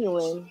seem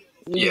genuine.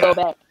 You go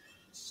back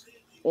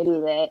and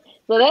do that.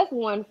 So that's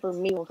one for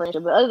me with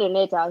friendship. But other than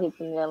that, y'all hit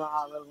the nail on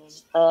all of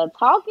them.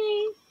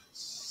 Talking,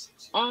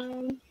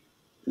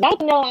 not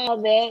to know all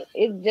that.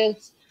 It's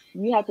just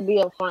you have to be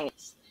upfront.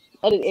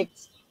 If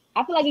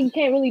I feel like you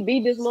can't really be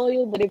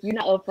disloyal, but if you're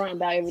not upfront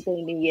about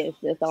everything, then yes,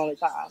 that's the only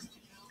time.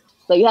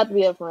 So you have to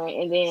be upfront.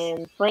 And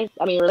then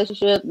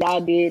relationship, y'all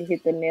did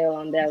hit the nail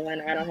on that one.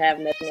 I don't have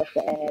nothing else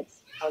to add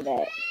on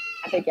that.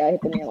 I think y'all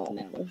hit the nail on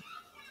that one.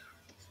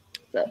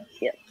 So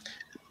yeah.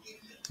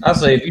 I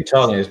say if you're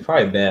talking, it's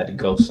probably bad to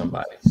ghost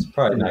somebody. It's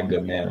probably not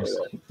good manners.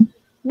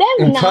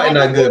 That's probably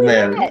not good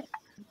manners.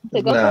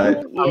 I'm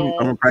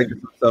gonna practice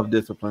some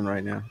self-discipline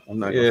right now. I'm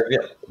not. Yeah.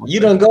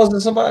 You done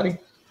ghosted somebody?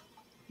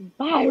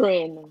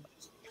 Byron.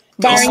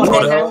 Byron, you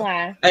better not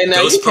lie. Hey,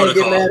 now you can't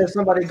get mad if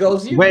somebody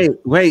ghosts you.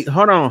 Wait,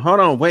 hold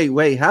on.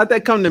 Wait. How'd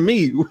that come to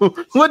me?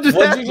 What'd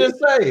you just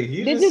say?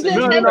 Did you just say?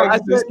 I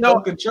said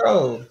no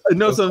control.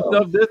 No, some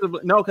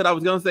self-discipline. No, because I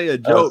was gonna say a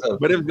joke,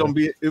 but it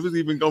was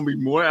even gonna be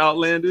more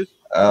outlandish.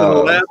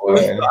 Oh,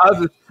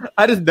 so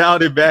I just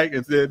dialed it back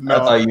and said no. I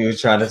thought you were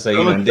trying to say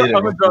you did it.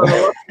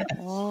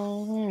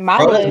 My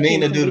love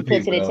mean to do the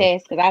put to the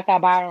test because I thought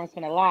Byron was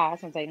gonna lie. I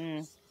was gonna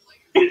say,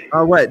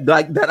 what?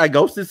 Like that? I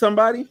ghosted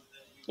somebody?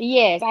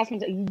 Yes, I was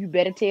gonna say you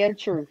better tell the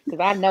truth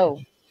because I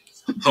know.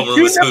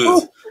 Homeroom is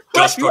smooth.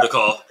 Ghost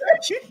protocol.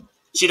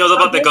 She knows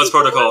about the ghost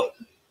protocol.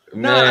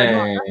 No,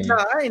 I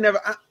ain't never.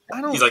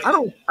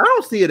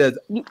 don't see it as.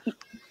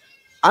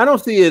 I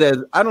don't see it as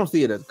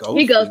ghosting.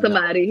 He goes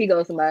somebody. He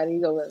goes somebody. He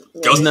goes.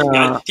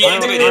 Nah. He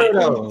has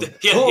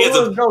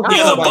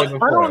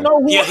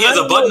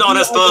a button on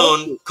his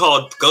phone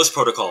called Ghost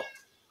Protocol.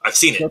 I've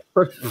seen it.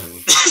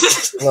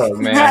 Look,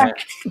 man.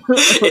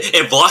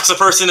 It blocks a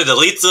person and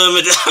deletes them.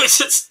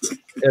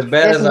 As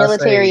bad as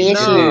military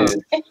issues.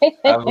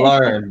 I've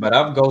learned, but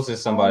I've ghosted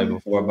somebody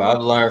before, but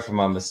I've learned from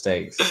my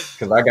mistakes.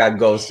 Because I got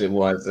ghosted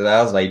once, and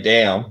I was like,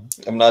 damn,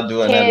 I'm not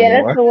doing that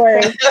anymore. That's the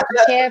worst.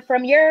 Kev,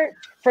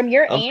 from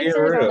your answers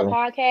on the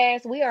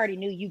podcast, we already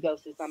knew you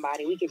ghosted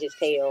somebody. We could just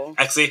tell.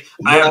 Actually,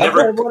 I have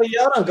never. One of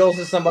y'all done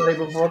ghosted somebody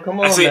before. Come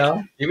on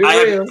now. Give me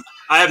real.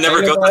 I have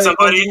never ghosted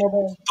somebody,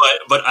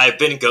 but I've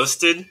been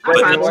ghosted. But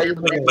then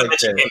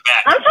she came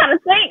back. I'm trying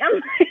to think. I'm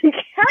like,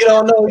 you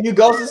don't know you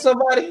ghosted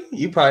somebody?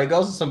 You probably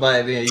ghosted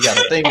somebody, then you got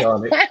to think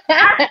on it.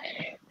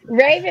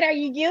 Raven, are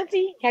you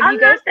guilty? I'm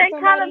not that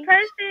kind of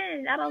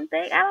person. I don't.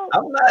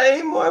 I'm not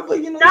anymore, but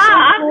you know.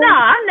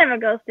 I've never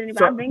ghosted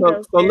anybody. I've been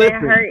ghosted. So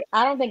listen,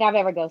 I don't think I've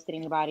ever ghosted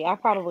anybody.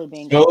 I've probably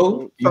been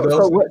ghosted.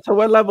 So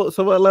what level?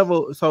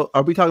 So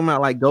are we talking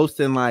about like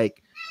ghosting?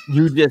 Like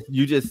you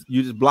just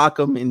block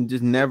them and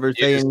just never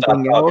say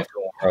anything else,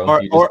 or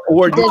are you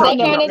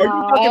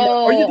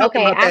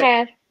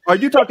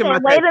talking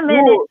about? Wait a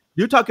minute.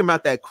 You're talking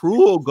about that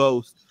cruel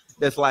ghost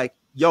that's like,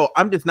 yo,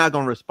 I'm just not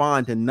gonna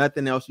respond to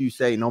nothing else you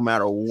say, no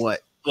matter what.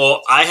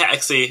 Well, I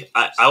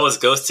was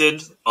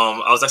ghosted.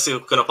 I was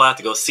actually gonna apply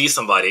to go see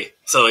somebody.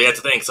 So you have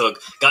to think. So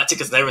got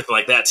tickets and everything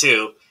like that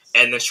too,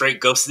 and then straight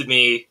ghosted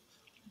me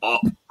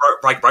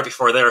right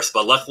before there.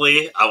 But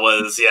luckily,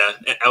 because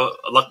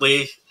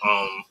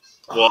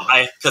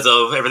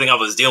of everything I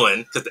was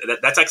doing, because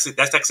that's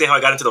actually how I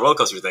got into the roller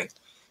coaster thing.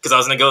 Because I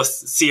was gonna go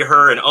see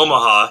her in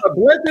Omaha. A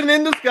blessing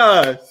in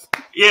disguise.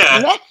 Yeah.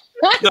 And then,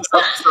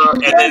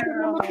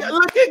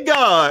 look at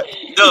God.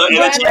 No,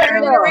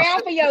 turning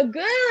around for your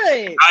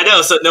good. I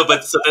know. So then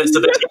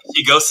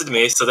she ghosted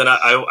me. So then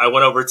I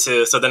went over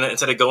to. So then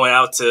instead of going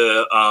out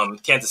to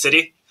Kansas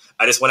City,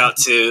 I just went out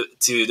to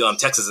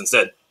Texas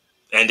instead,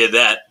 and did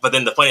that. But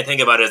then the funny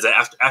thing about it is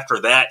that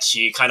after that,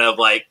 she kind of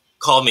like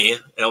called me,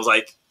 and I was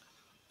like,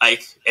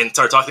 and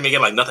started talking to me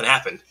again, like nothing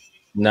happened.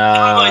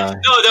 Nah.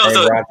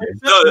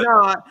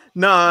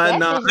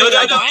 No.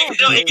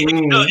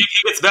 It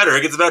gets better.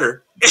 It gets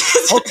better.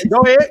 Okay,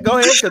 go ahead.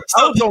 Cause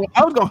I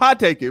was gonna hot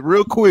take it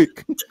real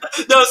quick.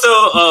 No,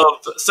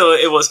 so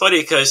it was funny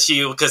because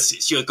she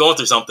was going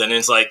through something, and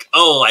it's like,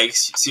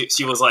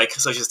 she was like,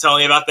 so she was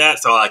telling me about that.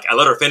 So like, I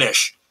let her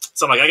finish.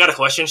 So I'm like, I got a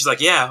question. She's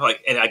like, yeah,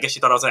 like, and I guess she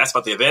thought I was gonna ask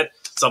about the event.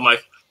 So I'm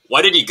like,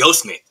 why did you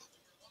ghost me?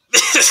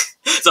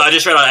 So I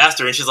just tried to ask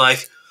her, and she's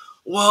like,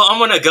 well, I'm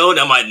gonna go, and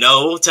I'm like,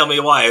 no, tell me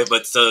why.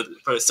 But so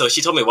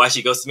she told me why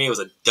she ghosted me. It was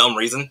a dumb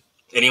reason,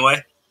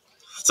 anyway.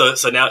 So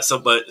now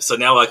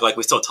like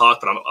we still talk,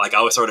 but I'm like I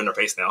always throw it in her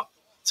face now.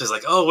 So she's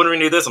like, oh, when do we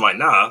do this? I'm like,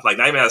 nah, like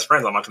not even as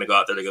friends. I'm not gonna go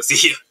out there to go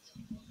see you.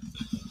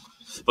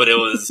 But it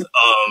was,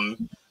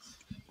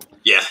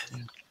 yeah.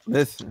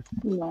 Listen.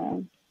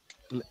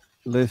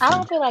 I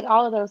don't feel like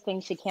all of those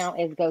things should count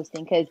as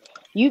ghosting, because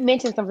you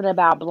mentioned something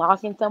about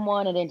blocking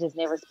someone and then just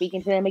never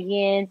speaking to them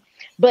again.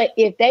 But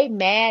if they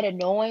mad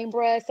annoying,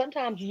 bruh,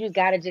 sometimes you just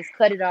gotta just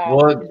cut it off.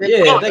 Well,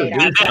 yeah,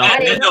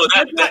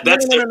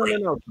 that's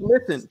different. No.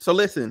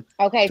 Listen.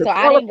 Okay, so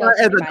I didn't go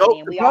as a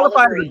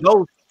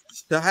ghost.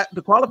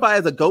 To qualify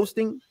as a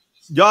ghosting,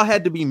 y'all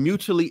had to be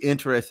mutually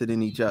interested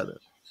in each other.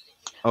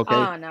 Okay.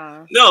 Oh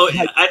no. No,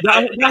 I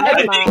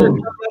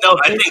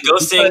think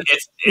ghosting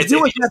it's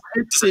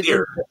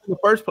disappear. The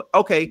first place.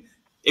 Okay.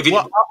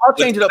 I'll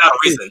change it up.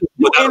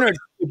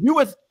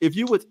 If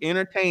you was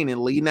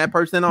entertaining, leading that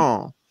person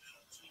on,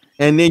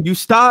 and then you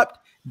stopped,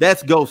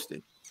 that's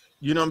ghosting.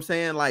 You know what I'm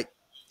saying? Like,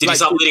 did you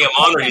stop leading him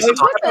on, or you stop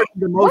talking?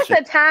 What's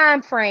the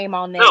time frame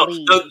on that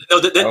lead? I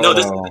think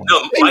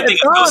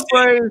it's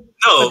ghosting.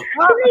 No.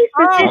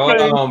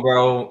 Hold on,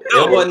 bro.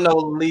 There wasn't no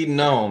leading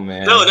on,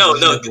 man. No.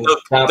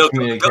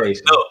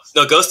 Communication.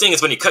 No, ghosting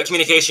is when you cut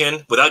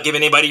communication without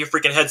giving anybody your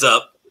freaking heads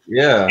up.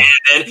 Yeah.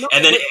 And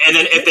then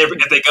if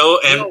they go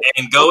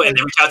and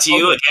they reach out to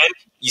you again,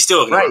 you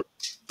still ignore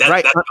them.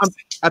 Right.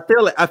 I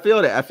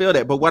feel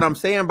that. But what I'm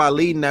saying by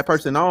leading that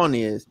person on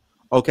is,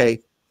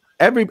 okay,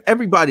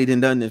 everybody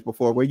done this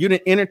before, where you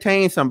didn't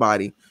entertain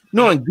somebody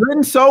knowing good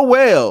and so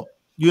well,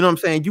 you know what I'm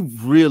saying, you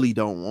really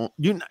don't want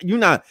you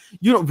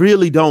don't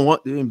really don't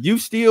want them. You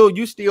still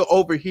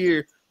over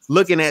here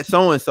looking at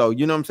so and so,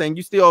 you know what I'm saying,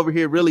 you still over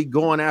here really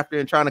going after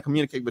and trying to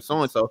communicate with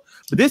so and so,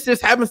 but this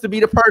just happens to be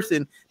the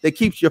person that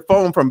keeps your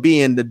phone from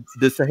being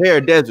the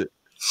Sahara Desert.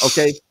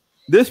 Okay,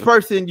 this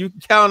person, you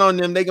count on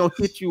them, they gonna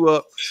hit you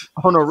up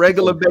on a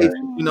regular basis,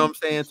 you know what I'm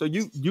saying, so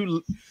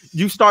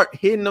you start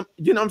hitting them,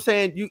 you know what I'm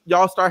saying,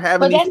 y'all start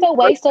having. But that's a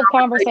waste of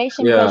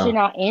conversation because you're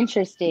not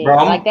interested. Bro,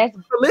 I'm not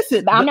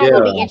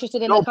gonna be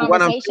interested in the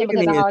conversation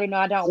because I already know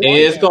I don't want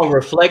it's gonna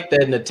reflect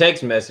that in the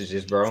text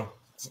messages, bro.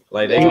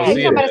 Like they gonna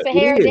see it.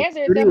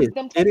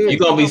 You're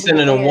gonna be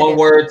sending a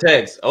one-word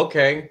text.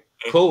 Okay,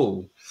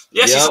 cool.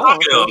 Yeah, she's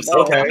talking to him.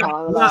 Okay.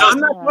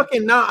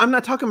 I'm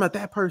not talking about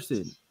that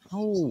person.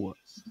 Oh.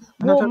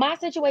 Well, my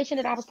situation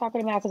that I was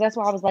talking about, because that's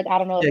why I was like, I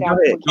don't know if y'all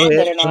were getting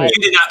it or not.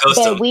 You did not ghost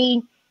him. But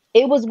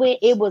it was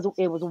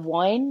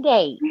one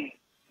day,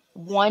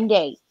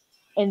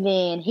 and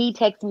then he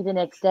texted me the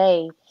next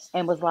day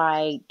and was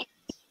like,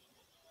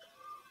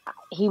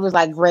 he's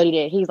like,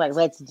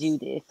 let's do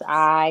this.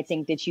 I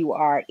think that you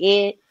are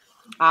it.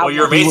 Well,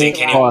 you're amazing.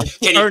 Can you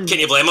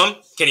blame him?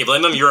 Can you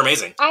blame him? You're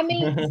amazing. I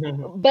mean,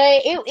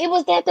 but it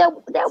was that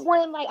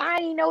one, like, I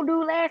didn't know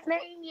dude's last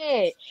name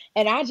yet,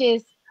 and I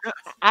just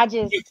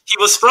he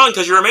was sprung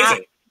because you're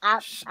amazing. I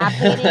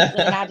panicked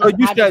and I just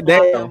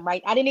blocked him.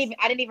 Right, I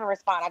didn't even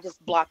respond. I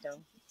just blocked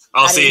him.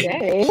 I'll see.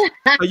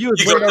 You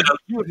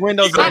was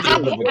Windows.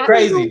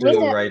 Crazy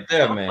dude right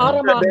there, man. I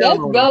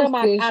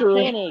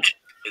panicked.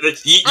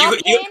 You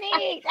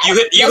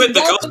hit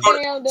the ghost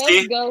protocol.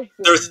 See,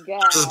 there's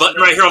this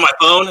button right here on my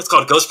phone. It's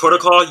called Ghost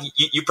Protocol.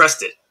 You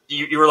pressed it.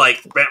 You were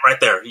like right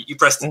there. You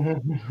pressed it. I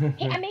mean,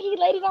 he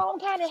laid it on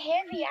kind of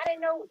heavy. I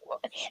didn't know.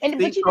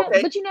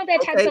 But you know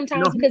that type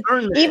sometimes, because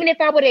even if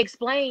I would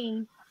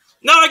explain.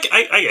 No, I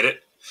get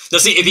it. No,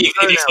 see, if you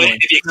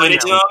explained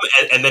it to him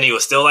and then he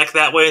was still like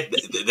that way,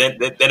 then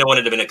it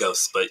wouldn't have been a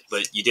ghost. But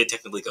you did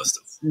technically ghost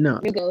him. No,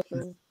 you ghost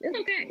him. It's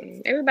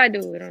okay. Everybody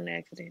do it on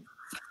accident.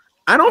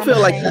 I don't feel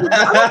like it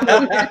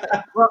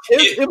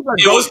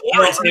was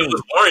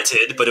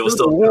warranted, but it was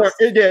still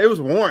it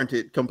was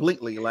warranted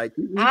completely. Like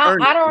I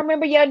don't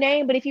remember your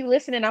name, but if you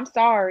listening, I'm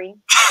sorry.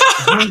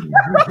 You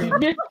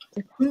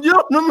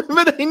don't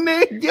remember their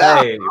name?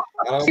 Yeah. Hey,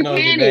 I don't know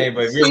your name,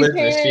 but if you're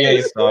listening, she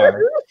ain't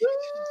sorry.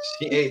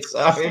 She ain't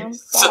sorry.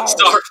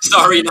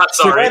 Sorry, not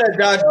sorry. She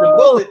dodged the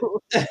bullet.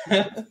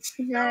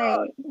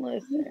 Right.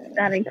 Listen,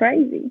 that ain't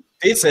crazy.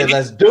 He said,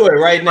 "Let's do it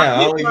right now."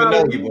 I don't even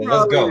know you, but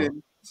let's go.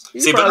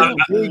 See, but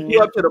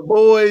you up to the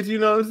boys, you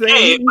know what I'm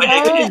saying?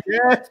 Hey,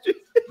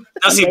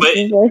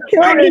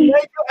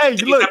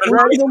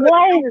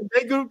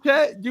 they group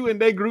chat. You in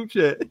their group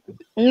chat?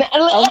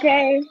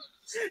 Okay.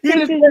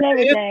 Pictures and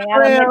everything.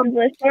 I don't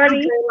know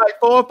Shorty. Like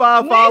 4 or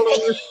 5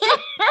 followers.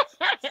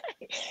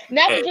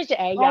 Not Patricia.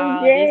 Hey,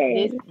 y'all,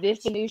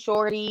 this the new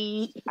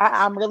Shorty.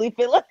 I'm really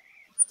feeling.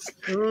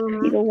 He's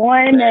the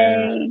one.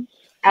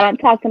 I don't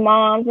talk to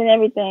moms and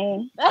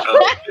everything.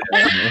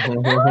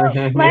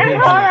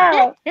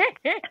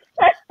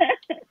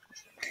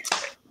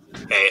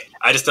 Hey,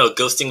 I just know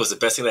ghosting was the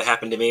best thing that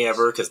happened to me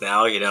ever, because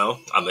now, you know,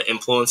 I'm an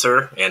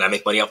influencer and I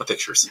make money off of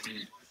pictures.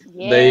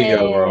 Yes. There you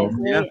go, bro.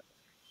 Yeah.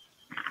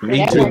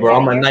 Me too, bro.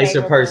 I'm a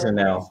nicer person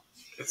now.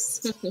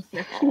 So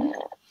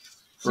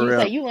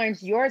you learned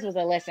yours was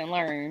a lesson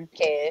learned,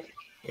 Kev.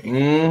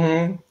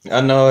 I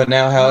know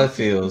now how it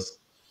feels.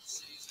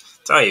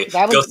 Tell you,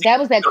 that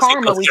was that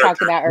karma we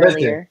talked about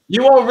earlier. Listen,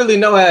 you won't really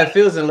know how it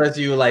feels unless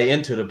you like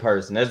into the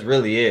person. That's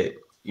really it.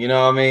 You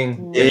know what I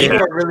mean? If you're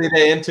not really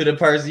that into the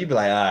person, you be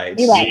like, all right.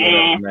 You like,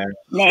 man.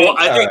 Well,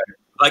 I think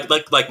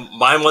like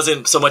mine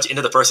wasn't so much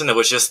into the person. It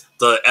was just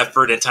the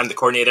effort and time to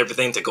coordinate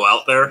everything to go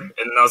out there. And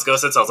I was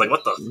ghosted, so I was like,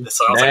 what the?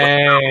 So I was like,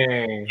 what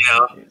the you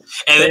know?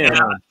 And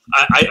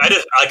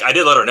I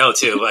did let her know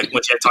too. Like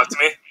when she had talked to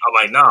me, I'm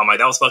like, no,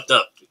 that was fucked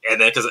up. And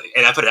then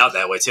and I put it out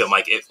that way too. I'm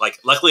like,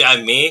 luckily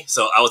I'm me,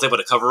 so I was able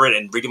to cover it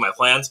and redo my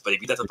plans. But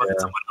if you got to fucking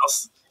someone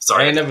else,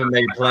 sorry, I ain't never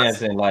made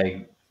plans and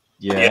like.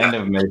 I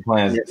never made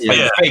plans.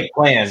 Fake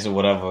plans or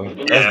whatever.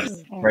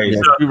 That's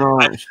crazy.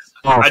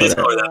 I just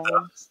know that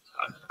though.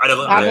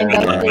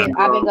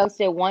 I've been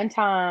ghosted one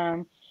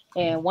time,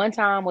 and one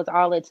time was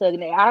all it took.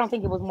 And I don't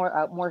think it was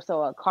more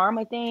so a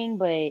karma thing,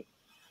 but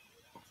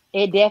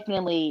it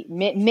definitely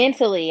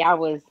mentally I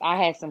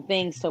had some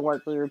things to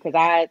work through, because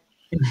I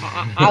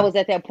was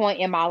at that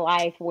point in my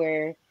life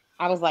where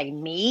I was like,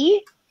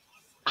 me.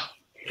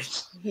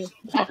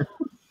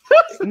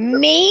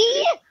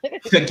 Me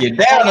took you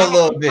down a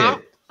little bit.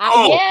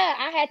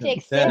 I had to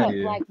accept,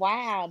 like,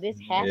 wow, this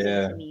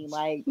happened to me.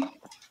 Like,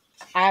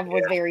 I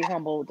was very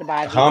humbled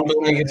by it.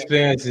 Humbling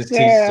experiences teach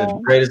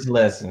the greatest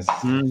lessons.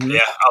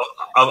 Yeah,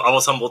 I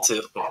was humbled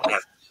too.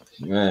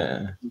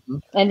 Man.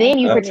 And then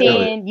you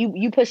pretend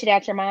you push it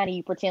out your mind and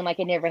you pretend like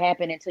it never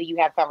happened until you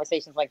have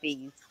conversations like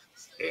these.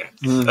 Yeah.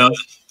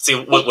 See,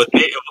 with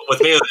me,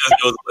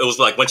 it was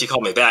like when she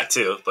called me back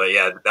too. But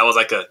yeah, that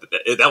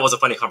was a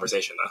funny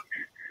conversation though,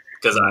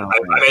 because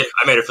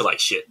I made her feel like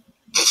shit.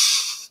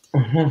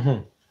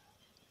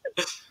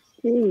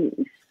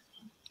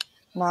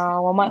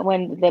 No,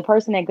 when the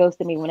person that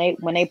ghosted me,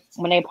 when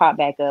they popped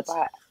back up,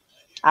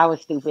 I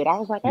was stupid. I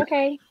was like,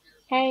 okay,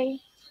 hey,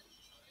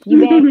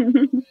 you back?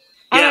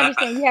 I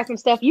understand you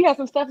have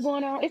some stuff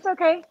going on. It's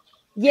okay.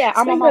 Yeah,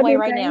 I'm on my way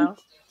right now.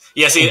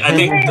 Yeah, see, I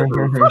think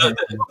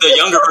the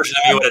younger version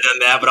of me would have done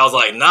that, but I was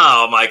like, no,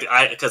 I'm like,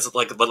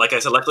 but like I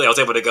said, luckily I was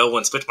able to go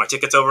and switch my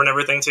tickets over and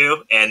everything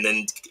too, and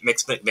then make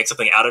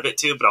something out of it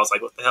too. But I was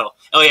like, what the hell?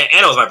 Oh yeah,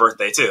 and it was my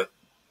birthday too.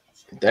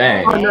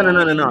 Dang. Oh, no.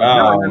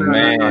 Oh,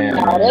 man.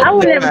 I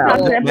would never talk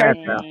to that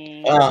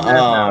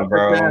person.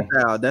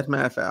 Bro. That's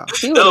mad foul.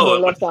 She would have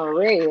been left on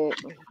red.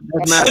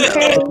 That's mad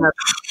foul.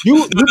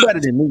 You better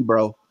than me,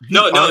 bro.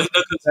 No, better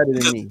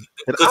than me.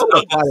 I would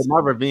have plotted my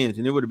revenge,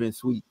 and it would have been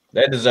sweet.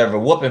 They deserve a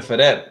whooping for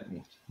that.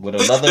 with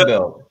another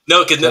belt.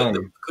 No, because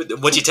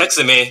when she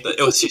texted me,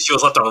 she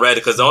was left on red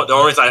because the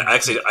only reason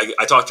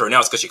I talked to her now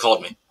is because she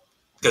called me.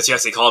 Because she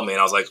actually called me and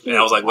I was like,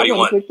 what do you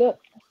want?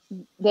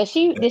 Did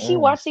she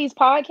watch these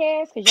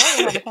podcasts? Because y'all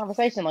gonna have a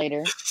conversation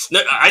later.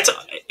 No,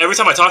 every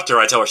time I talk to her,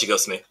 I tell her she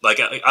ghosts me. Like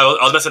I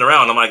was messing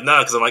around. I'm like, no,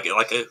 because I'm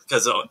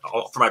because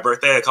for my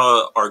birthday, I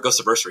call it our ghost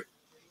anniversary.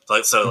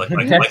 Like she knows.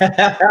 Wow.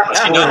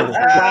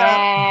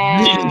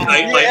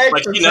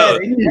 Like she knows.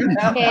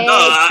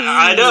 No,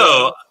 I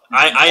know.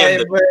 I am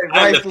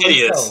the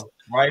pettiest. So.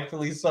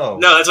 Rightfully so.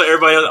 No, that's what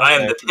everybody knows. I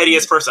am the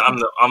pettiest person.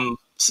 I'm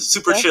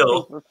super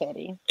chill. Super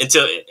petty.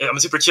 Until I'm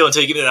super chill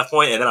until you get me to that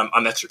point, and then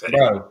I'm extra petty.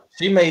 Bro,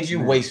 she made you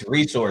waste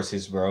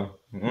resources, bro.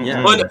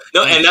 Yeah. Well,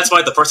 no, and that's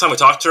why the first time we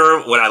talked to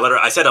her, when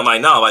I said, I'm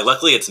like, no, like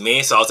luckily it's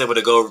me, so I was able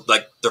to go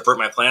like divert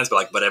my plans.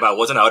 But if I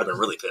wasn't, I would have been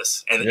really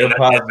pissed. You're a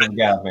positive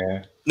guy,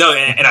 man. No,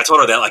 and I told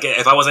her that like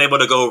if I wasn't able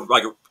to go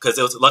like because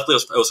it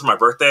was for my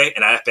birthday,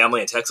 and I have family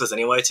in Texas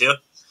anyway too.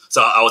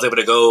 So I was able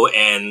to go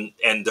and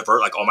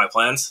divert like all my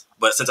plans.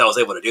 But since I was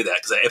able to do that,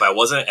 because if I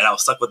wasn't and I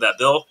was stuck with that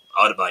bill,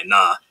 I would have been like,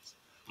 nah,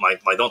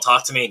 like don't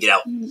talk to me and get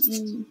out.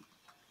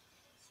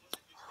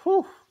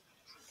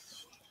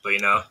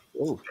 But now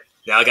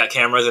I got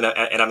cameras and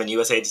I'm in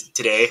USA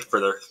Today for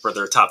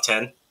their top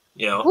 10.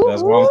 That's what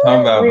I'm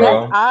talking about,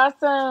 bro.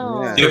 That's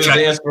awesome. Give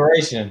the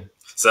inspiration.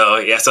 So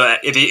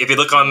if you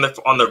look on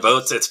their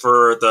boats, it's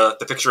for the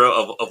picture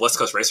of West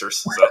Coast racers.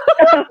 So.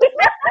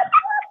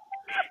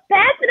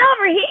 Pass it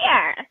over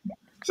here.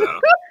 So.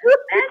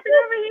 Pass it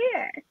over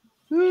here.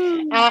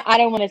 I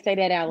don't want to say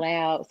that out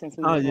loud since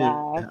we live.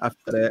 Yeah.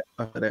 After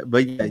that.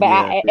 But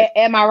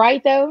am I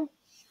right though?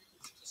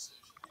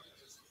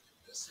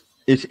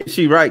 Is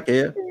she right,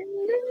 Gail?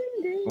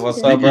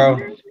 What's up, bro?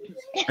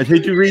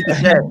 Did you read the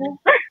chat?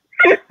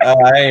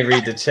 I ain't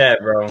read the chat,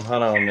 bro.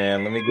 Hold on,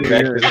 man. Let me get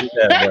back to the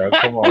chat, bro.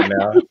 Come on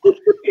now.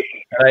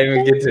 I didn't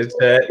even get to the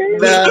chat.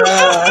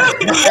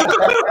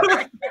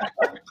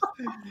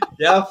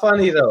 Y'all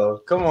funny though.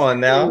 Come on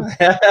now.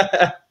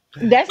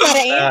 That's not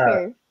an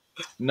answer.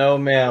 No,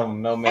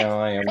 ma'am. No, ma'am.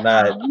 I am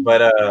not.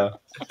 But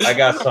I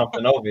got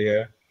something over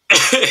here.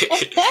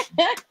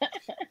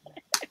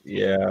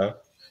 Yeah.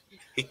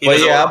 But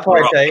yeah, I'll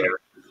partake.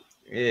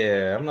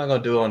 Yeah, I'm not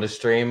gonna do it on the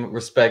stream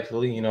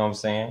respectfully. You know what I'm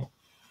saying?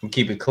 And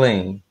keep it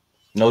clean.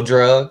 No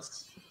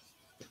drugs.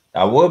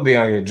 I would be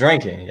on here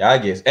drinking. Y'all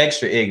get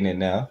extra ignorant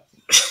now.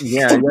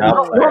 Yeah.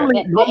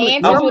 Normally,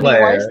 the answer would be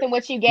worse than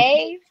what you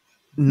gave.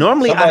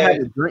 Normally I have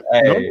a drink.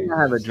 Normally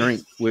I have a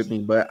drink with me,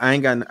 but I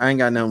ain't got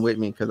nothing with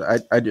me because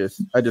I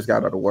just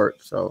got out of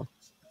work. So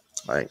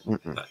like,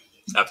 I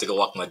have to go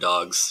walk my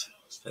dogs.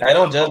 I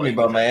don't judge me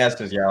by my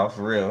answers, y'all.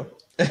 For real,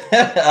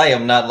 I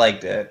am not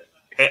like that.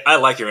 Hey, I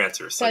like your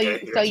answers. So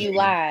you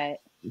lied.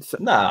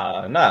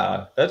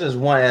 Nah. That's just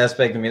one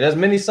aspect of me. There's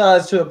many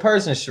sides to a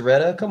person,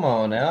 Sharetta. Come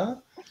on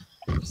now.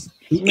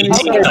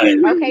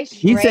 Okay,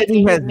 he said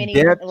he has many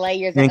depth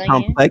layers and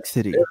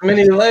complexity. There's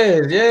many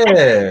layers,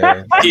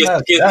 yeah. He's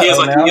like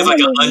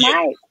an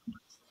onion.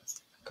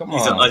 Come on.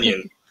 He's an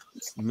onion.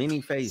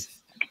 Mini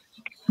face.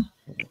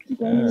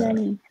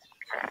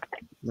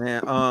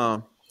 Man,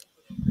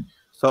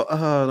 so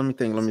let me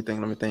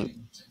think.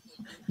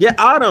 Yeah,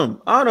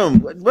 Autumn,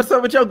 what's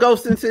up with your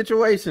ghosting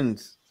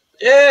situations?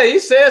 Yeah, you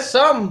said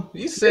something.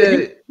 You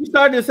said you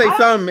started to say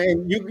something,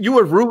 and you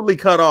were rudely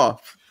cut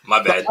off. My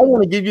bad. So I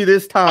want to give you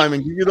this time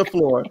and give you the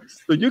floor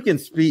so you can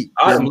speak.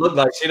 Autumn look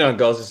like she done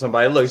ghosted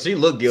somebody. Look, she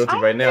look guilty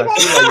right now.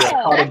 She like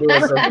you're caught doing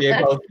something you're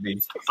supposed to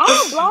be. I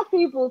don't block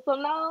people, so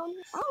no,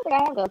 I don't think I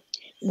have to.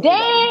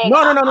 Dang! No.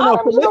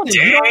 So listen,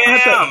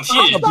 damn!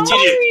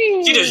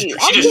 She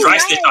just dry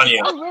snitched on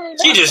you.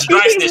 She just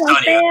dry snitched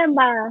on you.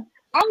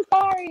 I'm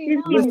sorry.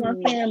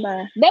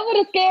 That would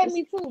have scared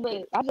me too,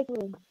 but I just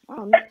would. I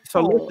don't know.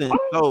 So listen,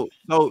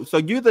 so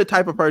you're the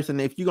type of person,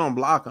 if you're gonna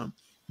block them,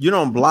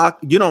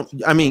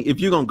 if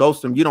you're gonna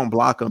ghost them, you don't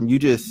block them. You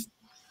just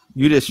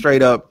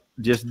straight up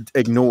just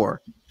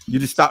ignore. You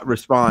just stop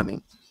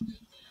responding.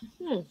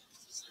 Yeah.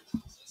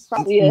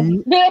 Yeah,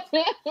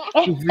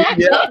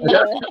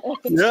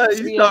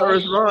 you start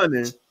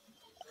responding.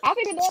 I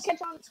think they'll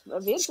catch on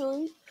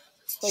eventually.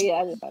 So yeah,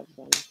 I just have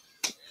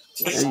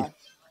to.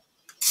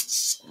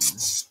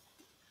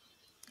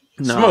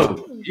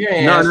 No. You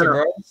ain't answer,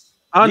 bro.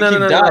 Oh, no.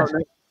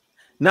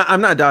 No,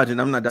 I'm not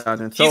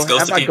dodging. So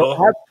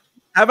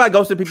have I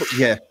ghosted people?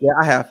 Yeah,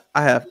 I have.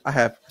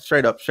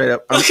 Straight up.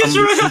 I'm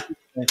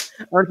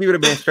gonna keep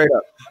it being straight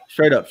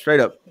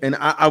up. And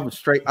I was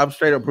straight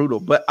up brutal.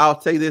 But I'll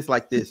say this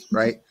like this,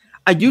 right?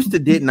 I used to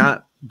did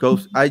not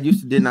ghost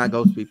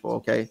people.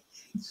 Okay,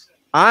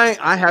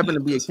 I happen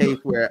to be a case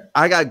where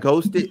I got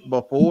ghosted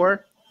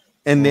before,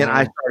 and then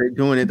I started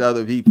doing it to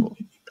other people.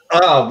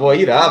 Oh boy,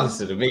 you're the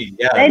opposite of me.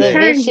 Yeah, the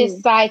vicious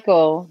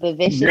cycle. The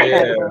vicious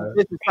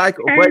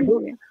cycle. But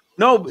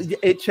no,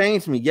 it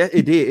changed me. Yeah,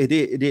 it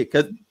did.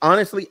 Because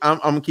honestly, I'm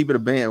gonna keep it a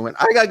band. When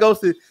I got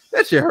ghosted,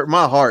 that shit hurt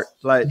my heart.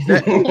 Like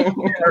that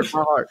hurt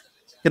my heart.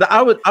 Because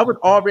I was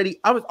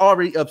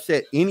already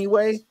upset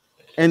anyway.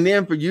 and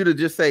then for you to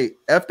just say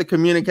F the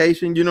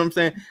communication, you know what I'm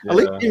saying? Yeah. At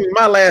least give me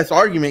my last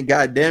argument,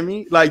 goddamn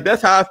me. Like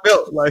that's how I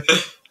felt. Like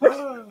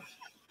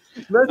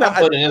that's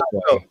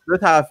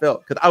how I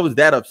felt because I was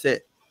that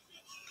upset.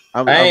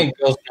 I ain't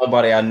ghost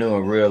nobody I knew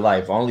in real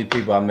life. Only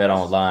people I met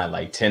online,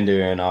 like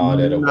Tinder and all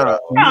that.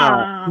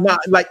 Nah,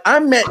 like I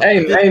met.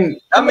 They're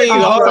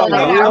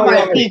not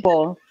real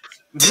people.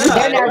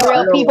 They're not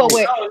real people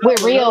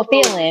with real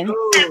feelings.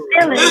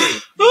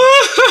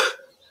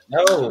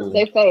 No,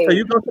 they say. So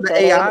you go to the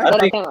AI?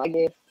 I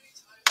guess.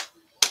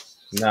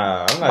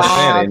 Nah, I'm not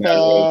saying they're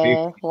not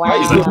real people. Why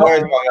you so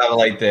worried about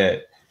like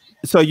that?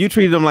 So you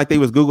treated them like they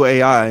was Google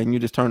AI and you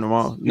just turned them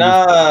off.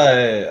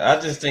 I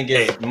just think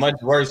it's much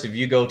worse if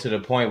you go to the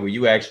point where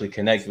you actually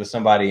connect with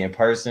somebody in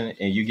person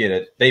and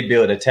you they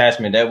build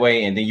attachment that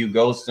way and then you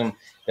ghost them.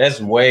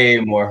 That's way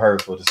more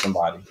hurtful to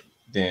somebody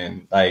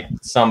than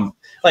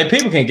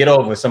people can get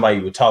over somebody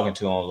you were talking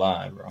to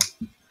online, bro.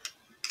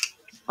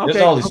 Okay,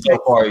 there's only so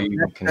far you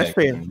can connect.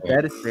 That's fair.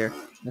 That is fair.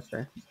 That's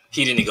fair.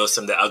 He didn't ghost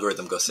him. The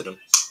algorithm ghosted him.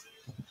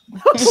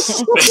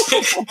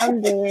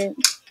 I'm dead.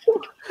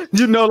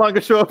 You no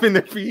longer show up in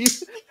their feed.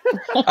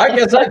 I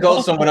guess I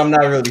ghost them when I'm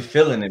not really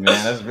feeling it,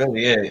 man. That's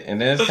really it. And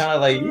then it's kind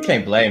of like you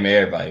can't blame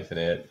everybody for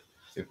that.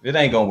 If it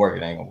ain't gonna work,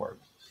 it ain't gonna work.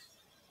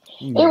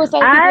 It would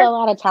save people a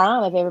lot of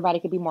time if everybody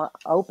could be more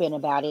open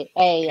about it.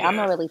 Hey, I'm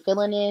not really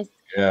feeling this.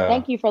 Yeah.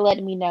 Thank you for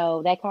letting me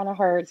know. That kind of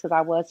hurts because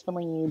I was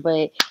feeling you,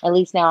 but at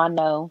least now I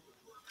know.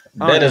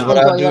 That is what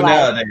I do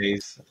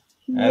nowadays.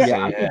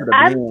 I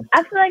feel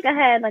like I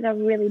had like a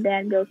really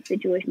bad ghost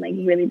situation, like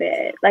really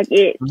bad. Like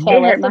it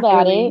hurt my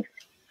about feelings.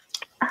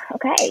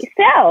 Okay,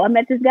 so I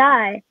met this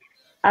guy,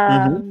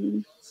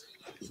 and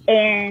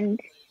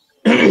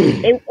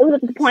it was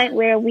at the point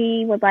where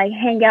we would like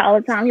hang out all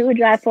the time. He would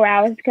drive 4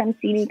 hours to come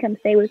see me, come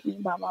stay with me,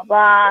 blah blah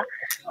blah.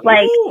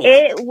 Like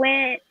it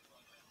went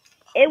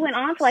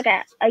on for like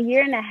a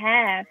year and a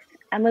half.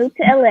 I moved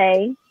to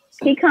LA.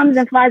 He comes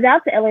and flies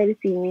out to LA to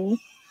see me.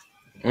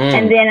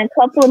 And then a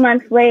couple of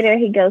months later,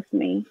 he ghosts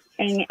me.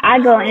 And I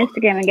go on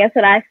Instagram, and guess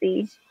what I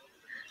see?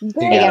 He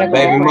got a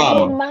baby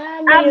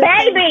mama. A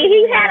baby.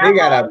 He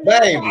got a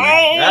baby.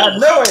 I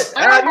knew it.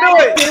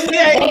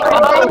 They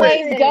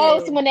always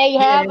ghost when they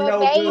have a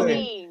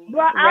baby.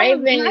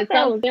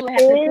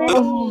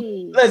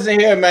 Listen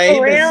here, man. He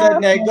been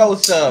setting that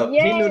ghost up.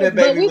 He knew that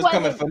baby was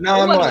coming for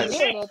 9 months.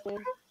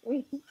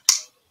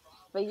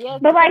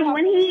 But like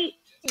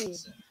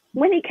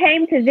when he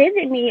came to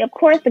visit me, of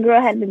course the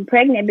girl had been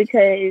pregnant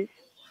because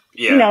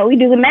you know we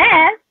do the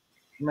math.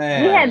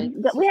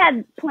 Man, we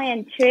had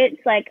planned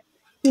trips. Like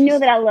he knew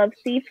that I love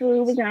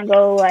seafood. We're gonna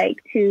go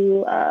like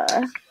to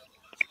I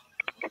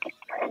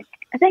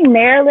think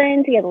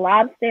Maryland to get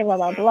lobster. Blah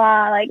blah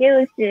blah. Like it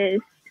was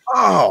just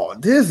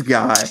this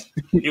guy.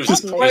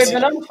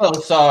 I'm so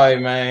sorry,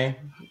 man.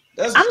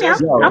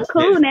 I'm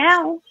cool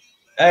now.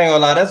 I ain't gonna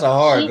lie, that's a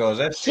hard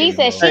ghost. She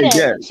said she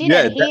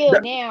done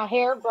healed now,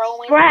 hair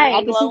growing,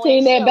 right? She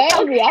seen that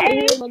baby.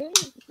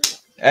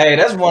 Hey,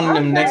 that's one of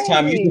them. Next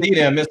time you see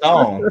them, it's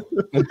on.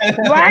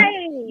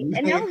 Right,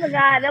 and that was a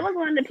guy. That was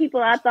one of the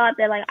people I thought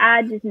that like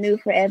I just knew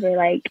forever.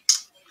 Like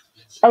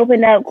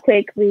opened up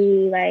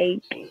quickly.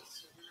 Like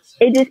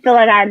it just felt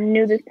like I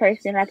knew this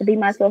person. I could be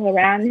myself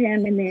around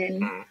him, and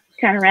then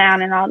turn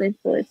around and all this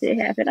bullshit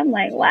happened. I'm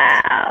like,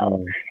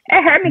 wow,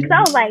 it hurt me because I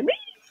was like, really?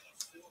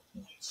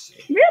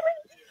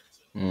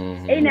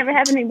 It never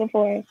happened to me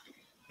before,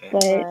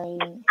 but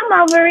I'm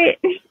over it.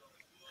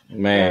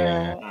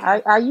 Man,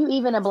 are you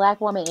even a black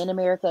woman in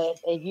America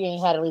if you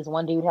ain't had at least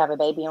one dude have a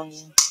baby on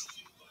you?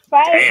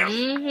 Right,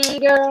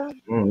 girl.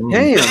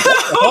 Damn, that's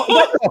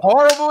a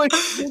horrible.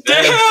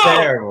 That's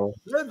terrible.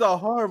 That's a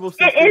horrible.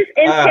 It's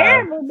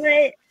terrible,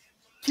 but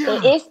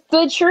it's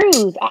the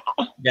truth.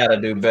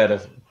 Gotta do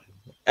better.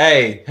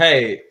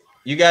 Hey,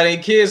 you got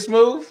any kids,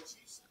 Smooth?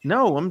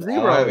 No, I'm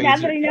zero.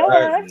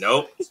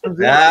 Nope.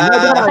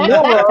 Damn.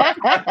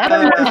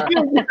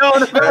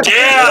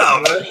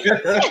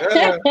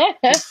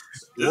 This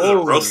is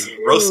roast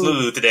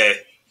Smooth today.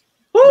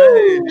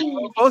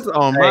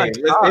 Oh my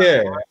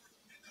God.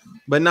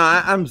 But no,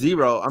 I'm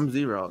zero. I'm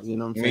zero. You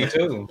know what I'm saying? Me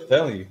too. I'm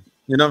telling you.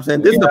 You know what I'm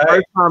saying? This is the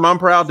first time I'm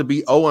proud to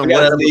be 0-1.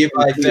 Gotta leave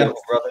by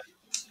example, brother.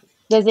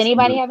 Does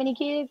anybody have any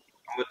kids?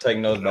 I'm gonna take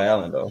notes by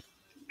Alan though.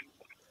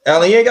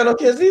 Alan, you ain't got no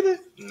kids either?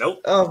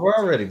 Nope. Oh, we're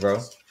already, bro.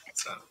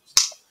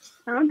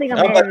 I don't think I'm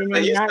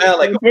married. You sound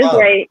like this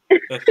great.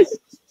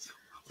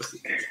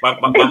 my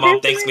mom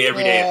thanks me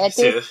every day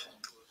too.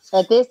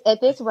 At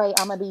this rate,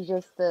 I'm gonna be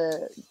just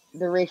the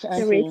rich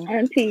auntie. The rich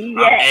auntie.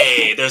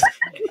 Yeah.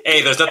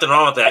 There's nothing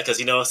wrong with that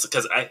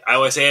because I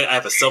always say I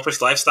have a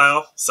selfish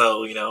lifestyle,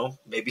 so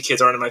maybe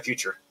kids aren't in my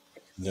future.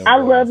 I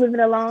love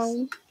living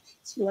alone.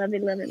 Love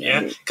it.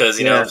 Yeah, because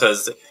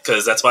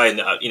because that's why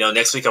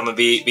next week I'm gonna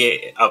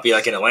I'll be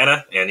like in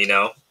Atlanta, and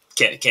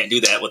can't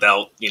do that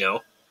without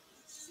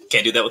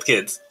can't do that with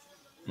kids.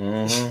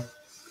 Mm-hmm.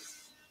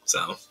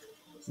 So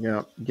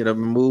yeah, get up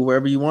and move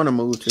wherever you want to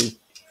move to.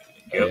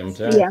 Yep.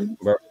 Yeah.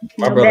 Bro,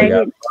 my brother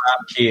got 5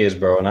 kids,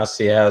 bro, and I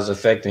see how it's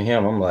affecting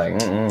him. I'm like,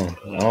 I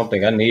don't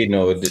think I need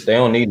no. They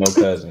don't need no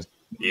cousins.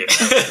 Yeah.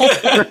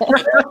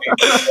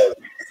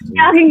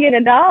 Y'all can get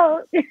a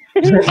dog. I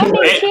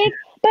mean, kids,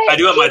 but I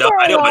do have my dog.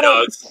 I do have my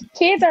dogs.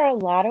 Kids are a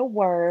lot of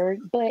work,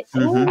 but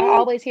I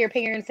always hear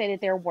parents say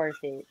that they're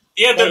worth it.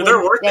 Yeah, they're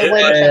worth it. They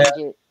wouldn't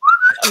change it.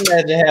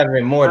 Imagine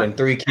having more than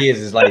 3 kids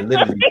is like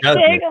literally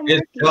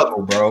it's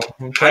double, bro.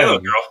 I know,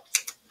 girl.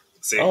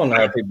 See, I don't know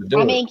how people do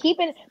it. I mean,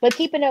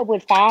 keeping up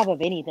with 5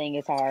 of anything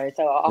is hard.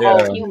 So a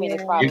whole human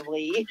is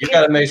probably. You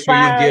got to make sure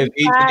you give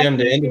each of them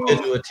the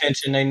individual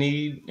attention they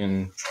need,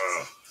 and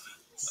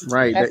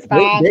right,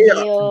 they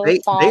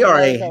are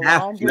a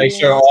half. Make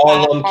sure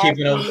all of them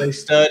keeping up their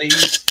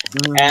studies,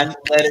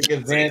 athletic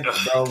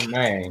events, bro,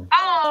 man.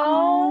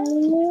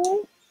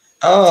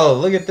 Oh,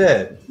 look at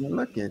that!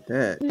 Look at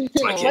that.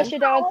 What's your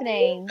dog's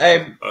name?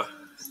 Hey,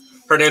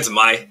 her name's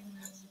Mai.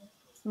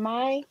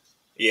 Mai?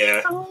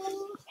 Yeah.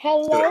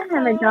 Hello. I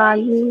have a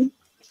doggy.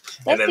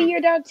 Let's see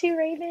your dog too,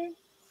 Raven.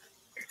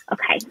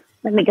 Okay,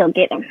 let me go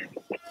get him.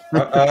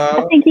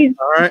 I think he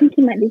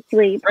might be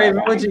asleep.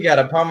 Raven, what you got?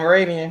 A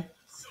Pomeranian?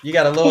 You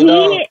got a little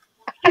dog?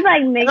 He's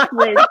like mixed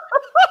with.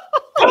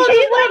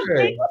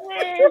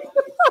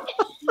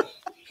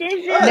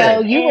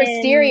 No, you were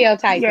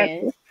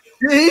stereotyping.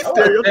 He's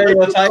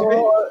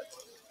stereotyping.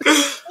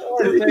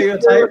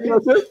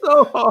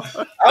 So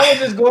hard. I was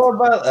just going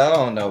about. I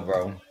don't know,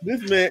 bro.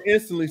 This man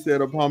instantly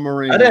said a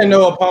Pomeranian. I didn't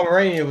know a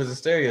Pomeranian was a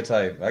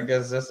stereotype. I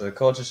guess that's a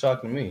culture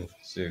shock to me.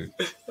 Shoot.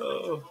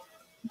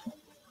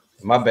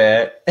 My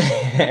bad.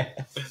 I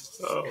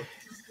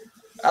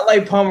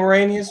like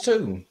Pomeranians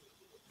too.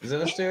 Is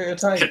it a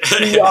stereotype?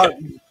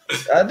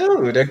 I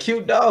do. They're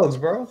cute dogs,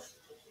 bro.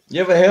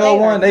 You ever held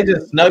one? They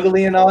just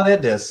snuggly and all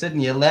that. They'll sit in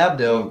your lap.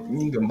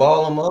 You can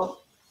ball them up.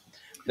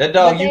 That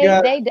dog you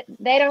got?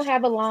 They don't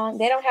have a long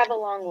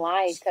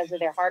life because of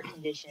their heart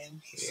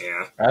condition.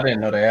 Yeah, I didn't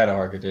know they had a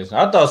heart condition.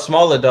 I thought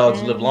smaller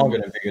dogs live longer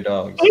than bigger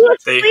dogs. He was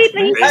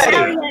sleeping.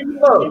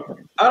 Look,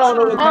 I don't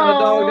know what kind of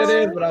dog that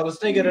is, but I was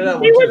thinking of that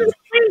one. He wasn't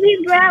sleeping.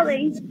 He's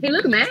growling. He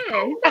looked mad.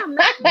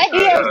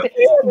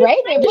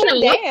 Raven, put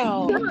him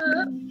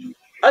down.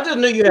 I just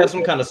knew you had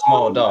some kind of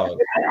small dog.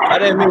 I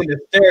didn't mean to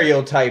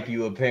stereotype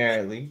you.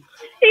 Apparently,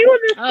 he was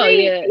asleep. Oh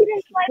yeah. He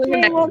didn't sleep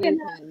when he woke up.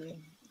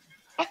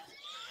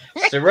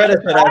 Sharetta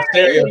said I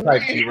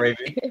stereotyped you,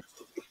 Raven.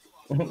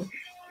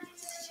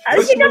 I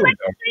think I'm like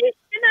sleep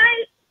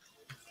tonight.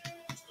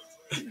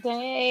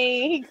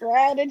 Dang, he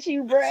cried at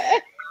you, bruh.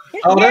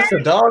 Oh, that's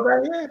a dog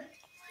right here?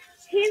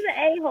 He's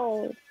an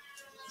a-hole.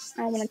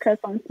 I'm gonna cuss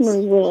on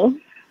Smooth Will.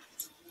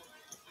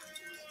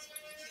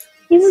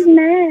 He was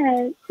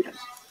mad.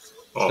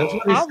 I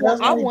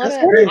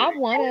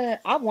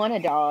want a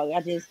dog. I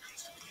just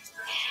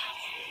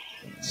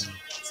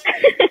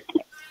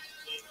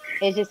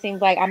it just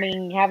seems like, I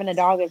mean, having a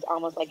dog is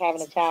almost like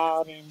having a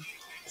child, and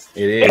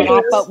it is.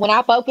 When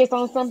I focus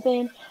on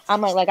something,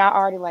 I'm like I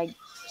already like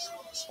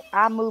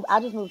I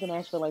just moved to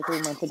Nashville like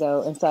 3 months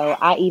ago, and so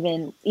I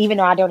even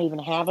though I don't even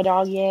have a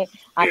dog yet,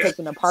 I picked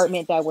an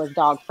apartment that was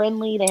dog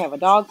friendly. They have a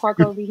dog park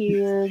over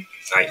here.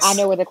 Nice. I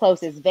know where the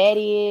closest vet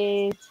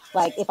is.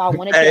 Like if I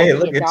wanted to, I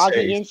could get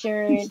doggy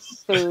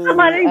insurance through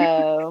my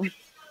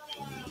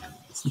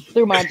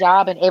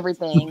job and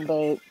everything,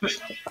 but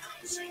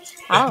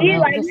I don't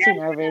know. I'm just too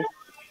nervous.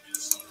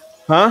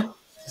 Huh?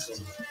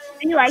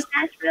 Do you like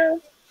Nashville?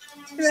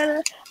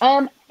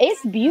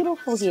 It's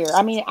beautiful here.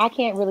 I mean, I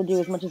can't really do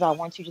as much as I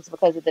want to just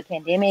because of the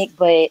pandemic,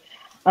 but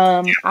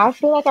I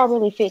feel like I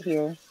really fit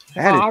here.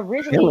 I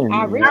originally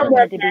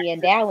wanted to be in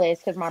Dallas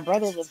because my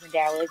brother lives in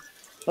Dallas,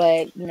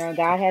 but you know,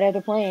 God had other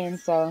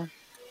plans. So,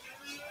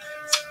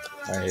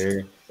 I hear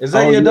you. Is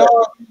that your dog?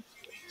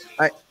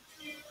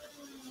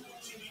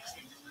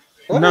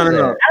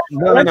 No.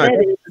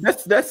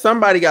 That's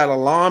somebody got a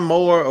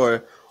lawnmower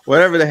or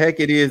whatever the heck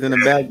it is in the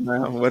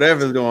background.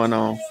 Whatever's going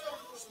on.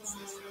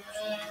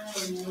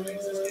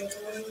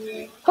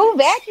 Who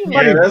vacuumed?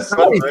 Yeah, that's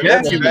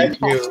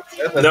vacuum.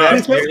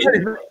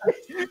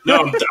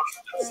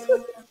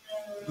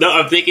 No,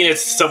 I'm thinking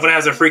it's someone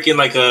has a freaking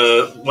like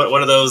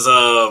one of those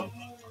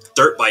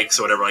dirt bikes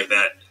or whatever like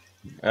that.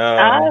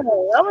 I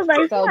was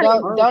like, so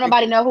don't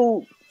nobody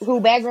know who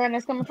background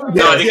that's coming from?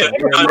 No, I think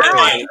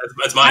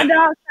that's mine. My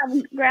dog's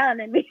coming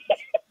growling at me.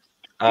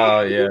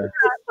 Oh yeah,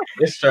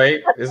 it's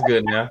straight. It's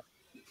good now.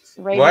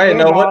 Well, I didn't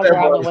know what that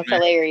was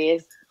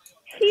hilarious.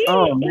 He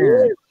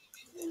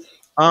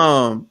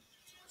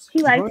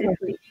likes to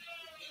sleep.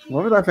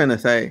 What was I finna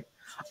say?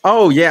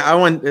 Oh yeah, I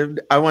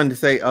wanted to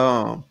say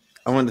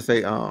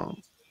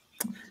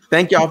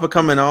thank y'all for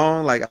coming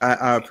on. Like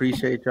I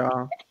appreciate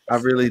y'all. I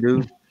really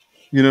do.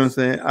 You know what I'm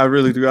saying? I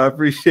really do. I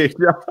appreciate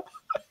y'all.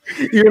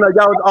 Even like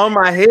y'all was on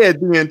my head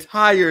the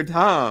entire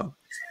time.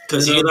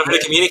 Because you know how to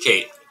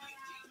communicate.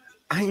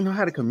 I didn't know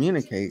how to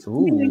communicate.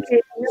 Ooh.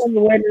 Communication was the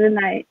word of the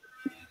night.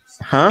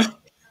 Huh?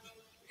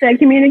 So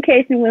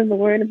communication was the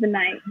word of the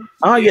night.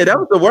 Oh yeah, that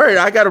was the word.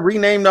 I got to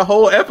rename the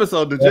whole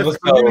episode to just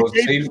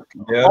communicate.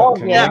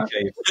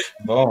 Communicate.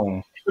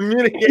 Boom.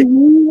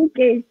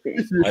 Communication.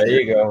 There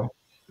you go.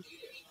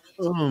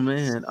 Oh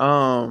man.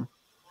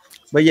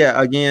 But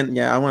yeah, again,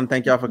 I want to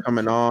thank y'all for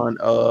coming on.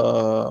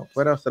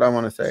 What else did I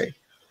want to say?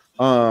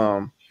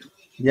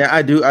 Yeah,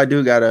 I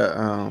do got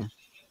a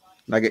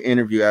like an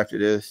interview after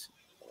this,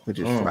 which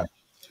is like.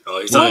 Oh,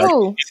 he's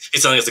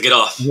telling us to get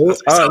off.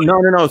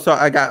 No. So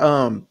I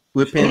got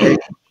with Penn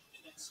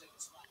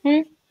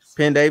Davis.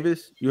 Penn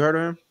Davis, you heard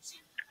of him?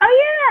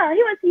 Oh yeah,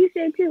 he went to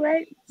UCA too,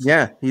 right?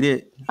 Yeah, he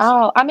did.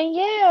 Oh, I mean,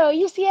 yeah,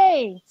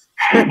 UCA.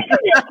 I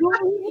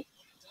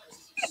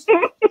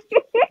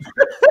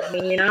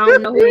mean, I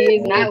don't know who he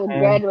is, and I was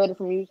graduated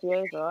from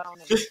UCA, so I don't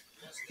know.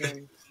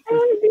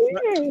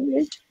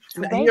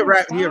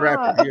 He a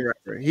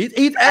rapper.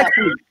 He's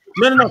actually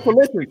no. So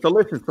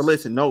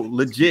listen. No,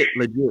 legit.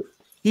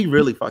 He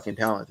really fucking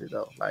talented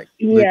though. Like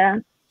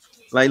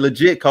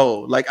legit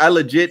cold. Like I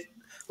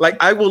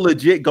will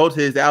legit go to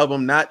his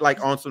album, not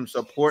like on some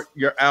support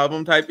your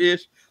album type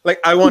ish. Like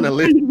I want to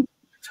listen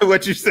to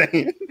what you're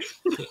saying.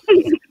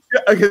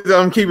 Because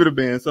I'm keeping it a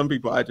band. Some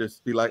people I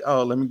just be like,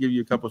 oh, let me give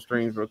you a couple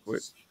strings real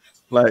quick.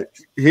 Like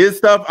his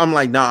stuff, I'm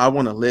like, nah, I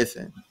want to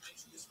listen.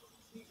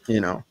 You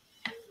know,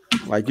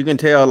 like you can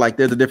tell, like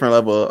there's a different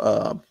level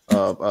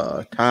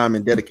of time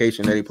and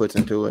dedication that he puts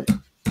into it.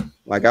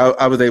 Like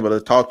I was able to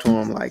talk to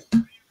him like,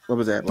 what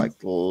was that, like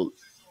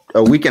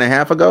a week and a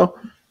half ago,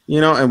 you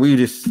know, and we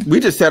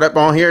just set up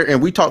on here and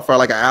we talked for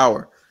like an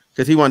hour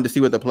because he wanted to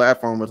see what the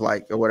platform was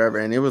like or whatever,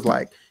 and it was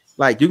like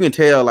you can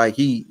tell like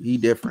he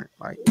different,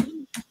 like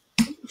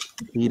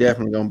he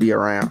definitely gonna be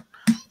around.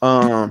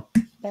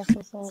 That's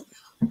what's up.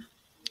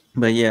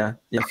 But yeah.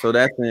 So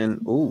that's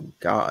in. Oh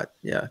God,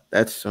 yeah,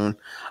 that's soon.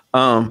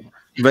 But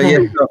yeah,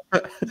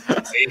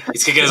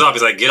 he's kicking us off.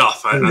 He's like, get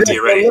off until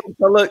you're ready.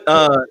 So look,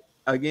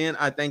 again,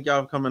 I thank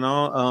y'all for coming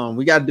on.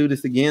 We got to do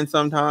this again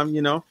sometime.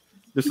 You know,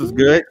 this was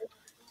good.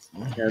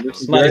 Yeah,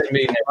 this is nice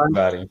meeting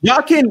everybody.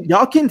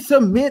 Y'all can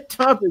submit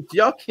topics.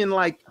 Y'all can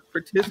like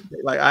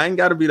participate. Like I ain't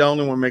got to be the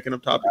only one making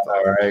up topics.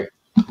 All right.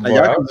 Like,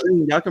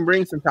 y'all can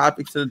bring some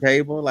topics to the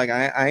table. Like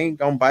I ain't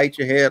gonna bite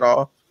your head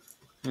off.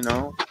 You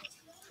know,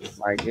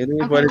 like it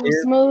is what it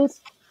is. Smooth.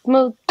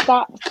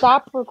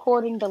 Stop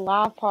recording the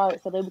live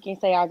part so that we can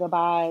say our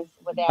goodbyes.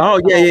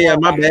 Oh yeah.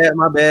 My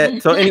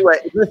bad. So anyway,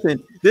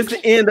 listen. This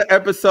is the end of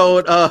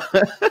episode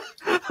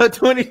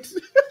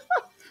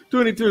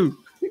 22.